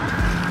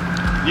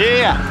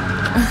 Yeah.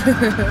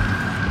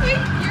 Wait,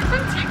 you're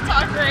from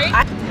TikTok, right?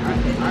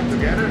 I'm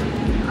together.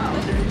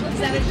 Was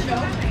that a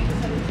show?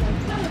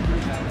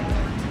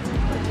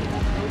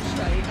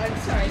 I'm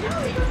sorry. No,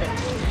 you're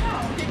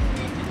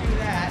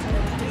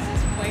This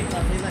is quite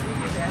lovely. Let me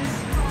do this.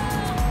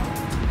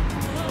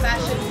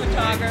 Fashion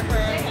photographer.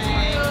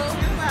 Hey.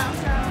 You're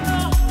welcome.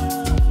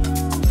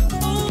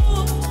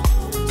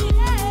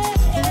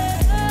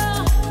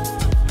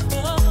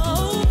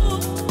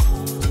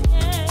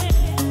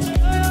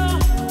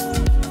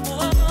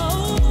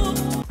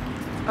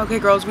 Okay,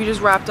 girls, we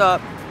just wrapped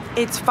up.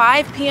 It's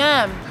 5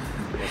 p.m.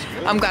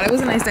 I'm glad it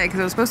was a nice day because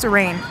it was supposed to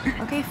rain.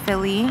 Okay,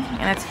 Philly,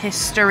 and it's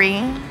history.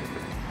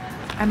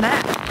 I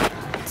met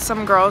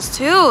some girls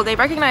too. They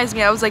recognized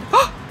me. I was like,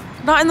 oh,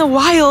 not in the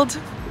wild.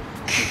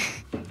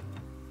 You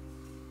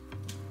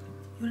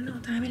wanna know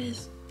what time it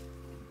is?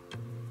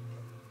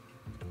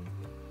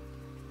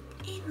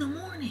 8 in the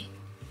morning.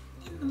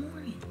 8 in the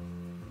morning.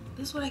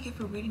 This is what I get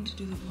for waiting to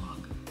do the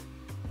vlog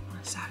on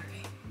a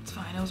Saturday. It's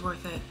fine, it was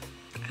worth it.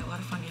 I had a lot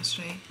of fun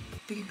yesterday.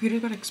 The computer's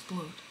about to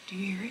explode. Do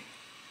you hear it?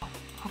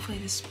 Hopefully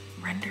this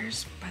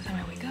renders by the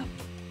time I wake up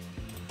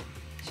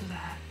so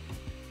that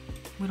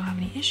we don't have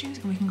any issues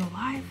and we can go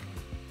live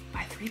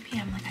by 3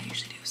 p.m. like I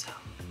usually do, so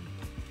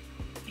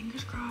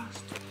fingers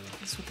crossed.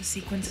 This is what the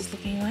sequence is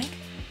looking like.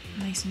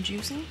 Nice and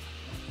juicy.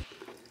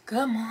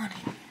 Good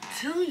morning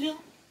to you.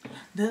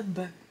 The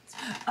birds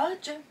are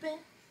chirping.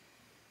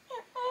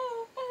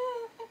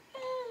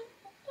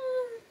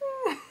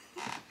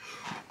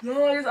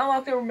 No, I just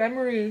unlocked their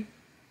memory.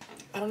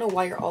 I don't know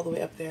why you're all the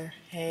way up there.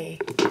 Hey.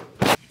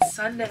 It's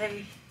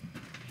Sunday.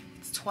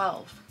 It's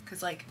 12.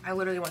 Because, like, I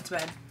literally went to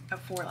bed at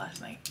 4 last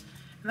night.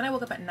 And then I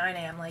woke up at 9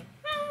 a.m. like,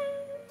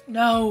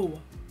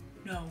 no.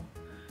 No.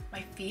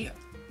 My feet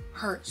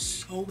hurt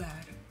so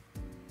bad.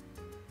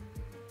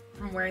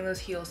 From wearing those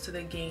heels to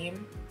the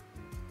game.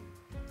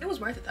 It was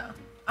worth it, though.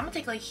 I'm gonna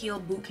take, like, heel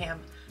boot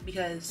camp.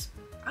 Because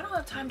I don't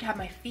have time to have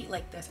my feet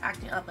like this,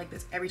 acting up like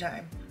this every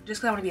time.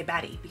 Just because I want to be a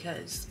baddie.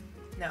 Because,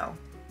 no.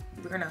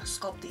 We're gonna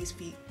sculpt these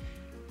feet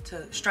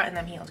to strut in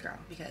them heels, girl,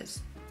 because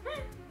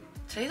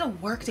today's a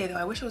work day though.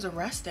 I wish it was a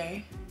rest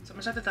day. So I'm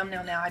gonna start the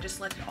thumbnail now. I just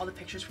selected all the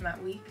pictures from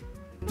that week.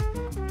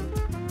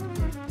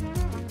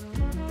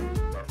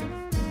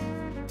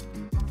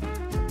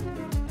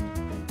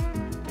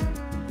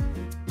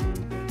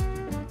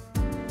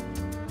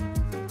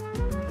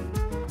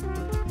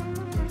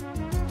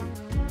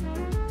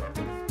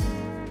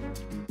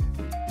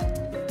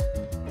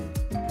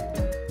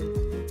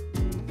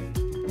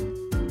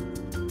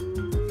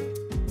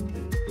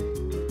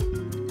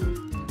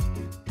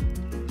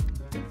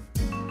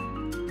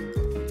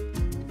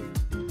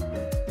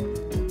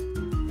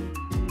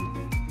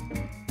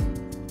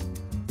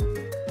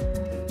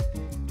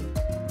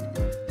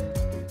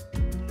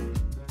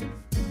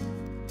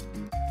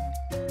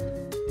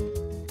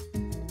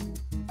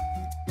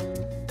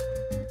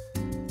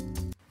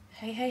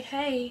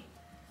 Hey.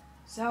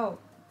 So,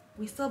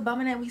 we still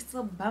bumming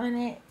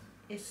it.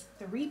 It's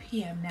 3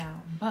 p.m.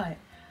 now, but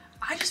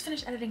I just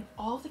finished editing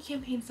all the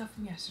campaign stuff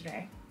from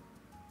yesterday.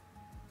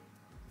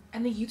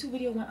 And the YouTube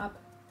video went up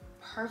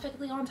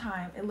perfectly on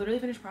time. It literally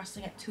finished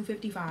processing at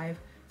 2:55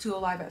 to go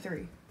live at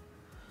 3.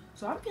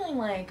 So I'm feeling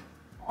like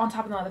on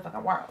top of the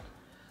motherfucking world.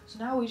 So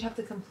now we just have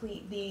to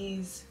complete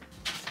these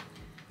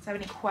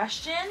 70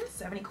 questions.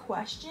 70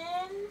 questions.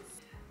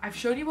 I've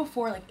showed you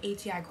before like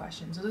ATI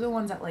questions. Those are the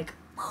ones that like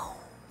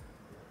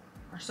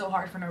are so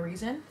hard for no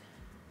reason.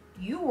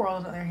 UWorld,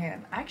 on the other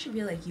hand, I actually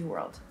really like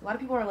UWorld. A lot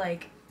of people are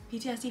like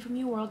PTSD from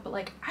UWorld, but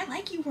like I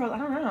like UWorld. I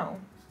don't know.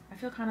 I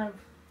feel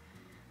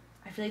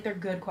like they're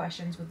good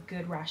questions with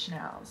good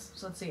rationales.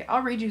 So let's see.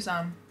 I'll read you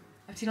some.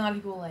 I've seen a lot of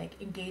people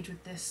like engage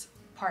with this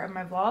part of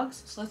my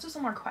vlogs. So let's do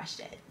some more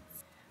questions.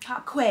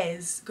 Pop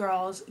quiz,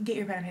 girls. Get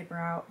your pen and paper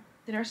out.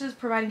 The nurse is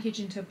providing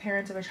teaching to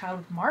parents of a child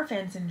with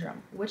Marfan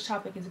syndrome. Which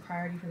topic is a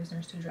priority for this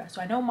nurse to address?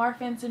 So I know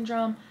Marfan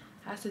syndrome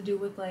has to do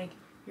with like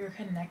your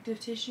connective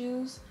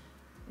tissues.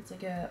 It's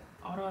like a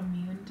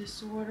autoimmune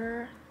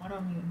disorder.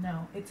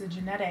 No, it's a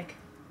genetic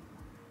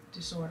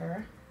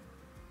disorder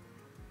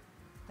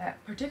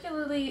that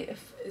particularly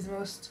is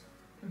most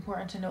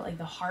important to note, like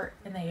the heart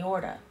and the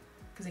aorta,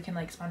 because it can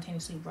like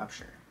spontaneously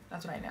rupture.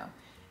 That's what I know.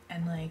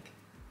 And like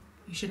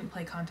you shouldn't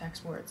play contact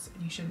sports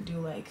and you shouldn't do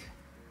like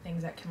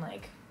things that can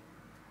like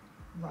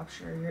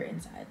rupture your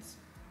insides.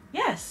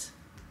 Yes.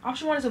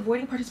 Option 1 is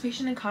avoiding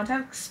participation in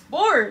contact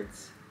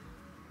sports.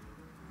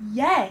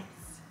 Yes.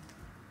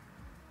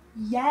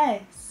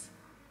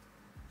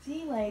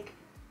 See, like,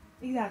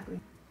 exactly.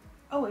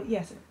 Oh, wait,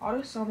 yes, an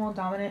autosomal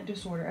dominant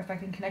disorder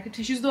affecting connective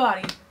tissues of the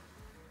body.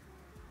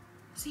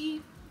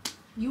 See,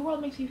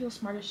 UWorld makes me feel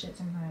smart as shit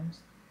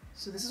sometimes.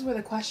 So this is where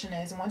the question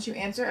is, and once you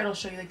answer, it'll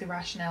show you like the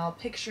rationale,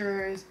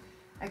 pictures,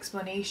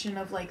 explanation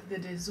of like the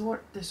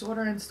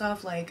disorder and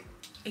stuff. Like,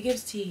 it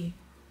gives tea.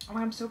 Oh,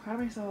 I'm so proud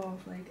of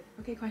myself. Like,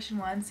 okay, question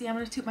 1. See, I'm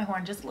gonna toot my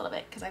horn just a little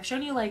bit because I've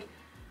shown you like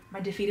my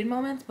defeated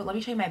moments, but let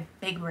me show you my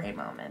big brain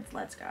moments.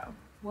 Let's go.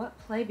 What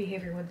play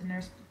behavior would the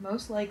nurse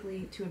most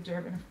likely to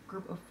observe in a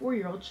group of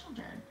 4-year-old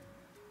children?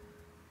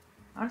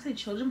 Honestly,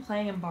 children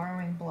playing and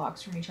borrowing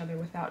blocks from each other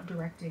without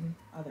directing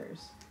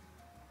others.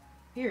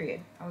 Period.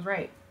 I was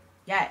right.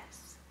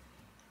 Yes.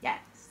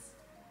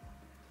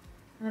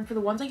 And then for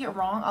the ones I get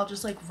wrong, I'll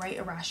just like write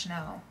a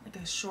rationale, like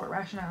a short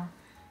rationale.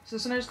 So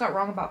this one I just got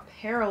wrong about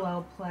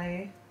parallel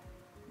play,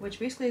 which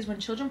basically is when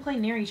children play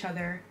near each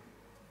other,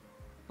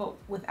 but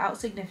without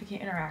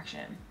significant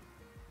interaction.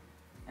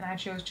 And I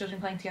chose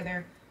children playing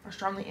together are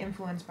strongly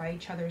influenced by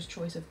each other's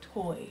choice of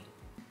toy.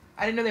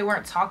 I didn't know they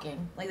weren't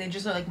talking. Like they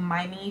just are like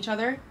miming each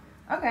other.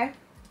 Okay.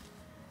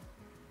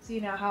 See,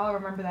 now how I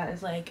remember that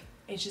is like,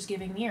 it's just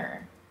giving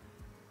mirror.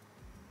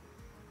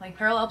 Like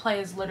parallel play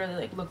is literally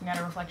like looking at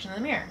a reflection in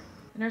the mirror.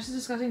 The nurse is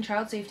discussing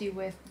child safety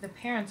with the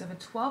parents of a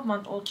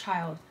 12-month-old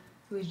child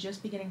who is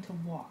just beginning to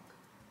walk.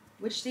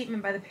 Which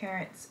statement by the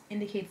parents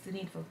indicates the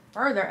need for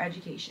further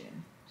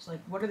education? Just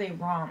like, what are they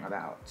wrong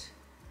about?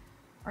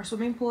 Our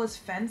swimming pool is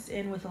fenced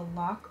in with a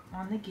lock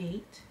on the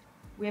gate.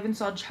 We have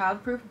installed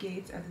child-proof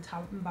gates at the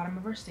top and bottom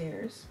of our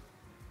stairs.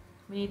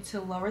 We need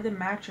to lower the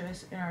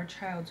mattress in our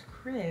child's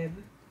crib.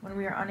 When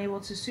we are unable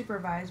to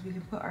supervise, we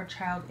can put our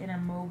child in a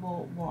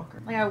mobile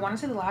walker. Like I want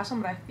to say the last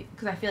one, but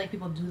because I feel like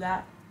people do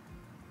that.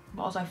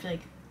 But also I feel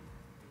like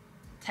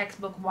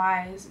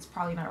textbook-wise, it's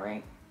probably not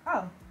right.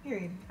 Oh,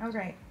 period. I was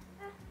right.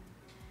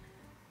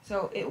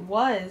 So it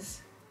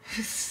was.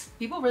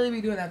 People really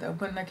be doing that though,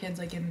 putting their kids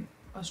like in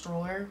a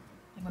stroller,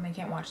 like when they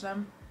can't watch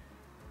them.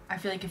 I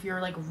feel like if you're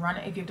like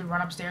if you have to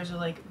run upstairs or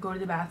like go to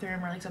the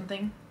bathroom or like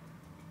something,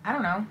 I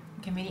don't know,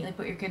 conveniently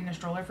put your kid in a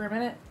stroller for a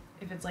minute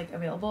if it's like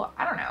available.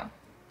 I don't know.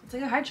 It's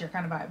like a high chair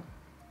kind of vibe.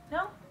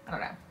 No? I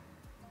don't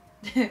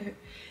know.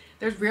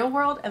 There's real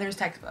world and there's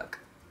textbook.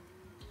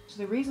 So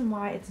the reason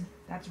why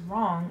that's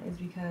wrong is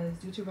because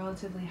due to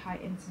relatively high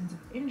incidence of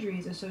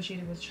injuries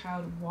associated with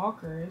child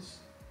walkers.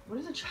 What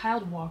is a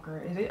child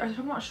walker? Are they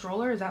talking about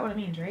stroller? Is that what it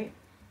means, right?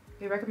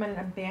 They recommended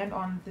a ban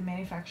on the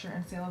manufacture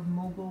and sale of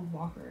mobile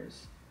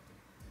walkers.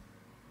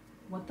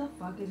 What the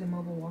fuck is a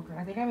mobile walker?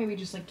 I think I maybe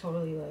just like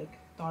totally like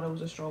thought it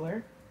was a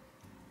stroller.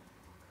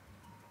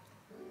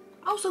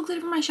 I was so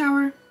excited for my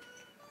shower.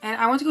 And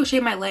I went to go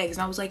shave my legs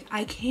and I was like,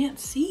 I can't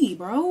see,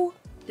 bro.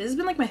 This has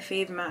been like my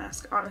fave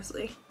mask,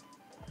 honestly,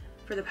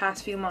 for the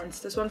past few months.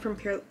 This one from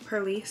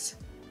purrrr.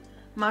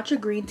 Matcha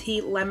green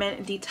tea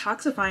lemon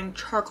detoxifying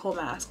charcoal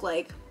mask.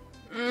 Like,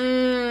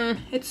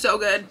 it's so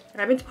good.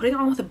 And I've been putting it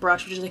on with a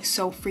brush, which is like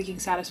so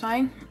freaking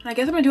satisfying. And I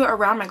guess I'm gonna do it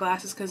around my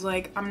glasses because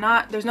like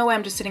there's no way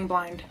I'm just sitting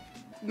blind.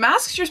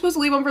 Masks you're supposed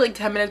to leave on for like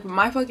 10 minutes, but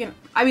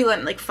I be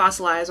letting like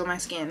fossilize on my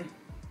skin.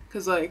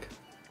 Cause like,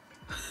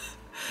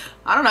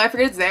 I don't know, I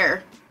forget it's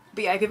there.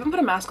 But yeah, if you haven't put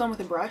a mask on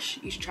with a brush,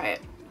 you should try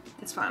it.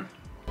 It's fun.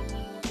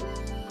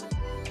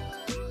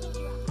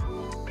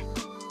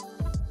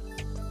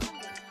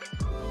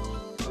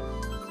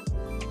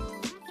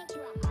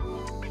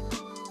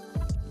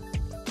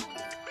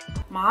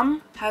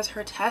 Mom has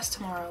her test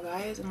tomorrow,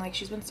 guys, and like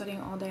she's been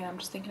studying all day and I'm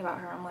just thinking about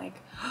her. I'm like,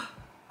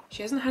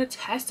 she hasn't had a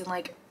test in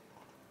like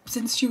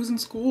since she was in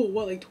school.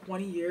 What, like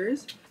 20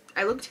 years?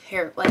 I look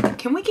terrible. Like,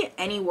 can we get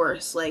any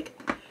worse? Like,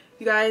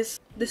 you guys,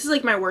 this is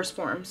like my worst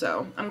form,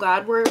 so I'm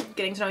glad we're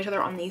getting to know each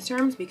other on these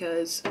terms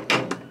because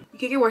you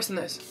can't get worse than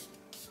this.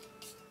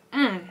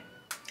 At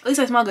least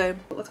I smell good.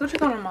 Let's go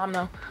check on my mom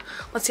though.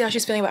 Let's see how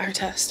she's feeling about her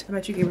test. I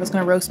bet you Gabriel's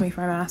gonna roast me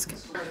for my mask.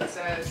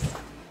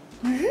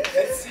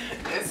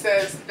 It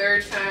says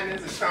third time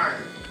is a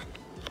charm.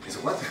 So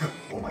what?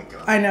 Oh my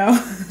god. I know.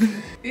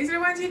 These are the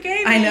ones you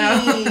gave me. I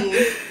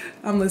know.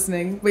 I'm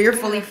listening, but you're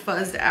fully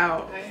fuzzed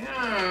out. I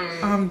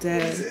am. I'm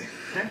dead.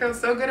 I feel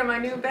so good in my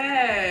new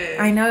bed.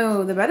 I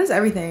know, the bed is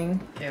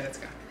everything. Yeah, let's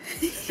go.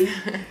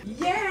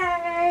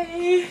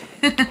 Yay!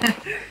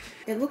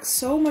 It looks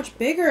so much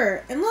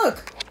bigger. And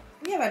look,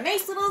 we have a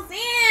nice little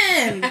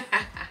stand.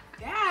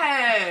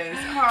 Yes.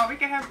 Oh, we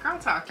can have girl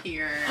talk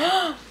here.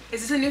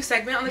 Is this a new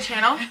segment on the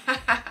channel?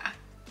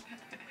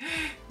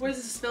 What is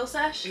this, a spill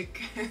sesh?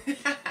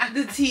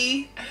 The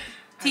tea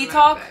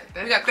talk.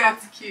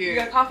 That's cute. We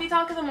got coffee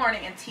talk in the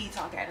morning and tea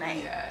talk at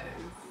night. Yes.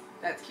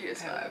 That's cute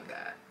as fuck. I love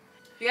that.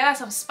 We gotta have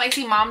some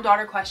spicy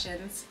mom-daughter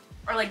questions.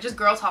 Or like just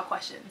girl talk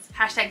questions.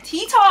 Hashtag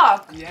tea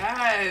talk.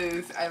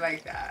 Yes, I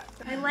like that.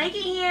 I like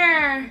it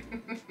here.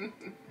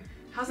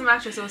 How's the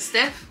mattress? It was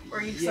stiff?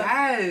 Or you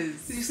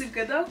Yes. Did you sleep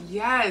good though?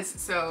 Yes.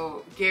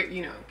 So,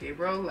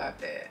 Gabriel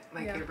loved it.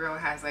 Like, yeah. Gabriel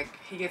has like,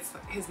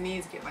 his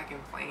knees get like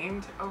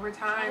inflamed over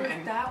time. Oh,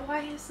 is that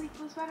why his sleep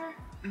was better?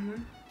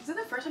 Mm-hmm. Is that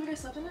the first time you guys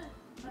slept in it?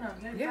 Oh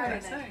no, yeah,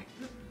 last night.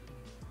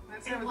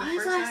 It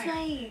was last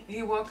night.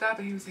 He woke up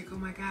and he was like, oh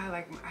my god,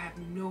 like I have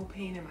no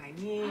pain in my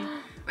knee.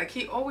 Like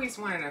he always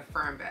wanted a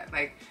firm bed.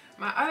 Like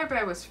my other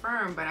bed was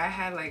firm, but I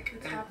had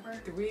like a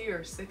 3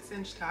 or 6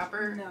 inch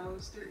topper. No, it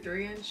was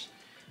 3 inch.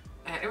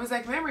 And it was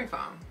like memory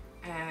foam.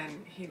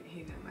 And he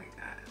didn't like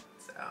that.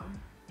 So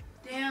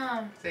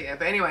damn. So yeah,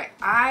 but anyway,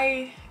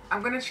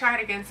 I'm gonna try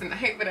it again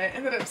tonight, but I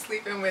ended up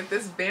sleeping with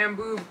this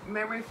bamboo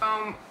memory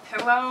foam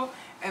pillow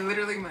and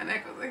literally my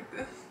neck was like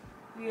this.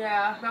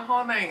 Yeah. The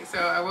whole night. So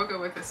I woke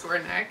up with a sore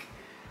neck.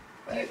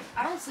 But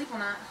I don't sleep on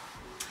that.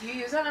 Do you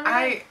use that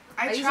memory foam?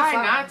 I try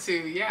not to,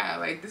 yeah.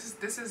 Like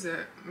this is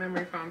a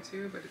memory foam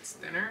too, but it's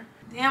thinner.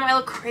 Damn, I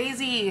look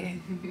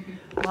crazy.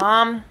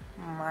 Mom,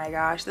 oh my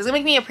gosh. This is gonna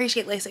make me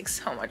appreciate LASIK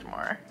so much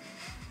more.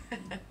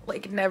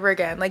 Like never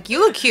again. Like you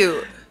look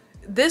cute.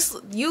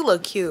 you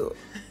look cute.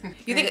 Do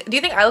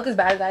you think I look as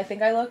bad as I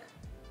think I look?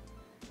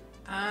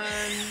 I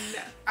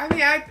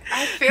mean,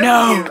 I feel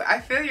you. I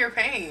feel your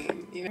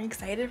pain. You know? Are you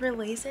excited for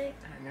LASIK?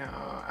 I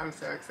know. I'm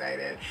so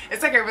excited.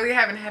 It's like I really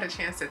haven't had a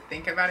chance to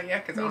think about it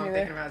yet because all I'm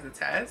thinking about is the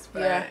test.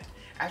 But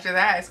after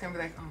that, it's gonna be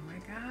like, oh my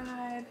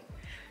god,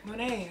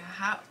 Monet,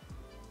 how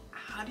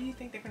do you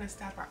think they're gonna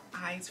stop our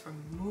eyes from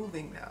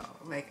moving though?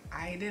 Like,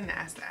 I didn't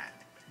ask that.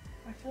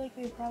 I feel like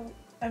they probably.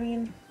 I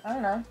mean, I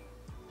don't know.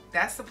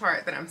 That's the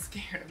part that I'm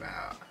scared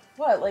about.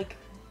 What, like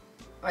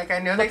I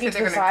know they said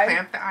they're gonna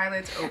clamp the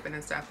eyelids open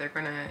and stuff. They're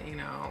gonna, you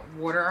know,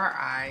 water our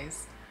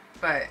eyes.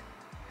 But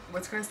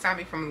what's gonna stop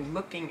me from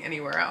looking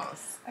anywhere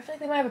else? I feel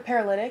like they might have a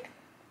paralytic,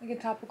 like a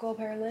topical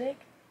paralytic.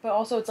 But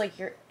also it's like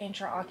your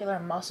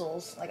intraocular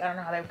muscles. Like, I don't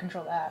know how they would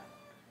control that.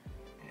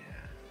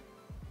 Yeah.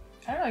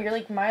 I don't know, you're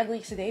like mildly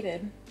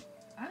sedated.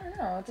 I don't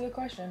know, it's a good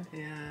question.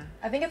 Yeah.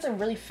 I think it's a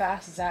really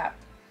fast zap.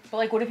 But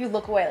like, what if you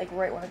look away, like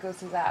right when it goes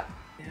to zap?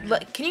 Yeah.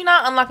 Like, can you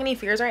not unlock any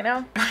fears right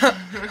now?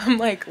 I'm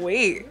like,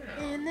 wait.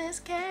 In this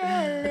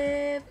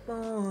California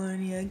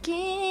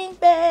king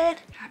bed.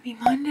 Happy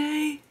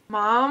Monday.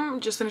 Mom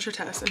just finished her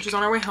test and she's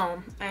on her way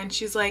home. And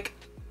she's like,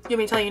 you want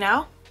me to tell you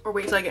now? Or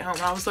wait till I get home?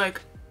 And I was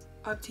like,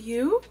 up to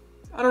you?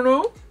 I don't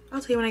know. I'll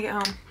tell you when I get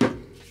home.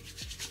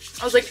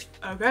 I was like,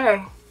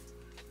 okay.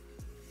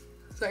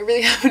 So I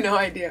really have no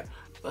idea.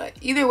 But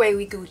either way,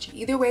 we Gucci.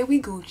 Either way,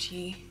 we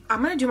Gucci.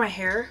 I'm gonna do my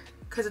hair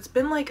because it's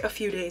been like a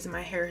few days and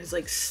my hair has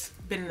like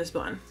been in this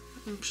bun.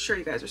 I'm sure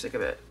you guys are sick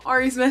of it.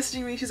 Ari's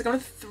messaging me. She's like, I'm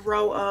gonna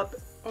throw up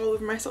all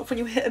over myself when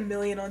you hit 1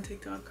 million on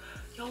TikTok.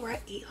 Y'all, we're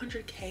at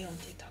 800K on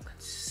TikTok.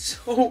 That's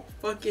so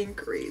fucking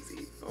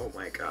crazy. Oh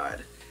my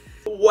god.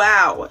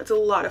 Wow, it's a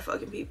lot of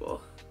fucking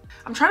people.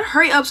 I'm trying to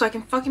hurry up so I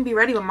can fucking be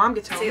ready when mom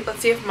gets home. Let's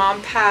see if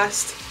mom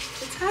passed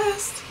the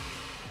test.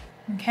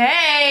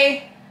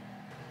 Okay.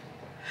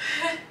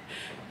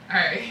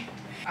 Alright.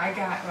 I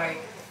got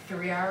like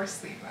 3 hours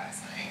sleep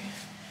last night.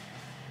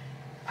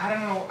 I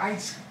don't know,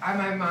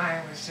 my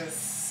mind was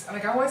just,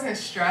 like, I wasn't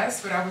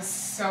stressed, but I was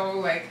so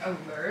like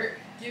alert.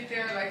 Get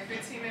there like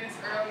 15 minutes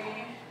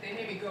early. They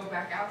made me go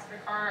back out to the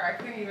car. I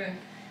couldn't even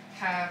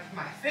have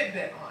my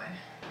Fitbit on.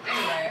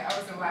 Anyway, I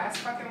was the last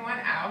fucking one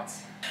out.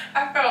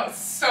 I felt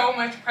so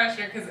much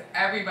pressure because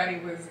everybody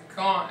was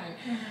gone.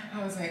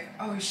 I was like,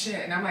 oh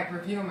shit. And I'm like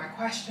reviewing my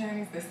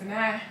questions, this and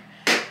that.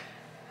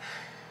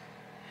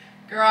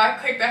 Girl, I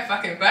clicked that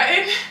fucking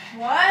button.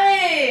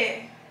 What?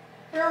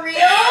 For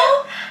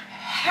real?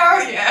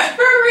 Hell yeah.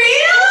 For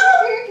real?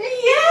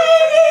 Yay!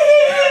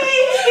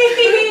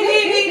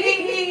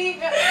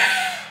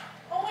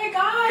 Oh my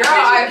god. Girl,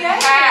 I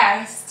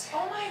passed.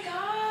 Oh my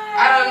god.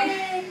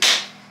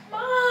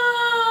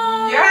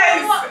 Mom.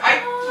 Yes.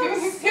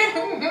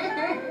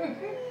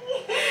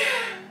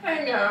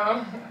 I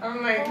know.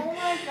 I'm like, oh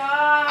my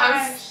god.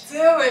 I'm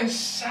still in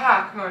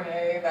shock,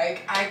 Monet.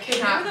 Like, I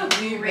cannot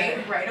believe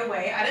it. Right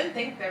away. I didn't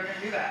think they were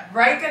gonna do that.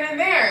 Right then and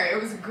there.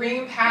 It was a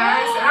green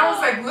pass. And I was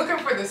like looking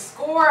for the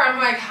score. I'm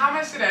like, how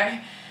much did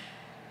I?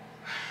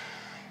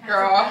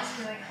 Girl. That's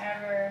the best feeling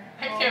ever.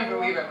 I can't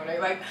believe it, Monet.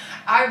 Like,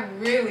 I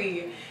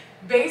really,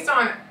 based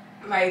on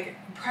like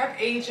Prep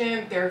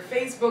Agent, their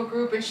Facebook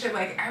group and shit,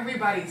 like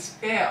everybody's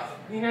failed.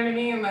 You know what I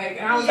mean? Like,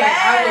 and I was like,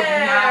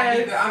 I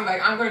would not be I'm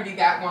like, I'm gonna be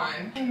that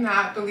one. I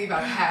cannot believe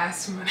I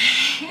passed,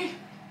 Monet.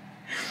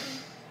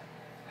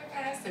 I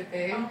passed it,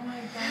 babe. Oh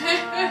my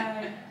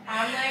god.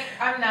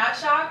 I'm not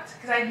shocked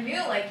because I knew,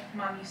 like,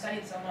 Mom, you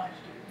studied so much,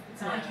 dude.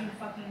 It's not like you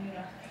fucking knew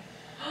nothing.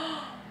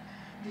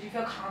 Did you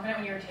feel confident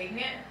when you were taking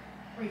it?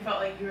 Or you felt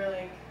like you were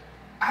like...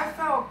 I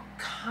felt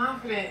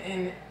confident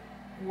in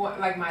what,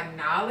 like, my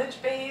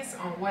knowledge base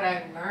on what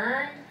I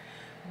learned,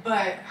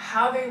 but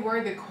how they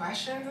word the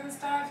questions and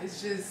stuff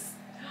is just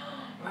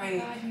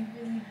like, God, you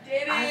really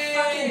did it. I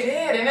fucking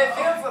did. And it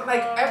feels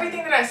like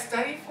everything that I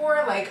studied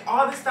for, like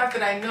all the stuff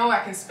that I know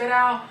I can spit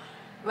out,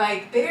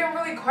 like they didn't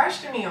really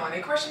question me on.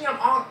 They questioned me on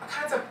all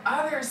kinds of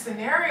other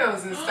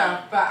scenarios and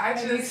stuff, but I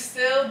just you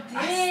still did.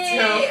 I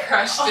still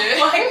crushed it.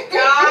 Oh my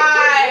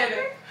god.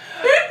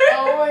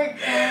 Oh my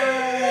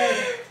god.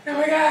 Oh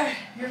my god.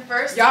 Your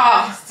first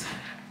test.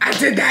 I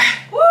did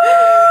that. Woo!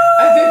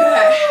 I did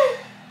that.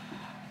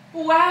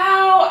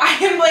 Wow. I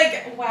am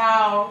like,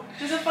 wow.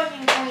 Just a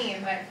fucking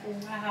queen. Like,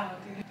 wow,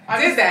 dude.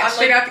 I did that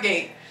straight out the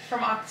gate.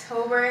 From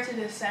October to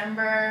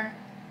December,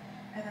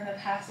 and then the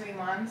past 3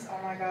 months. Oh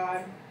my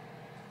god.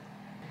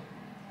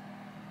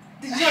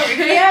 Did you read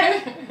it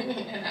yet?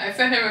 I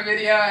sent him a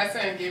video. I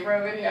sent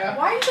Gabriel a video.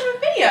 Why did you send him a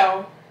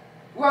video?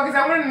 Well, because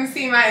I wanted him to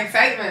see my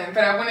excitement,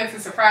 but I wanted to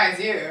surprise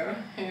you.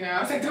 You know,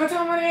 I was like, don't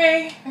tell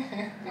Monet.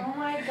 Oh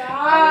my god.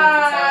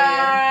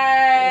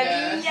 I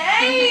wanted to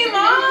tell you. Yay,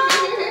 Mom.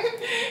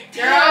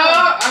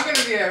 Girl, I'm going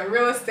to be a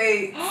real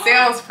estate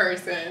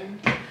salesperson.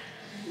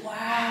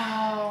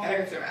 Wow. Gotta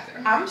go to the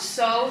bathroom. I'm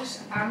so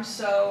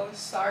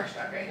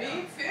starstruck right now.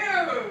 Me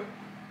too.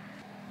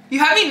 You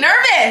have me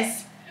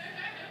nervous.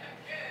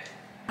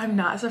 I'm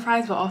not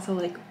surprised, but also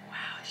like,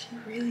 wow, she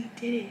really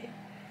did it.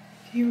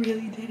 She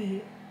really did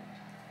it.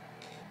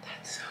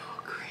 That's so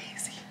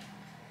crazy.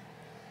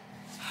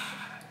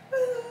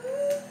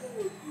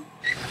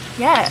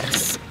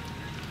 Yes.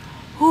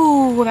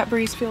 Ooh, that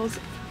breeze feels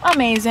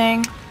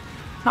amazing.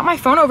 Not my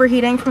phone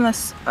overheating from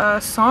this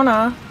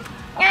sauna.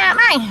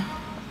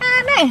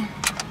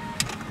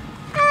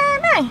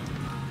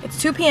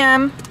 It's 2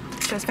 p.m.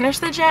 Just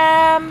finished the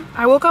gym.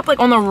 I woke up like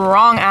on the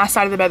wrong ass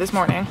side of the bed this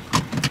morning.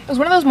 It was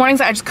one of those mornings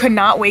that I just could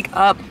not wake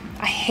up.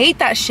 I hate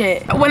that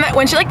shit. When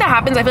shit like that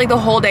happens, I feel like the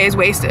whole day is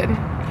wasted.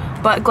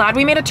 But glad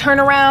we made a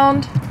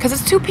turnaround because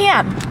it's 2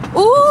 p.m.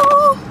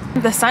 Ooh,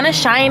 the sun is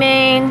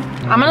shining.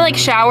 I'm gonna like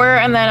shower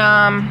and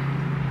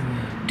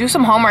then do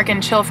some homework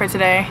and chill for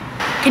today.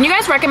 Can you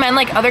guys recommend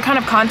like other kind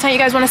of content you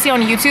guys want to see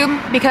on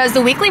YouTube? Because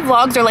the weekly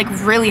vlogs are like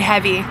really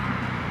heavy.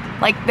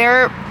 Like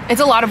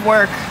it's a lot of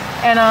work.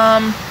 And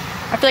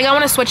I feel like I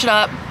want to switch it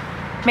up.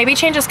 Maybe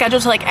change the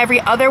schedule to like every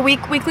other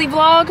weekly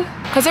vlog.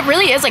 Because it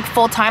really is like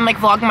full-time, like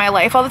vlogging my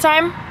life all the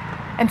time.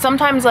 And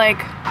sometimes I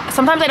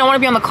don't want to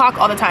be on the clock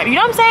all the time. You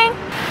know what I'm saying?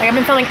 Like I've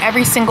been filming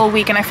every single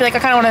week and I feel like I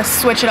kind of want to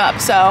switch it up.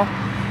 So,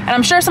 and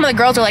I'm sure some of the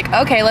girls are like,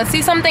 okay, let's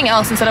see something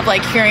else instead of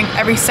like hearing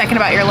every second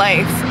about your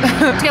life.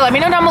 Okay, let me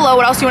know down below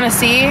what else you want to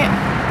see.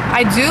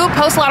 I do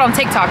post a lot on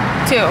TikTok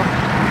too.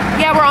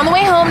 Yeah, we're on the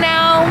way home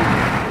now.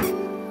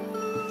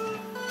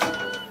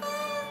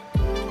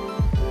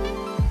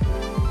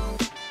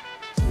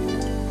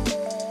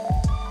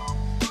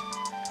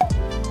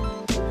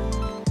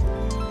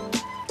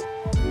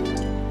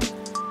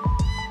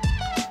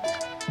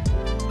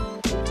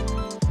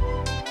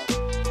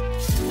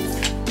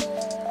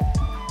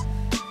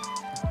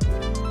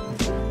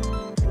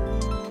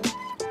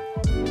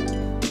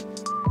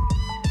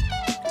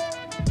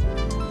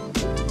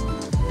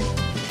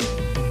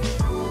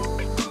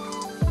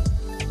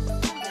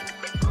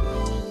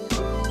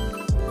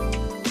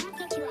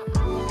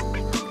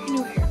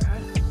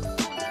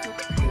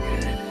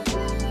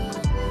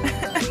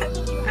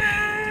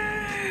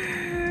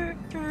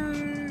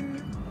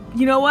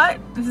 You know what?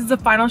 This is the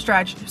final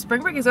stretch.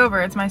 Spring break is over.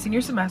 It's my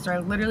senior semester. I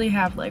literally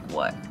have like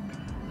what?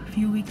 A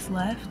few weeks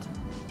left?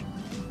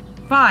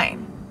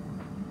 Fine.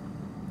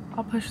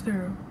 I'll push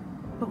through.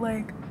 But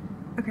like,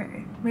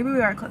 okay, maybe we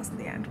are close to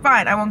the end.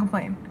 Fine, I won't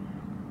complain.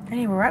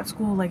 Anyway, we're at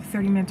school like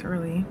 30 minutes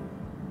early.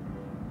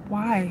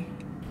 Why?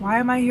 Why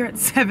am I here at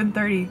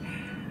 7:30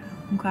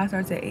 when class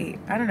starts at 8?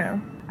 I don't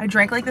know. I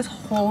drank like this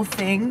whole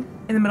thing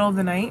in the middle of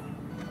the night.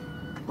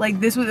 Like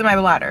this was in my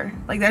bladder.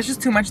 Like that's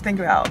just too much to think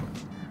about.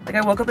 Like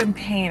I woke up in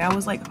pain. I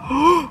was like,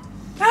 oh,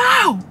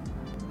 ow!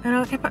 And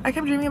I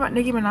kept dreaming about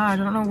Nicki Minaj. I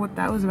don't know what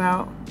that was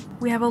about.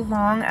 We have a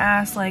long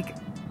ass like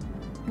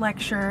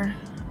lecture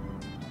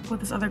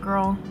with this other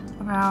girl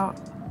about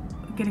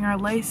getting our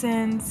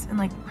license and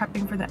like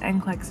prepping for the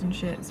NCLEX and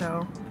shit.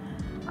 So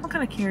I'm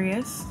kind of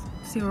curious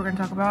to see what we're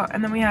gonna talk about.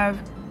 And then we have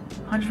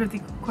 150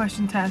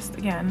 question test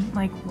again.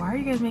 Like, why are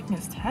you guys making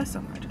us test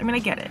so much? I mean, I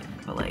get it,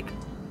 but like,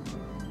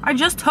 I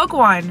just took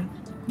one.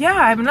 Yeah,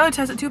 I have another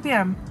test at 2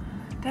 p.m.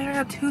 Dang, I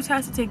got 2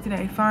 tests to take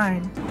today.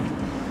 Fine.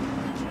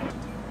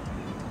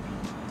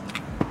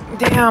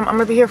 Damn, I'm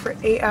gonna be here for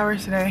 8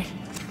 hours today.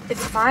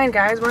 It's fine,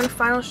 guys. We're in the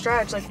final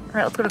stretch. Like, all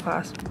right, let's go to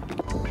class.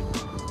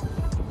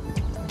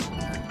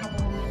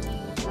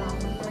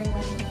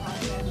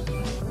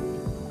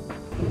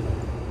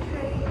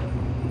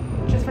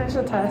 Just finished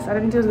the test. I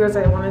didn't do as good as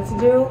I wanted to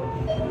do,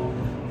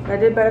 but I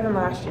did better than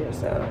last year.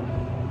 So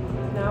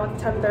now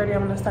it's 10:30.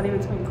 I'm gonna study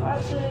between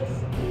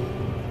classes.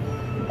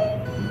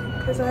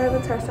 Because I have a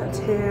test at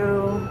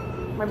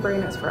 2. My brain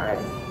is fried.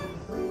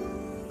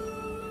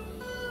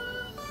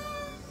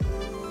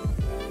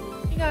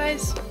 Hey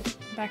guys,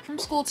 back from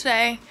school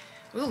today.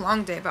 It was a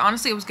long day, but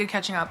honestly it was good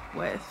catching up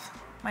with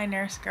my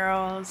nurse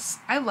girls.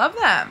 I love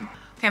them.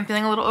 Okay, I'm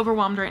feeling a little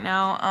overwhelmed right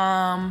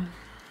now.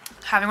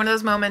 Having one of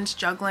those moments,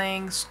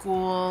 juggling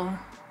school,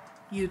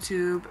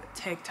 YouTube,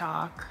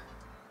 TikTok,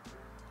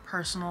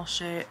 personal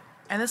shit,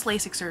 and this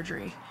LASIK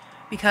surgery.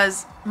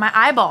 Because my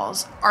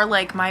eyeballs are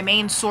like my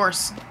main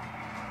source.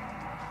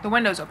 The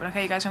window's open,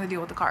 okay? You guys don't have to deal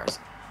with the cars.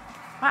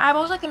 My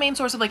eyeballs are like the main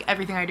source of like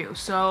everything I do.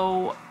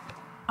 So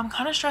I'm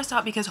kind of stressed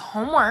out because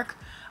homework,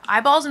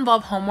 eyeballs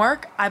involve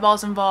homework,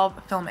 eyeballs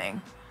involve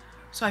filming.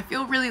 So I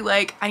feel really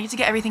like I need to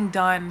get everything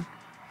done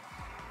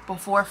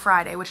before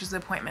Friday, which is the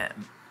appointment.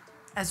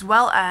 As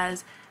well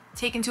as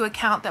take into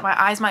account that my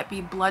eyes might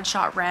be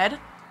bloodshot red.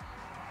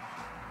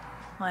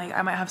 Like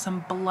I might have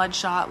some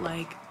bloodshot,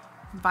 like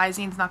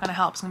Visine's not gonna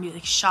help. It's gonna be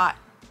like shot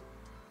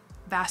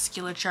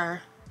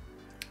vasculature.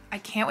 I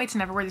can't wait to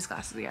never wear these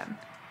glasses again.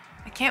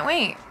 I can't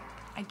wait.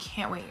 I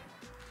can't wait.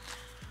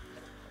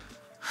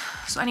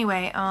 So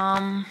anyway,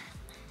 my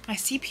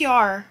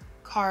CPR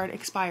card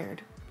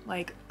expired.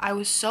 Like I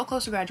was so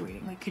close to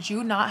graduating. Like could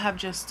you not have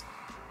just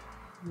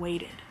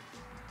waited?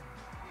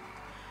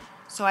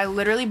 So I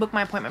literally booked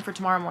my appointment for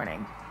tomorrow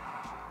morning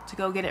to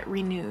go get it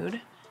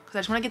renewed. Because I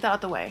just want to get that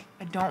out the way.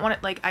 I don't want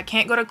it, like, I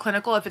can't go to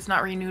clinical if it's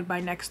not renewed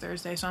by next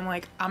Thursday. So I'm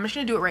like, I'm just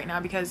going to do it right now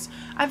because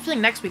I have a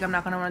feeling next week I'm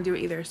not going to want to do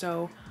it either.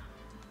 So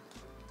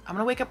I'm going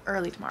to wake up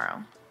early tomorrow.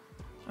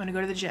 I'm going to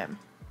go to the gym.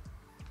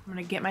 I'm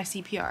going to get my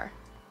CPR.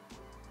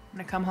 I'm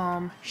going to come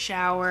home,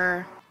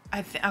 shower.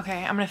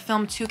 Okay, I'm going to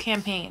film 2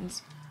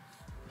 campaigns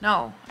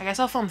No, I guess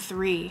I'll film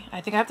 3. I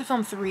think I have to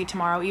film 3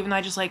 tomorrow, even though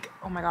I just like,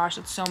 oh my gosh,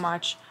 that's so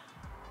much.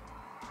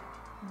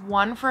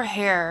 1 for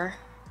hair,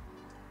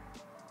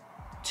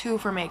 2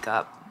 for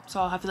makeup.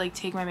 So I'll have to like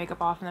take my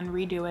makeup off and then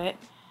redo it.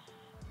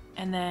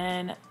 And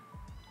then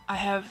I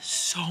have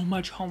so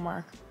much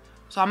homework.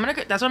 So I'm gonna,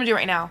 that's what I'm gonna do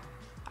right now.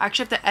 I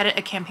actually have to edit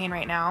a campaign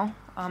right now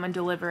and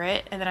deliver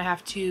it. And then I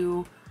have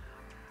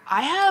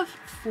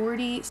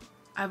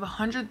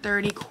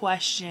 130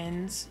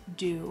 questions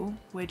due,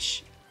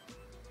 which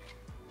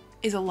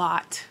is a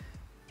lot.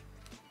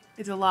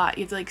 It's a lot.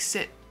 You have to like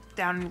sit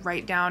down and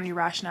write down your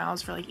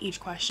rationales for like each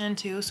question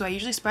too. So I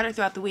usually spread it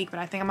throughout the week, but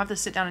I think I'm gonna have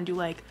to sit down and do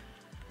like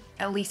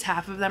at least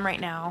half of them right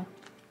now.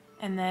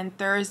 And then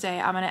Thursday,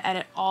 I'm gonna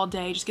edit all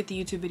day, just get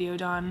the YouTube video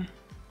done,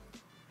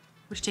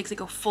 which takes like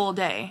a full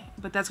day.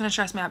 But that's gonna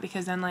stress me out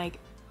because then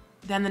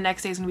the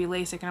next day is gonna be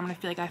LASIK and I'm gonna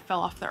feel like I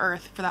fell off the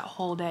earth for that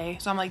whole day.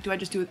 So I'm like, do I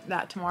just do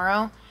that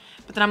tomorrow?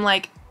 But then I'm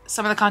like,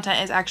 some of the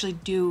content is actually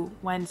due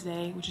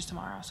Wednesday, which is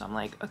tomorrow. So I'm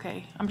like,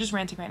 okay, I'm just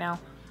ranting right now.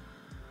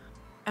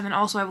 And then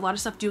also I have a lot of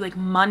stuff due like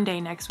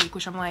Monday next week,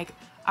 which I'm like,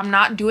 I'm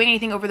not doing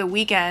anything over the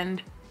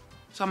weekend.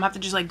 So I'm gonna have to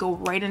just like go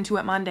right into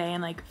it Monday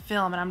and like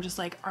film. And I'm just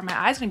like, are my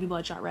eyes gonna be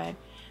bloodshot red?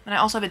 And I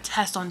also have a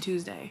test on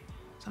Tuesday.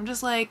 So I'm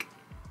just like,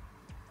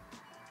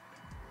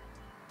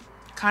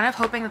 kind of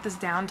hoping that this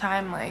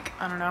downtime, like,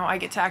 I don't know, I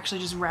get to actually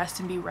just rest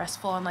and be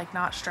restful and like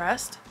not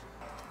stressed.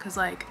 Cause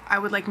like, I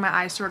would like my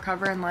eyes to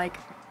recover and like,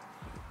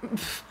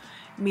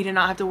 me to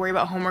not have to worry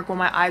about homework while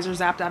my eyes are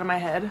zapped out of my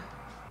head.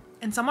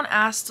 And someone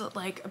asked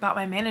like about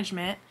my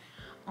management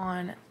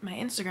on my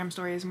Instagram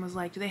stories and was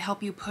like, do they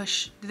help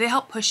push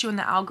you in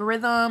the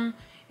algorithm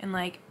and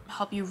like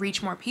help you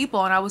reach more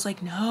people? And I was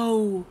like,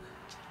 no.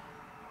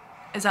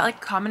 Is that like a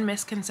common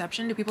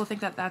misconception? Do people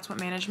think that that's what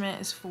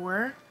management is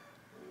for?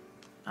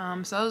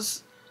 So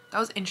that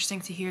was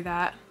interesting to hear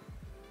that.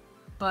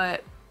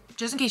 But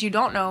just in case you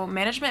don't know,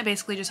 management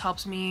basically just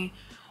helps me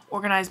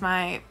organize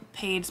my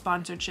paid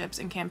sponsorships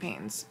and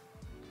campaigns.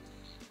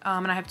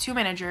 And I have 2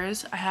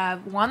 managers. I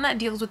have one that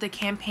deals with the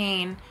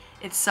campaign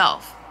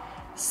itself.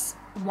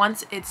 One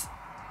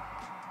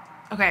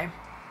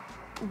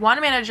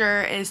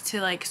manager is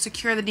to like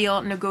secure the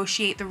deal,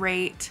 negotiate the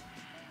rate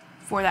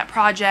for that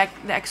project,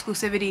 the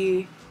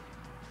exclusivity,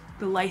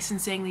 the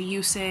licensing, the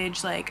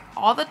usage, like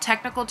all the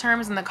technical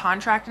terms in the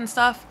contract and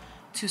stuff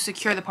to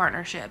secure the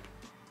partnership.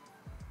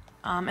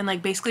 And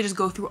like basically just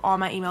go through all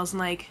my emails and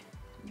like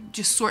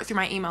just sort through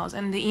my emails.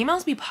 And the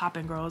emails be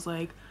popping, girls.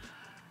 Like,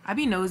 I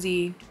be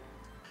nosy.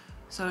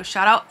 So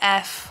shout out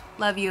F,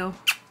 love you.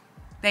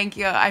 Thank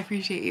you, I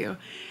appreciate you.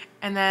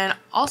 And then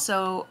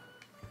also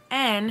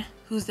N,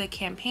 who's the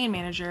campaign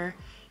manager,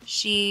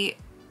 she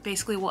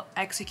basically will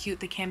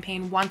execute the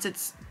campaign once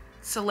it's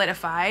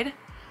solidified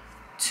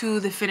to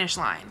the finish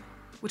line,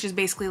 which is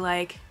basically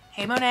like,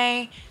 hey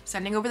Monet,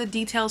 sending over the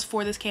details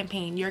for this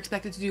campaign. You're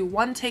expected to do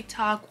 1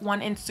 TikTok,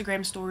 1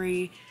 Instagram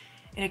story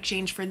in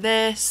exchange for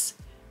this,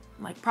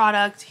 like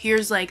product.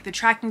 Here's like the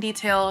tracking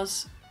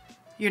details.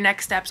 Your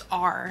next steps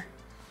are,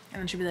 and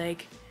then she'll be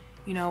like,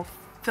 you know,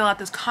 fill out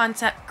this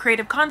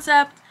creative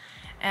concept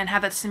and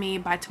have that to me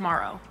by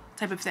tomorrow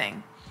type of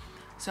thing.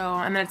 So,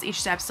 and then it's each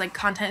step. It's like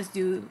content is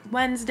due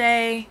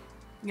Wednesday,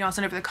 you know, I'll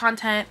send over the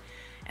content.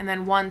 And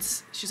then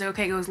once she's like,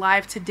 okay, it goes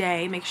live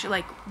today, make sure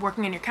like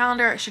working in your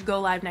calendar, it should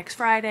go live next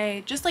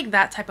Friday. Just like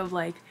that type of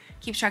like,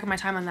 keeps track of my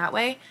timeline that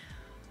way.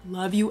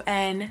 Love you,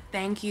 N.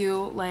 Thank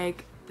you.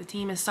 Like, the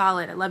team is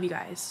solid. I love you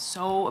guys.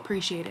 So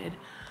appreciated.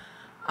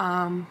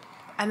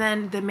 And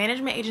then the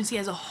management agency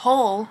as a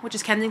whole, which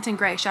is Kensington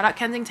Gray. Shout out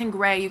Kensington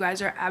Gray. You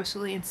guys are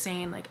absolutely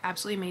insane. Like,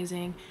 absolutely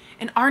amazing.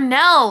 And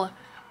Arnell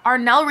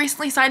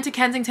recently signed to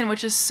Kensington,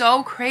 which is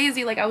so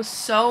crazy. Like, I was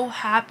so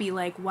happy.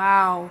 Like,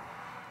 wow.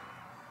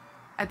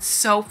 That's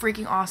so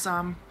freaking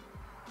awesome.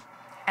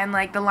 And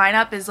like the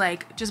lineup is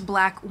like just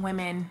black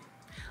women.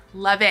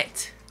 Love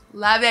it.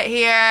 Love it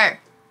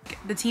here.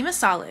 The team is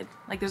solid.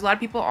 Like, there's a lot of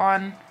people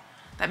on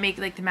that make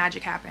like the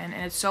magic happen,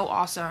 and it's so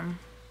awesome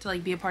to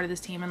like be a part of this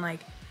team. And like,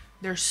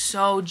 they're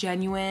so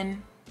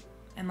genuine,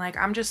 and like,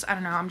 I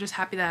don't know, I'm just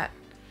happy that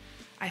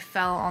I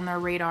fell on their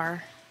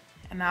radar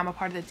and now I'm a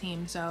part of the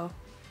team. So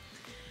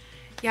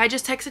yeah, I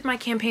just texted my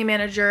campaign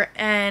manager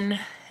and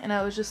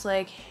I was just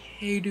like,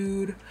 hey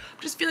dude, I'm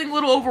just feeling a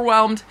little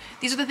overwhelmed.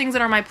 These are the things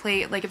that are on my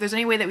plate. Like, if there's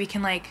any way that we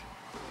can like,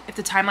 if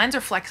the timelines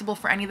are flexible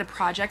for any of the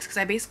projects, because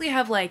I basically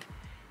have like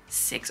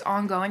 6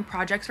 ongoing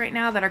projects right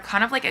now that are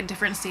kind of like at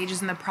different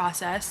stages in the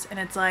process, and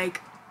it's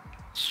like,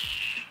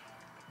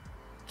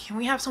 can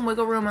we have some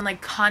wiggle room on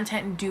like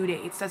content and due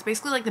dates? That's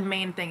basically like the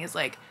main thing, is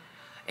like,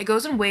 it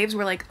goes in waves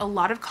where like a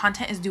lot of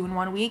content is due in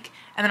 1 week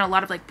and then a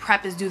lot of like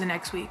prep is due the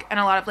next week, and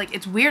a lot of like,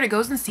 it's weird, it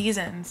goes in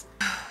seasons.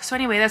 So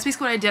anyway, that's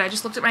basically what I did. I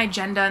just looked at my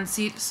agenda and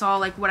saw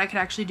like what I could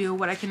actually do,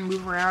 what I can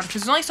move around,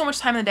 because there's only so much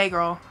time in the day,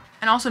 girl.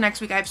 And also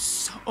next week I have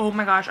oh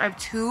my gosh, I have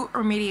 2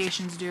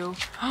 remediations due,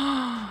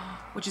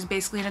 which is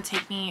basically gonna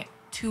take me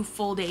 2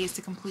 full days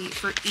to complete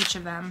for each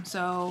of them.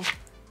 So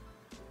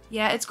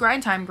yeah, it's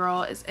grind time,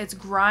 girl. It's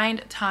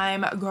grind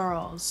time,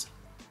 girls.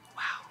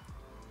 Wow.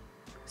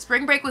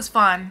 Spring break was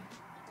fun.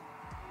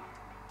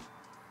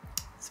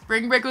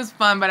 spring break was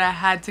fun, but I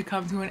had to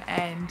come to an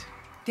end.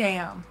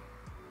 Damn.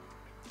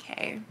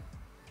 Okay.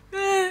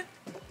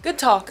 Good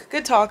talk,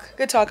 good talk,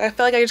 good talk. I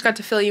feel like I just got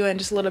to fill you in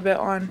just a little bit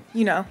on,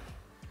 you know,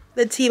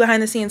 the tea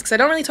behind the scenes, because I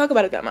don't really talk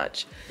about it that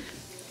much.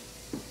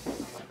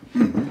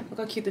 Look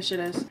how cute this shit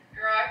is. Girl,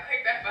 I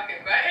clicked that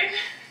fucking button.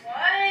 What?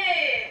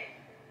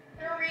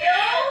 For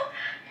real?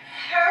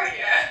 Hell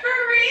yeah. For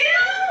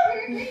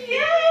real?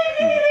 Yay!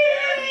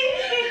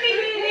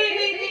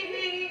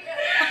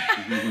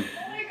 Oh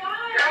my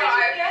god. Girl,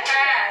 I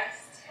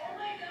passed. Oh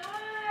my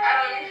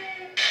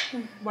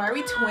god. Why are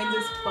we twins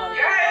as fuck?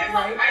 Yes,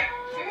 right?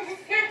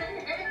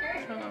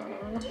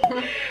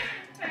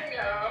 I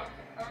know.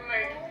 I'm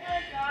like, oh my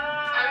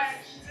god. I'm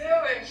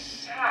still in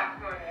shock,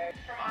 Monet.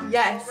 From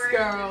Yes, October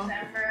girl.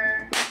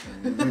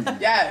 to December.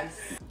 Yes.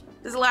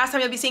 This is the last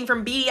time you'll be seeing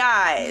from beady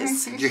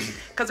eyes.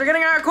 Because we're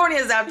getting our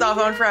corneas zapped off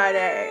on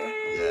Friday.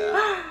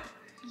 Yeah.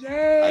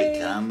 Yay. I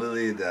can't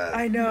believe that.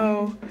 I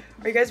know.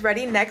 Are you guys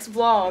ready? Next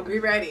vlog. We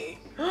ready.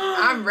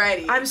 I'm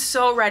ready. I'm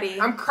so ready.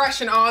 I'm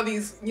crushing all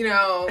these, you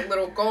know,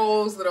 little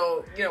goals,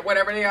 little, you know,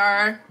 whatever they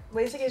are.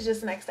 LASIK is just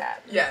the next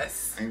step.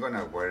 Yes. I'm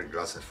gonna wear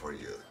glasses for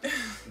you.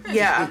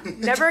 Yeah.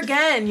 Never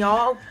again,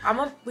 y'all.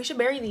 We should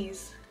bury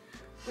these.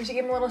 We should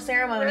give them a little Rest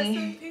ceremony.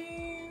 in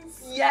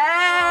peace.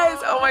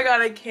 Yes! Oh my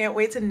god, I can't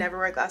wait to never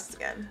wear glasses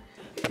again.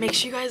 Make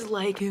sure you guys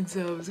like and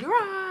subscribe.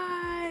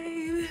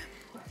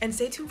 And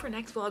stay tuned for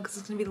next vlog because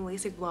it's gonna be the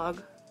LASIK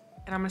vlog.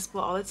 And I'm gonna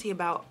spill all the tea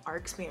about our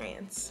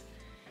experience.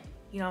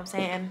 You know what I'm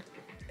saying?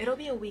 It'll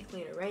be a week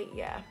later, right?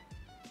 Yeah.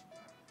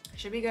 I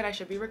should be good. I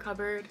should be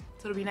recovered.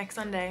 So it'll be next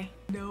Sunday.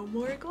 No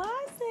more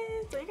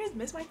glasses. Don't you guys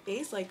miss my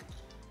face? Like,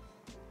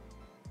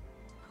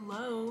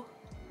 hello?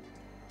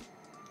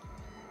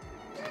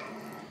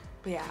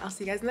 But yeah, I'll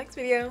see you guys in the next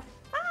video.